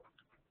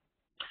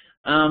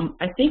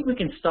 I think we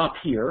can stop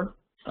here.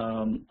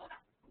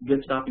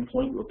 Good stopping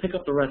point. We'll pick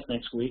up the rest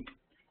next week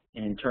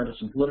and turn to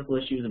some political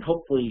issues and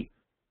hopefully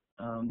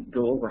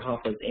go over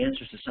Hoppe's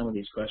answers to some of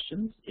these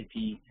questions if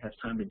he has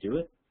time to do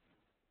it.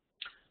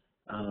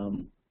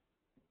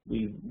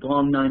 We've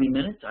gone 90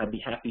 minutes. I'd be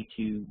happy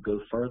to go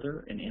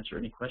further and answer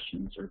any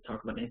questions or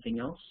talk about anything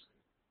else.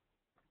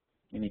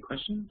 Any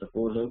questions? The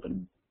floor is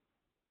open.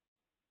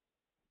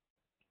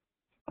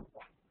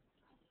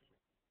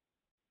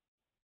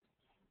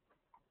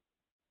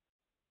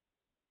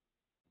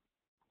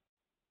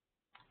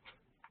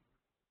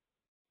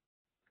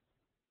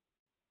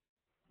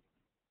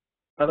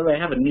 By the way, I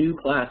have a new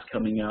class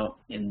coming out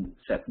in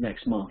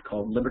next month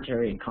called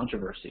Libertarian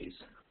Controversies,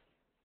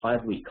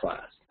 5-week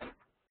class.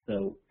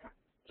 So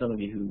some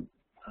of you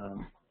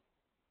who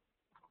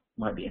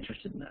might be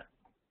interested in that.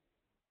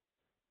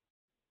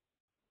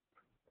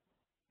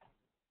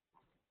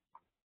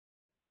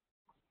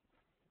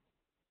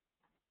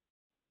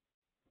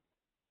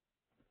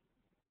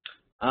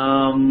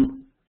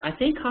 I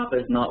think Hoppe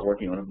is not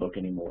working on a book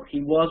anymore. He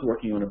was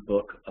working on a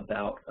book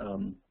about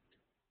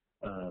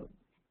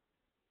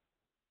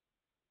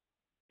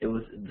it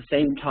was the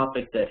same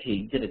topic that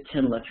he did a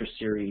 10-lecture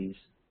series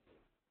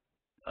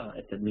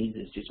at the Mises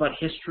Institute. It's about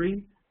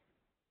history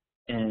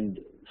and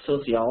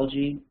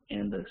sociology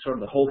and the sort of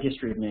the whole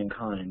history of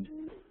mankind,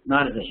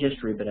 not as a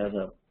history but as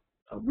a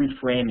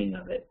reframing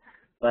of it.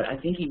 But I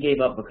think he gave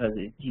up because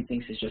he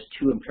thinks it's just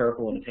too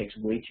empirical and it takes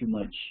way too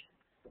much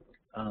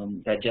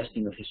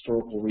digesting of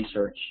historical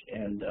research,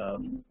 and I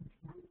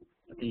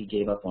think he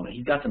gave up on it.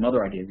 He's got some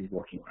other ideas he's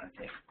working on, I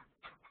think.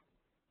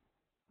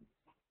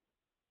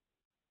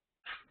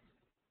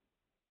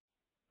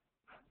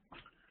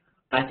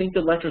 I think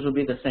the lectures will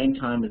be the same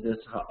time as this,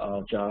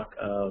 Jock,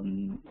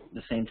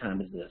 the same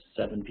time as this,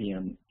 7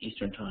 p.m.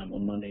 Eastern Time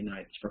on Monday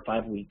nights for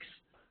 5 weeks,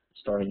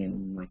 starting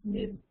in like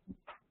mid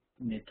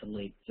to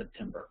late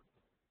September.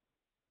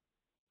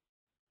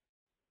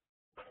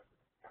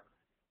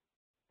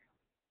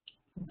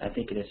 I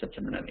think it is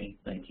September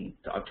 19th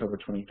to October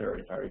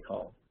 23rd, if I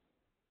recall.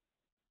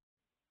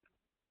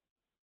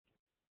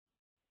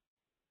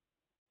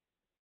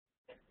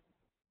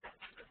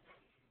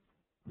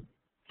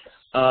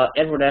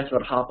 Edward asked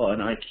about Hoppe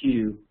and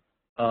IQ.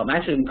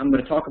 Actually, I'm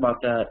going to talk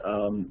about that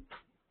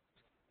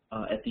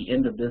at the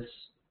end of this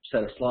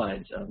set of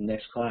slides of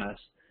next class,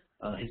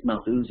 his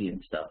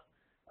Malthusian stuff.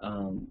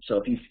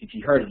 So if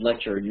you heard his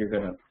lecture, you're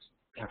going to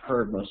have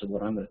heard most of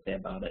what I'm going to say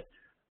about it.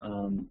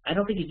 I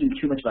don't think he's doing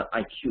too much about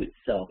IQ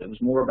itself. It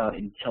was more about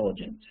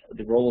intelligence,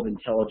 the role of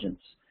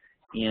intelligence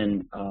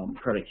in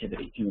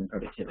productivity, human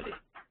productivity.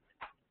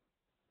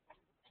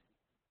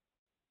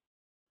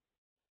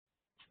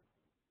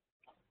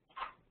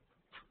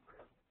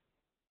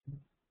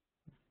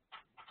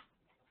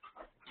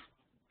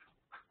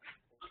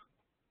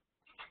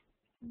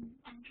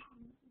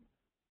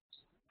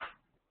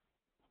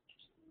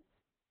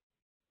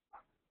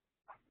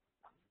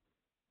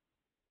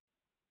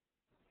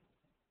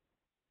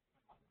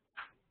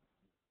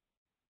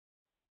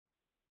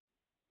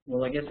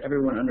 Well, I guess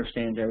everyone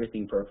understands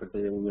everything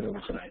perfectly that we went over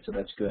tonight, so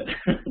that's good.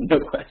 No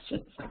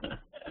questions.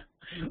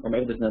 Or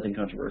maybe there's nothing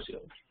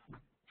controversial.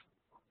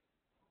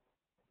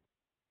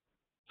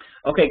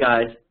 Okay,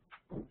 guys.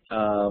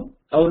 Oh,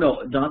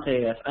 no,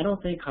 Dante asked, I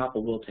don't think Hoppe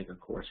will take a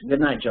course. Good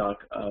night, Jock.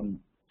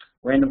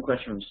 Random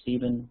question from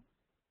Stephen.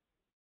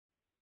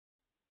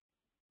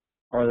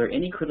 Are there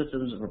any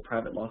criticisms of a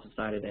private law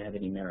society that have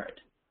any merit?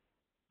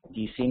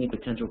 Do you see any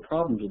potential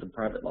problems with a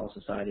private law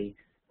society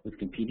with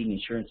competing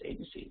insurance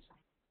agencies?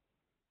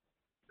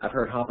 I've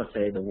heard Hoppe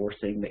say the worst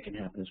thing that can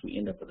happen is we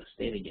end up with a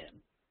state again.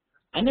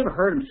 I never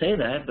heard him say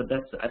that, but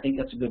I think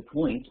that's a good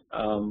point.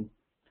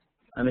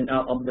 I mean,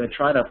 I'm going to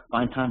try to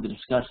find time to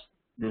discuss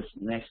this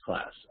next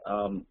class.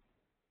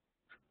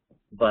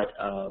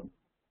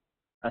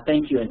 I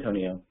thank you,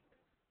 Antonio.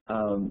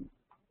 I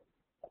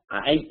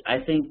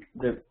think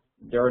that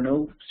there are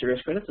no serious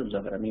criticisms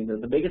of it. I mean,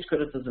 the biggest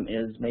criticism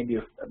is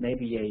maybe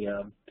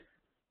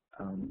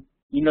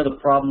you know, the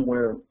problem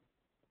where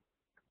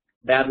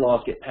bad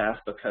laws get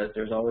passed because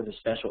there's always a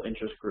special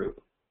interest group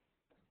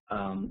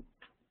to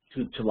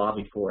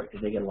lobby for it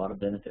because they get a lot of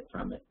benefit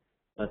from it,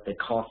 but the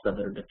costs of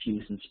it are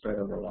diffuse and spread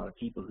over a lot of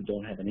people who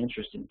don't have an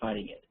interest in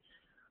fighting it.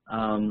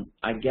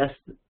 I guess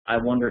I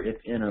wonder if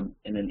in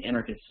an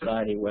anarchist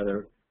society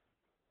whether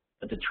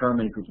a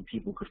determined group of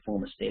people could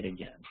form a state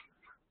again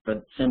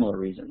for similar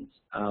reasons.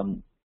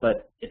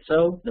 But if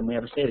so, then we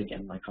have a state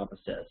again, like Hoppe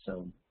says.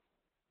 So.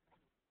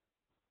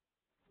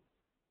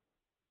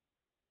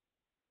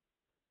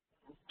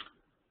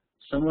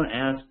 Someone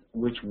asked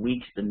which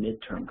weeks the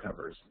midterm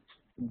covers.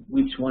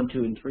 Weeks 1,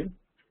 2, and 3.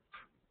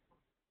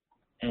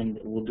 And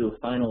we'll do a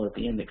final at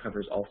the end that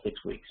covers all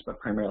 6 weeks, but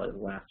primarily the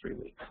last 3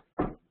 weeks.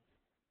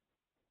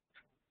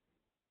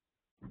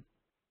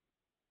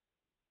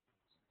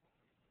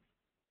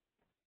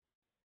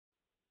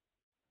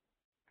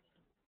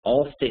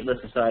 All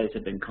stateless societies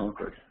have been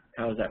conquered.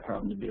 How is that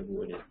problem to be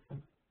avoided?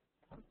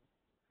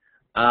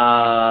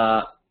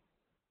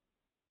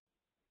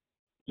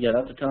 Yeah,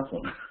 that's a tough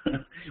one.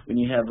 When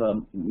you have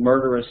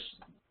murderous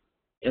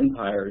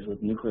empires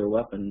with nuclear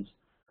weapons,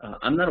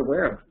 I'm not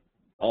aware of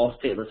all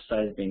stateless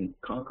societies being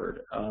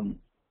conquered.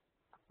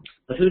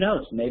 But who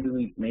knows? Maybe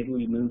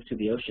we move to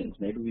the oceans.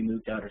 Maybe we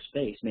move to outer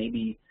space.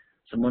 Maybe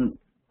someone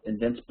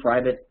invents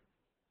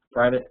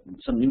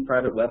some new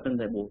private weapon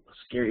that will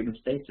scare even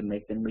states and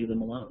make them leave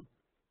them alone.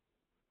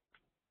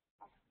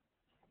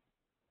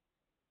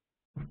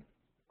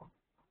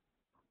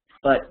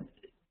 But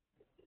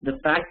the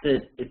fact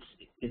that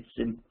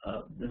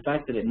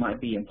it might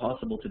be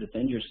impossible to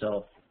defend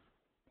yourself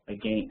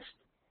against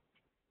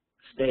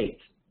states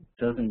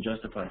doesn't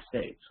justify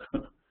states.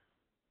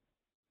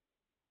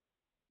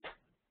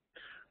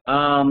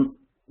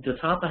 Does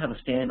Hoppe have a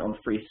stand on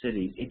free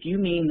cities? If you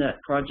mean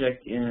that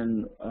project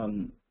in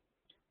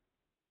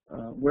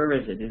where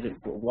is it? Is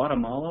it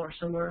Guatemala or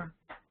somewhere?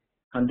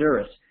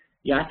 Honduras.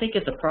 Yeah, I think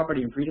at the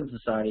Property and Freedom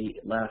Society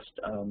last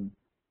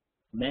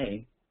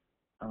May,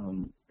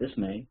 this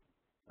May,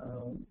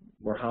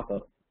 where I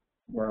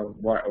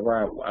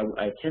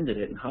attended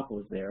it and Hoppe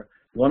was there.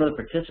 One of the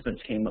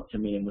participants came up to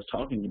me and was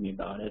talking to me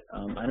about it.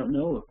 I don't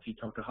know if he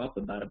talked to Hoppe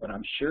about it, but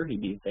I'm sure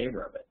he'd be in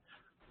favor of it.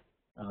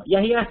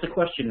 Yeah, he asked a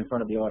question in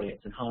front of the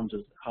audience, and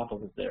Hoppe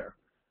was there.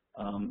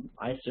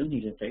 I assume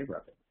he's in favor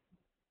of it.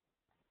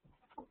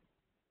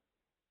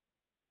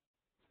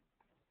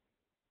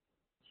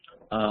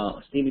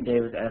 Stevie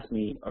Davis asked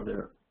me, are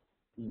there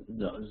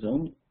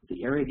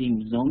the area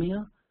deemed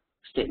Zomia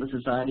stateless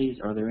societies?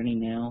 Are there any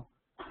now?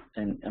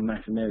 And am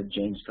I familiar with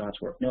James Scott's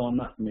work? No, I'm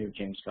not familiar with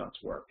James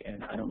Scott's work,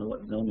 and I don't know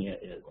what Zomia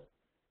is.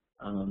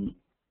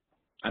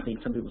 I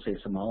think some people say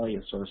Somalia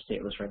is sort of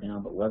stateless right now,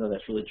 but whether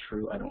that's really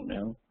true, I don't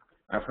know.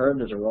 I've heard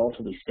there's a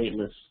relatively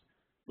stateless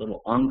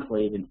little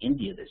enclave in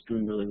India that's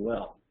doing really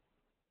well.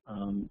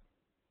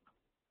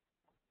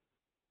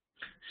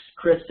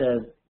 Chris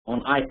says,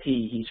 on IP,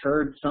 he's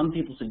heard some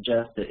people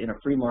suggest that in a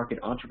free market,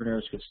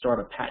 entrepreneurs could start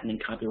a patent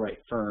and copyright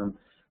firm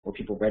where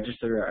people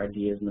register their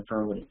ideas and the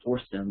firm would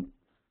enforce them,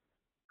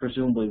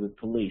 presumably with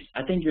police.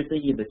 I think you're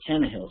thinking of the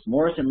Tannehills.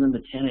 Morris and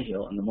Linda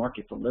Tannehill in The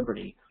Market for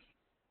Liberty,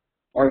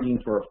 arguing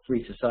for a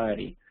free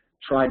society,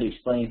 tried to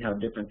explain how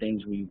different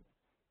things we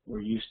were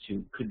used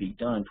to could be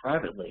done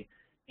privately,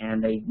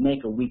 and they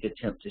make a weak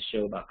attempt to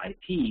show about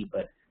IP,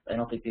 but I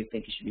don't think they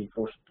think it should be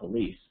enforced with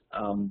police.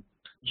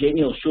 J.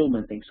 Neil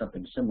Schulman thinks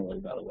something similarly,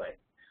 by the way.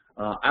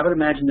 I would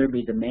imagine there would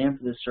be demand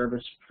for this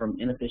service from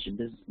inefficient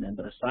businessmen,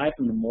 but aside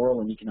from the moral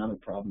and economic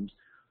problems,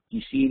 do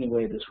you see any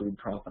way this would be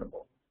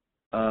profitable?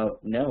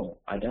 No,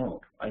 I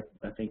don't. I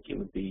think it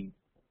would be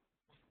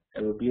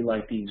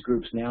like these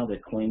groups now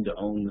that claim to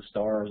own the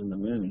stars and the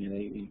moon.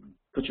 You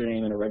put your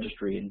name in a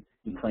registry and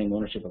you claim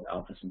ownership of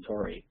Alpha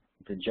Centauri.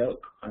 It's a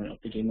joke. I don't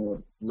think anyone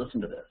would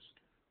listen to this.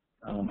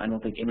 I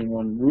don't think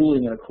anyone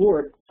ruling in a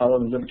court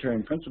following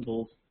libertarian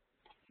principles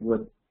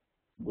would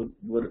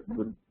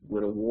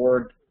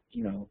award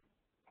the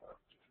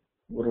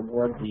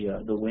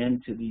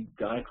win to the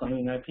guy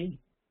claiming IP,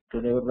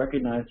 because they would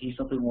recognize he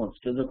simply wants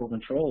physical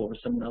control over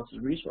someone else's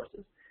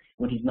resources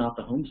when he's not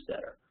the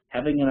homesteader.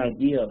 Having an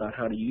idea about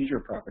how to use your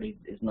property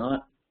is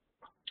not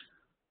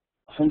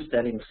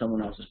homesteading of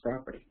someone else's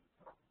property.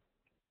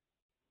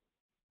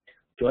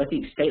 Do I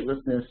think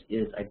statelessness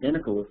is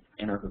identical with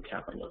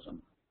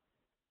anarcho-capitalism?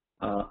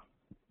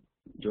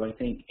 Do I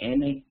think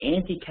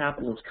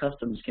anti-capitalist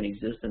customs can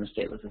exist in a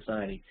stateless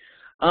society?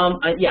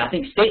 Yeah, I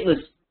think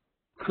stateless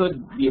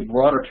could be a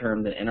broader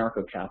term than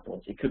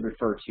anarcho-capitalist. It could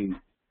refer to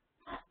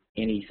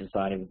any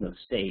society with no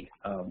state,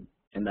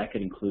 and that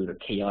could include a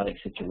chaotic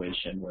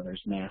situation where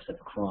there's massive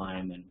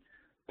crime and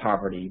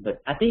poverty.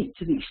 But I think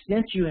to the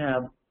extent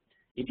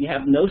if you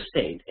have no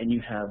state and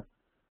you have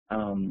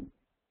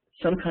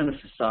some kind of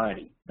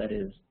society that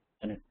is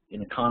an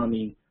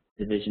economy,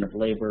 division of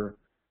labor,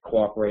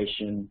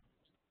 cooperation,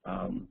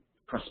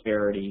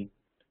 prosperity,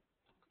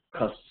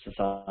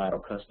 societal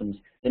customs,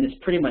 then it's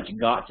pretty much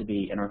got to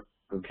be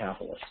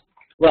anarcho-capitalist.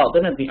 Well, it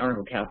doesn't have to be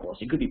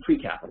anarcho-capitalist. It could be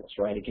pre-capitalist,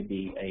 right? It could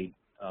be a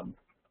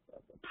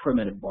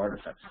primitive barter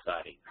type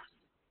society.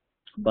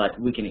 But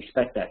we can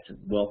expect that as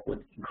wealth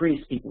would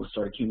increase, people would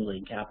start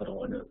accumulating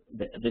capital and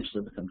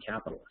eventually become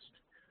capitalist.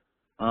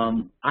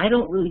 I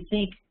don't really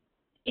think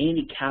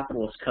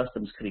anti-capitalist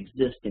customs could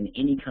exist in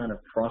any kind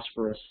of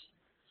prosperous,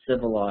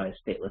 civilized,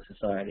 stateless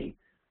society.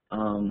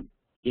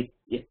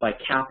 If by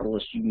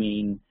capitalist you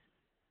mean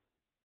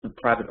the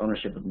private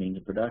ownership of means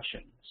of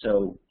production.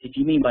 So if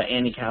you mean by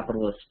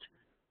anti-capitalist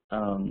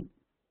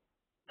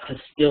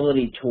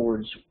hostility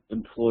towards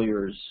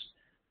employers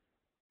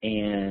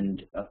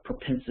and a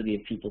propensity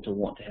of people to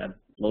want to have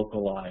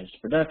localized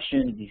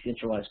production,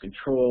 decentralized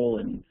control,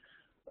 and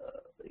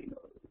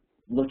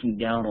looking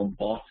down on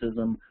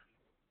bossism,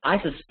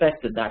 I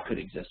suspect that could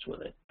exist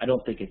with it. I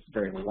don't think it's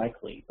very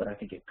likely, but I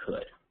think it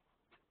could.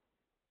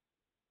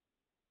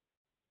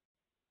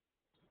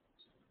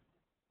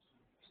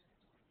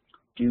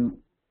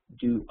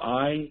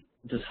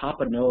 Does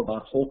Hoppe know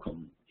about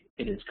Holcomb?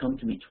 It has come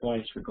to me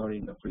twice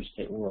regarding the Free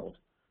State World.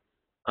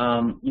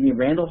 You mean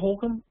Randall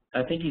Holcomb?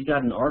 I think he's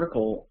got an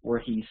article where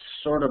he's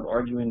sort of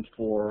arguing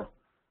for,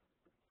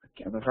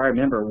 if I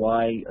remember,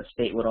 why a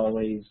state would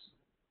always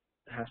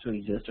have to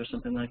exist or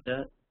something like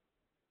that.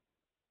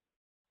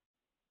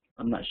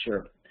 I'm not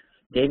sure.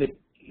 David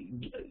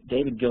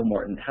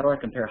Gilmartin, how do I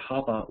compare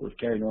Hoppe with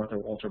Gary North or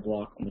Walter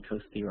Block on the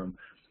Coase theorem?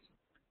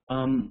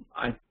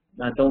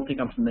 I don't think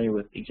I'm familiar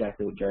with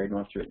exactly what Gary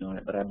North's written on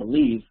it, but I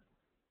believe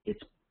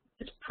it's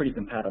pretty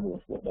compatible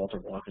with what Walter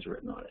Block has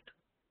written on it,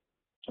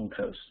 on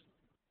Coase.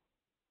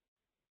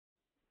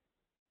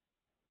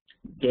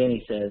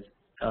 Danny says,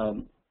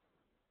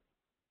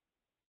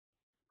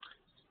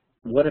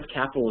 what if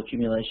capital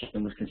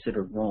accumulation was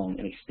considered wrong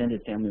and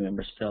extended family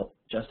members felt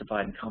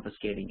justified in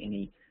confiscating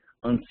any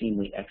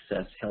unseemly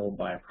excess held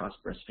by a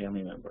prosperous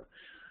family member?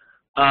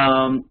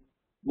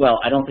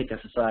 Well, I don't think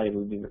a society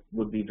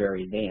would be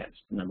very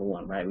advanced, number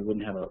one, right? We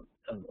wouldn't have a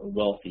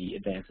wealthy,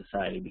 advanced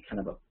society. It'd be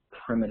kind of a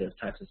primitive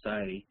type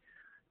society.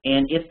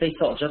 And if they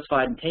felt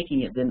justified in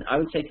taking it, then I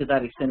would say to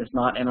that extent it's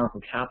not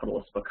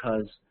anarcho-capitalist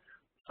because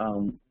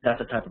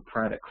that's a type of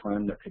private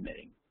crime they're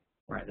committing,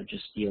 right? They're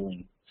just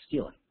stealing.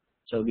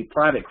 So it would be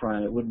private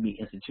crime, it wouldn't be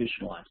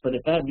institutionalized. But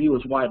if that view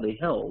is widely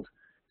held,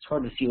 it's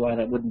hard to see why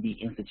that wouldn't be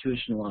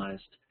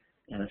institutionalized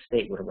and a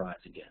state would arise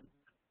again.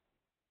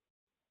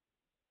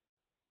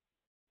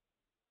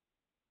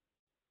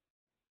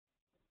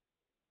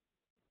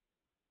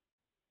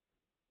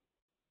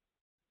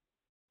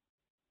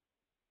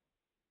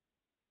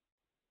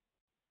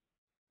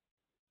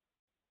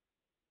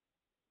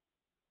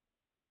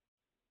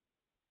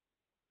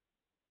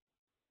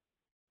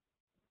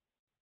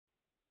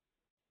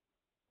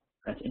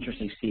 That's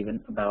interesting,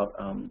 Stephen, about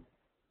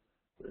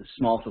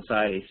small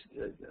societies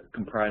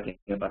comprising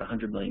about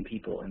 100 million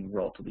people in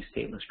relatively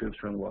stateless groups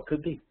around the world.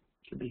 Could be.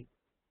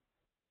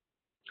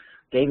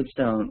 David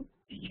Stone,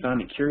 you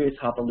found it curious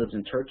Hoppe lives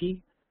in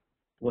Turkey.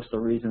 What's the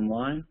reason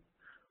why?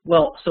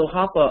 Well, so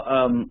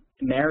Hoppe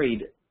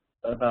married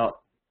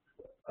about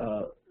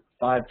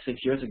 5-6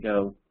 years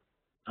ago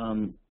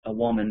a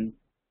woman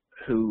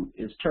who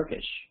is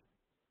Turkish,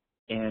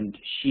 and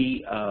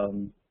she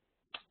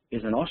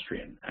is an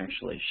Austrian,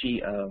 actually.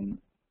 She's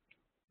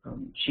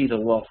a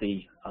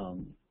wealthy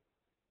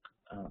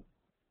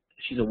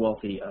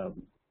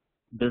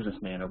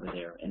businessman over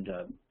there, and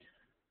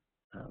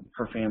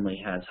her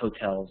family has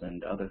hotels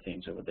and other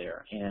things over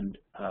there. And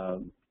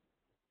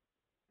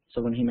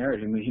so when he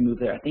married her, he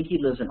moved there. I think he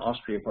lives in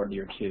Austria part of the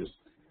year too,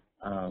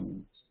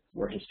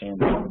 where his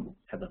family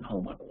has a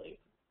home, I believe.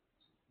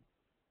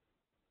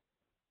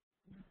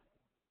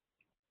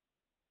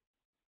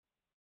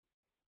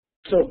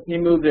 So he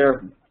moved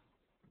there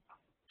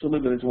to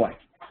live with his wife.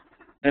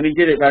 And he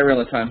did it right around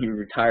the time he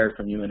retired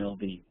from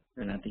UNLV,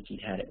 and I think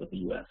he'd had it with the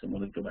U.S. and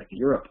wanted to go back to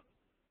Europe.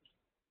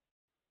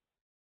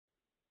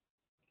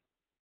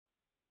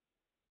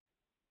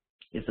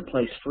 Is the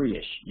place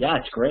free-ish? Yeah,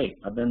 it's great.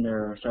 I've been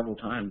there several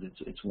times.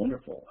 It's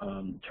wonderful.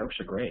 Turks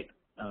are great.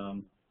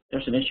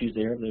 There's some issues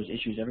there. There's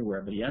issues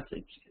everywhere, but yes,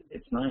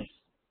 it's nice.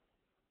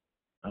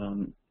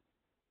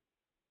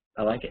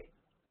 I like it.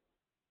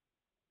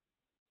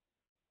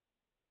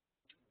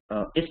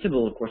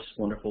 Istanbul, of course, is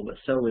wonderful, but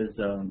so is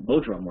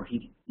Bodrum, where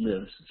he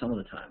lives some of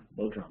the time.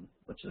 Bodrum,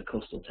 which is a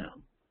coastal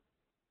town.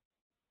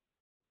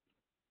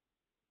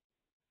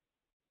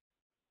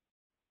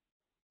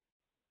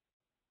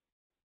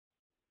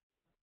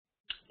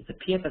 Is the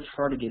PFS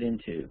hard to get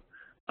into?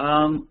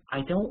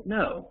 I don't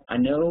know. I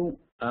know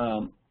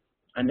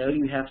I know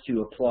you have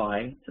to apply,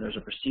 and there's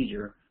a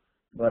procedure,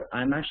 but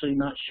I'm actually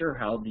not sure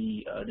how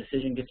the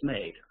decision gets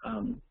made.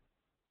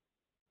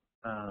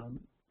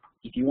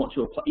 If you want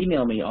to apply,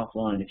 email me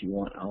offline if you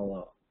want.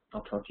 I'll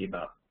talk to you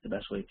about the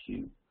best way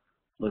to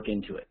look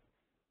into it.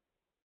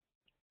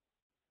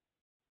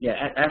 Yeah,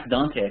 ask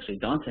Dante actually.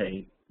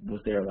 Dante was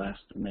there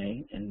last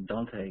May, and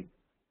Dante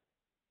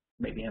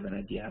maybe have an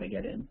idea how to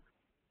get in.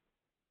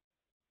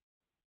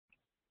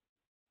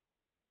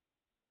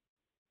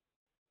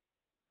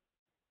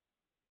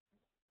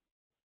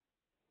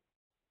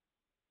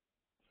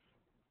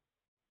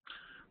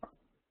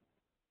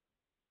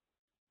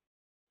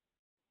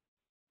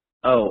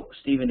 Oh,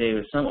 Stephen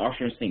Davis, some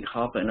Austrians think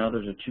Hoppe and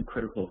others are too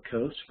critical of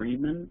Coase,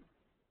 Friedman,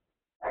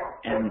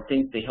 and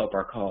think they help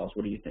our cause.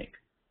 What do you think?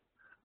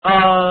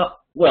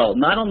 Well,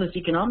 not on this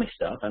economic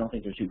stuff. I don't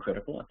think they're too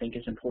critical. I think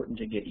it's important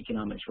to get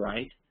economics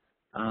right.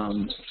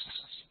 On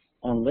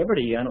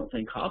Liberty, I don't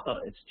think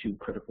Hoppe is too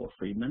critical of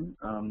Friedman.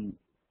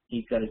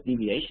 He's got his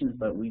deviations,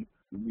 but we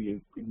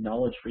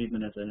acknowledge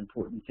Friedman as an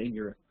important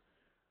figure.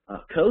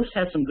 Coase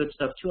has some good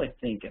stuff too, I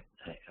think.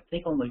 I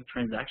think on the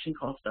transaction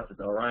cost stuff is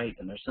all right,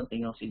 and there's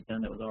something else he's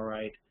done that was all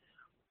right.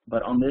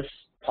 But on this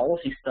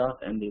policy stuff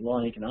and the law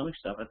and economic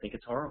stuff, I think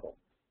it's horrible.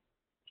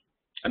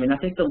 I mean, I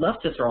think the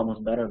leftists are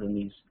almost better than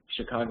these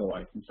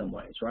Chicagoites in some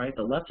ways, right?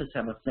 The leftists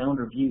have a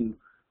sounder view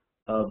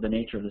of the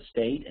nature of the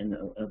state and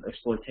of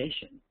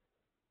exploitation.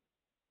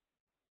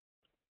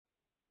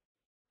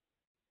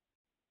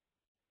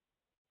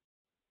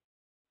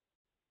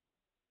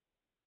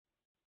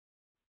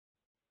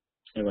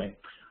 Anyway,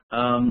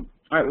 all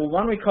right. Well,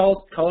 why don't we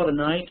call it a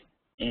night,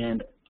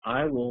 and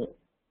I will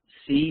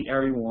see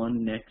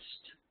everyone next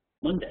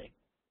Monday.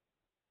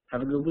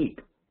 Have a good week.